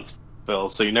jobs in Huntsville,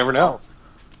 so you never know.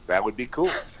 That would be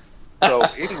cool. So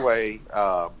anyway,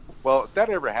 well, if that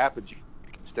ever happens, you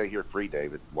can stay here free,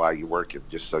 David, while you're working,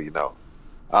 just so you know.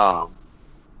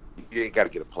 You ain't got to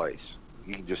get a place.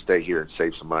 You can just stay here and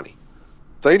save some money.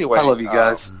 So anyway, I love you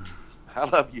guys. I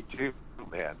love you too,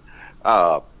 man.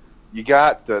 You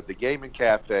got the gaming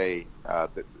cafe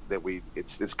that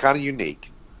it's kind of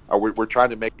unique. We're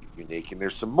trying to make it unique, and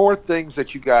there's some more things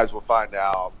that you guys will find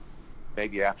out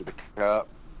maybe after the Cup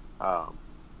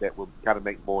that will kind of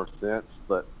make more sense.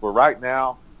 But for right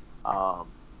now,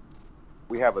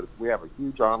 we have a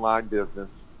huge online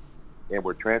business, and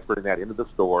we're transferring that into the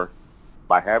store.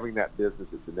 By having that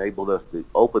business, it's enabled us to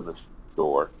open the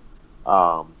store.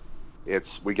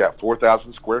 We got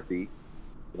 4,000 square feet.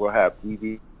 We'll have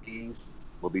EVPs.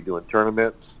 We'll be doing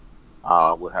tournaments.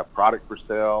 We'll have product for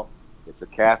sale. It's a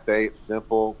cafe. It's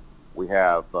simple. We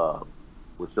have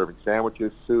we're serving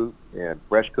sandwiches, soup, and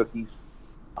fresh cookies,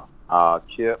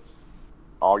 chips,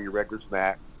 all your regular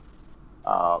snacks.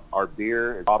 Our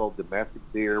beer is bottled domestic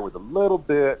beer with a little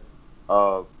bit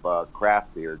of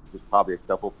craft beer. Just probably a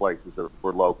couple places that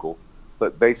are local,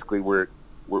 but basically we're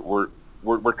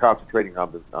concentrating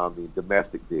on the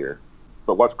domestic beer.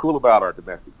 But what's cool about our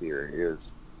domestic beer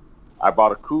is I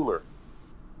bought a cooler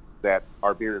that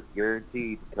our beer is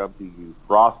guaranteed to come to you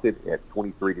frosted at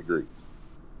 23 degrees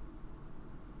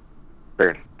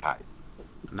Fahrenheit.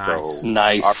 Nice. So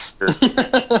Nice.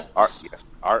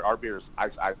 Our beer is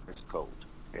ice cold,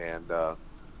 and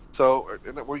so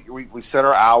we set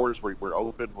our hours. We're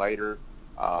open later.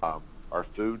 Our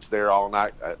food's there all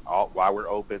night. While we're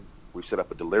open, we set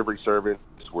up a delivery service.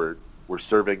 We're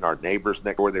serving our neighbors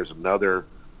next door. There's another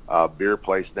beer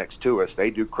place next to us.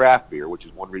 They do craft beer, which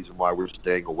is one reason why we're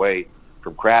staying away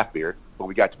from craft beer. But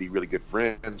we got to be really good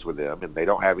friends with them, and they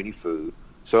don't have any food,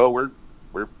 so we're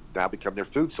now become their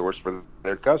food source for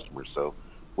their customers. So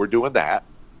we're doing that,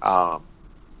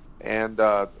 and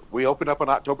we open up on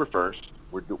October 1st.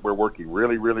 We're working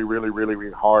really, really, really, really,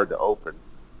 really hard to open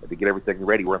and to get everything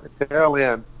ready. We're at the tail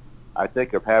end, I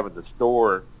think, of having the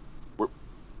store.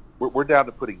 We're down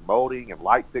to putting molding and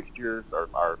light fixtures or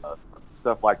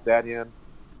stuff like that in.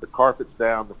 The carpet's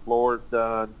down, the floor's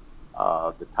done.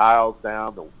 The tiles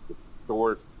down, the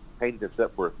store's painted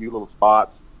except for a few little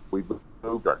spots. We've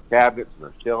moved our cabinets and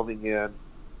our shelving in.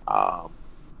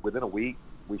 Within a week,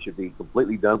 we should be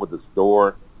completely done with the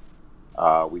store.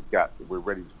 We're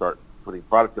ready to start putting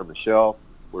product on the shelf.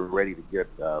 We're ready to get.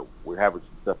 We're having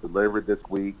some stuff delivered this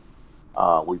week.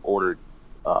 We've ordered.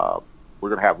 We're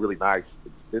going to have really nice,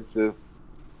 expensive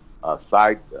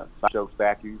sideshow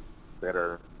statues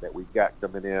that we've got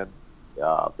coming in.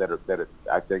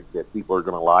 I think that people are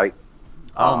going to like.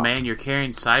 Oh man, you're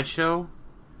carrying Sideshow?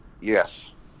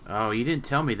 Yes. Oh, you didn't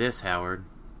tell me this, Howard.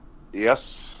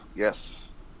 Yes.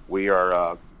 We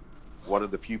are one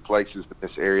of the few places in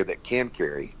this area that can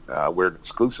carry. We're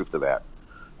exclusive to that.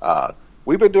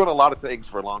 We've been doing a lot of things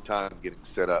for a long time, getting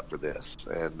set up for this,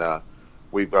 and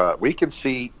we can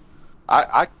see.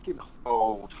 I can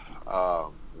hold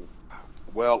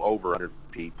well over 100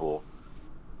 people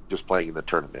just playing in the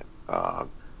tournament.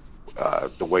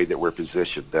 The way that we're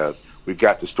positioned, we've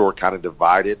got the store kind of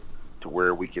divided to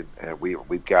where we can.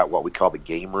 We've got what we call the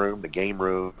game room. The game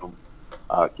room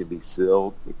can be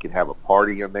sealed. We can have a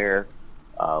party in there.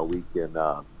 We can,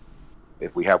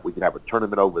 we can have a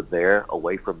tournament over there,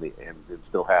 away from and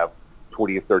still have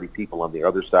 20 or 30 people on the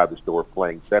other side of the store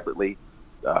playing separately,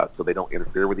 so they don't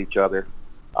interfere with each other.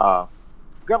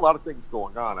 We've got a lot of things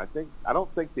going on. I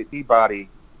don't think that anybody,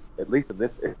 at least in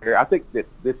this area, I think that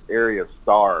this area is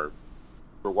starved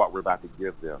for what we're about to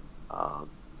give them,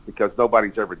 because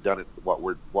nobody's ever done it. What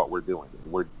we're doing,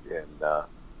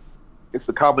 it's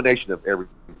the combination of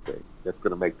everything that's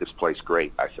going to make this place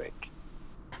great, I think.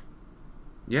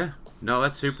 Yeah, no,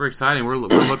 that's super exciting. We're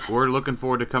looking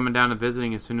forward to coming down and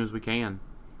visiting as soon as we can.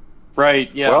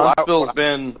 Right. Yeah. Well, Huntsville's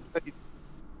been.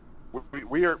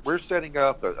 We're setting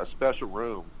up a special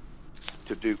room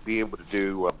to be able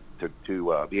to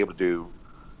do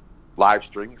live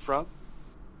streaming from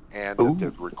and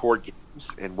to record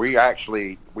games. And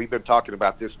we've been talking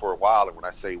about this for a while. And when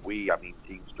I say we, I mean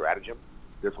Team Stratagem.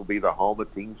 This will be the home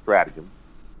of Team Stratagem.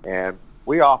 And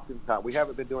we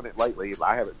haven't been doing it lately.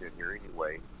 I haven't been here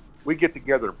anyway. We get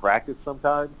together and practice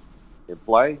sometimes and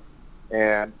play.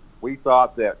 And we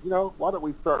thought that, why don't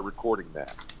we start recording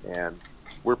that? And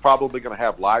we're probably going to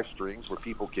have live streams where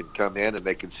people can come in and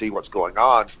they can see what's going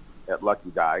on at Lucky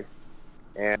Dice.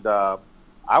 And I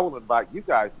will invite you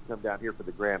guys to come down here for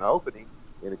the grand opening.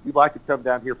 And if you'd like to come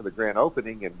down here for the grand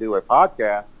opening and do a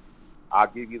podcast, I'll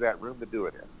give you that room to do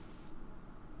it in.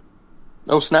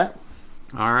 Oh, snap.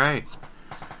 All right.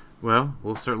 Well,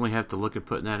 we'll certainly have to look at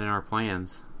putting that in our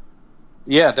plans.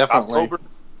 Yeah, definitely.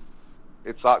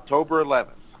 It's October 11th.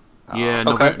 Yeah,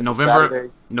 okay. November Saturday.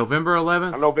 11th? November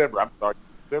 11th.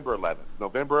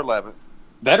 November 11th.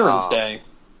 Veterans Day.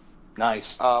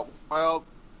 Nice. Well,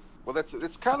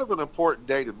 it's kind of an important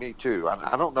day to me too.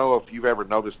 I don't know if you've ever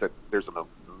noticed that there's a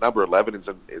number 11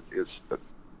 is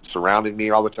surrounding me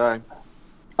all the time.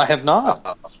 I have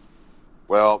not.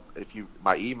 Well,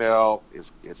 my email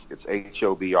is it's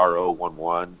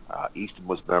HOBRO11. Easton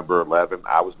was number 11.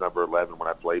 I was number 11 when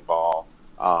I played ball.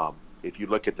 If you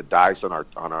look at the dice on our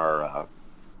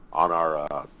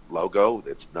logo,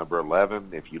 it's number 11.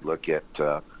 If you look at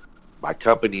my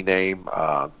company name,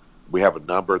 we have a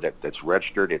number that's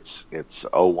registered. It's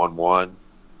 011.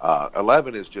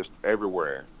 11 is just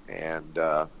everywhere, and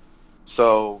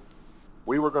so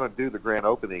we were going to do the grand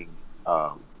opening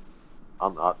on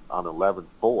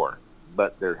 11/4,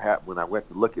 but when I went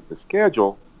to look at the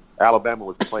schedule, Alabama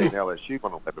was playing LSU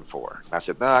on 11/4. I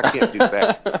said, no, I can't do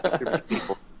that. Too many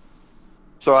people.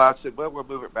 So I said, well, we'll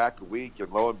move it back a week,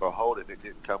 and lo and behold, it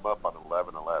didn't come up on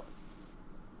 11/11.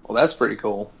 Well, that's pretty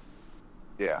cool.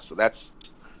 Yeah, so that's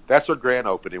our grand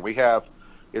opening. We're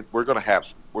going to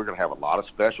have a lot of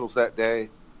specials that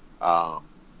day.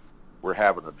 We're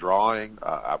having a drawing.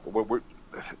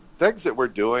 Things that we're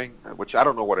doing, which I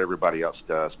don't know what everybody else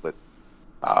does, but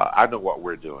I know what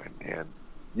we're doing. And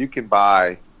you can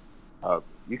come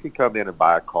in and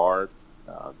buy a card,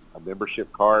 a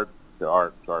membership card to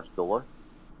our store,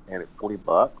 and it's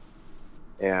 $20.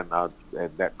 And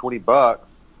that $20,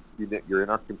 you're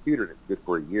in our computer, and it's good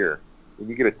for a year. And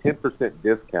you get a 10%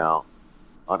 discount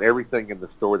on everything in the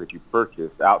store that you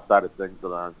purchase outside of things that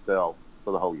are on sale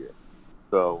for the whole year.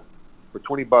 So for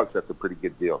 $20, that's a pretty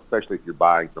good deal, especially if you're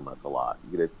buying from us a lot.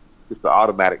 You get just an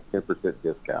automatic 10%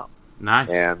 discount. Nice.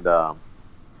 And on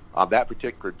that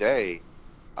particular day,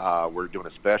 we're doing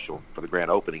a special for the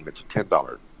grand opening that's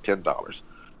 $10.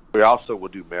 We also will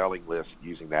do mailing lists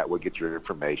using that. We'll get your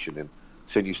information and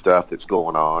send you stuff that's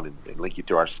going on and link you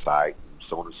to our site and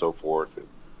so on and so forth. And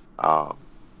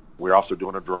we're also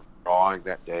doing a drawing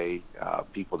that day.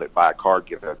 People that buy a card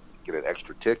get an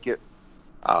extra ticket.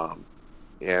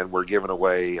 and we're giving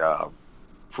away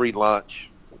free lunch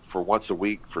for once a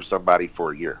week for somebody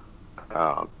for a year,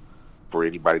 for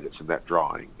anybody that's in that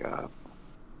drawing.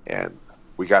 And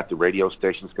we got the radio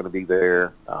stations going to be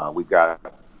there. We've got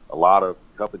a lot of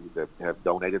companies that have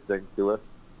donated things to us.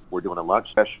 We're doing a lunch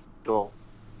special.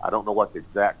 I don't know what the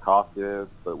exact cost is,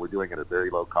 but we're doing it at a very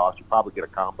low cost. You probably get a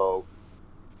combo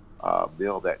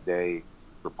meal that day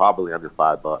for probably under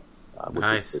 $5.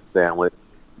 Nice. With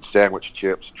a sandwich,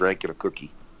 chips, drink, and a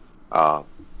cookie.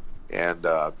 And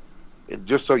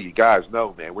just so you guys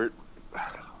know, man,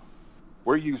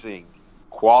 we're using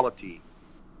quality.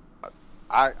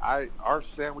 Our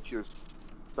sandwiches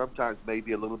sometimes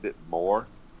maybe a little bit more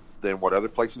than what other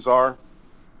places are,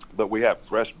 but we have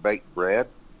fresh baked bread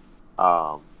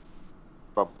from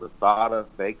Lasada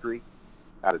Bakery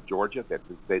out of Georgia that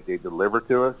they deliver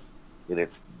to us, and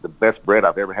it's the best bread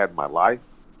I've ever had in my life.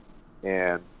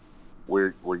 And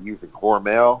we're using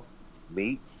Hormel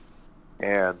meats,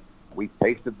 and we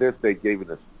tasted this. They've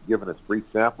given us free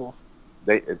samples.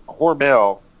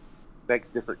 Hormel makes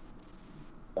different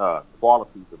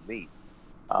qualities of meat.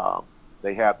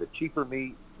 They have the cheaper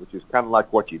meat, which is kind of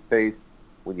like what you taste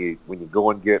when you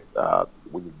go and get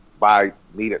when you buy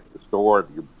meat at the store,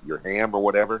 your ham or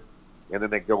whatever, and then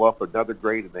they go up another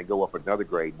grade and they go up another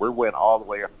grade. We went all the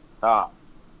way up to the top,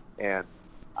 and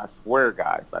I swear,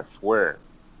 guys,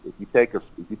 if you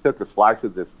took a slice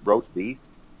of this roast beef,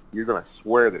 you're going to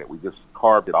swear that we just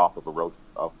carved it off of roast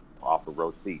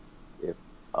beef,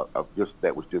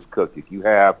 that was just cooked. If you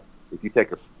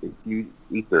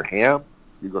eat their ham,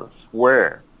 you're going to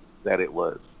swear that it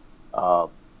was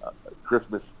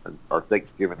Christmas or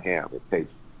Thanksgiving ham. It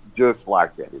tastes just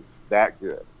like that. It's that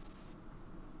good.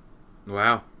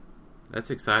 Wow, that's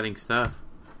exciting stuff.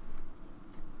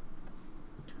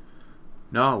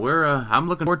 No, I'm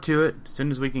looking forward to it as soon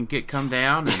as we can come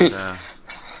down. And,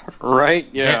 right?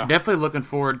 Yeah. Definitely looking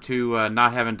forward to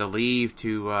not having to leave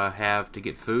to have to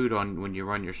get food on when you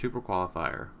run your super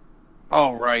qualifier.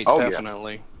 Oh, right. Oh,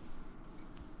 definitely. Yeah.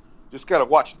 Just got to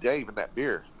watch Dave and that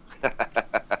beer.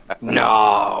 No,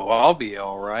 I'll be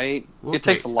all right. It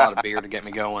takes a lot of beer to get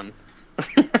me going.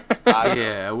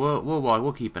 Yeah,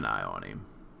 we'll keep an eye on him.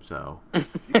 So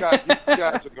you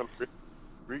guys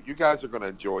are going to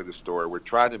enjoy the store. We're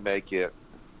trying to make it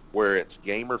where it's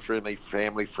gamer friendly,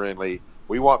 family friendly.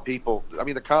 We want people. I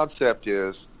mean, the concept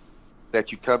is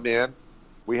that you come in.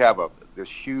 We have this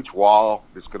huge wall.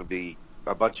 There's going to be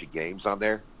a bunch of games on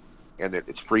there, and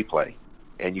it's free play.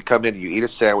 And you come in and you eat a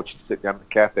sandwich, you sit down at the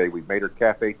cafe. We've made our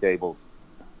cafe tables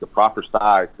the proper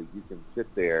size so you can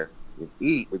sit there and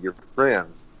eat with your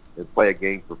friends and play a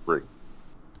game for free.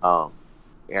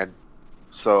 And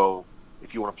so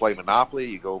if you want to play Monopoly,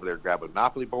 you go over there and grab a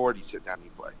Monopoly board, you sit down and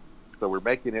you play. So we're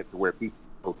making it to where people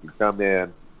can come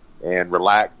in and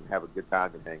relax and have a good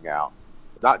time and hang out.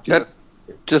 Not just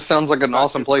that just sounds like an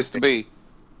awesome place to be.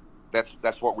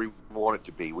 That's what we want it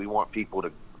to be. We want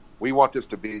this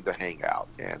to be the hangout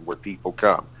and where people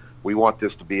come. We want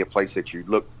this to be a place that you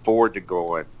look forward to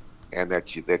going and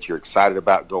that you're excited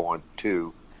about going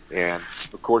to. And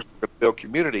of course, we're going to build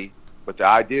community. But the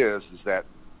idea is that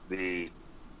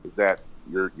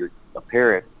you're a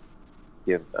parent.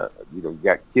 You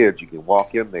got kids. You can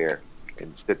walk in there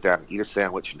and sit down and eat a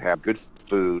sandwich and have good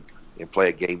food and play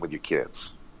a game with your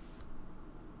kids.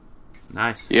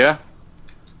 Nice. Yeah.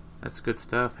 That's good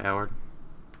stuff, Howard.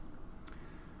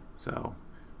 So,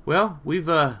 well, we've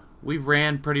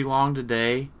ran pretty long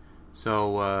today.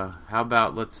 So, how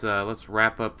about let's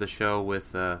wrap up the show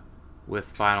with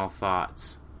final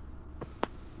thoughts.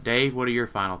 Dave, what are your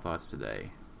final thoughts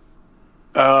today?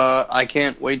 I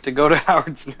can't wait to go to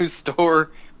Howard's new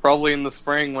store, probably in the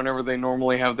spring whenever they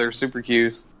normally have their Super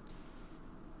Qs.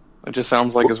 It just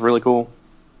sounds like it's really cool.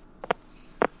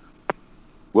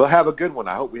 We'll have a good one.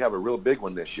 I hope we have a real big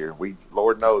one this year.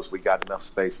 Lord knows we got enough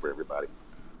space for everybody.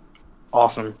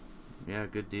 Awesome. Yeah,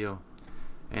 good deal.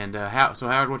 And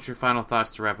Howard, what's your final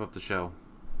thoughts to wrap up the show?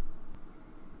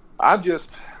 I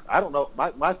don't know.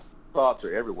 My thoughts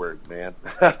are everywhere, man.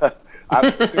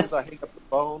 As soon as I hang up the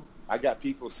phone, I got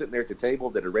people sitting there at the table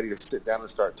that are ready to sit down and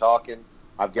start talking.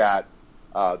 I've got,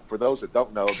 for those that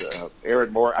don't know,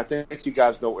 Aaron Morgan. I think you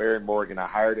guys know Aaron Morgan. I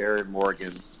hired Aaron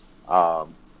Morgan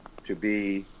to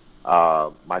be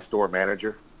my store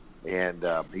manager, and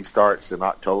he starts in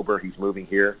October. He's moving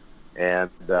here, and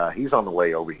he's on the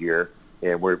way over here,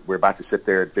 and we're about to sit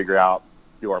there and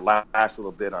do our last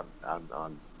little bit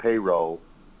on payroll.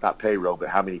 Not payroll, but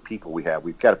how many people we have.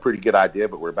 We've got a pretty good idea,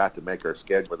 but we're about to make our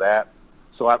schedule for that.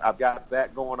 So I've got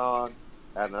that going on.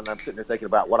 And I'm sitting there thinking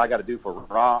about what I got to do for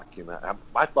Rock, and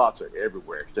my thoughts are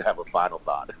everywhere to have a final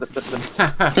thought.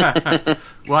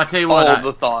 Well, I tell you what, All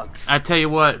the thoughts. I tell you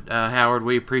what, Howard,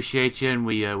 we appreciate you, and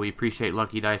we appreciate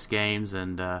Lucky Dice Games,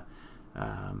 and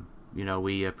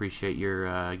we appreciate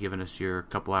your giving us your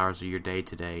couple hours of your day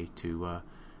today to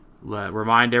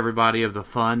remind everybody of the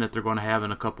fun that they're going to have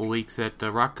in a couple weeks at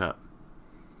Rock Cup.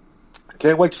 I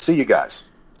can't wait to see you guys.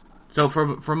 So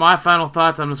for my final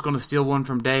thoughts, I'm just going to steal one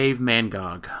from Dave,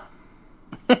 Mangog.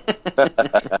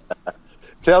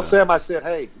 Tell Sam I said,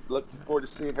 hey, looking forward to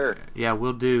seeing her. Yeah,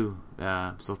 we'll do.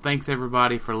 So thanks,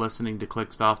 everybody, for listening to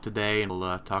Clickstuff today, and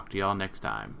we'll talk to y'all next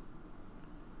time.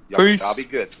 Peace. I'll be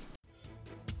good.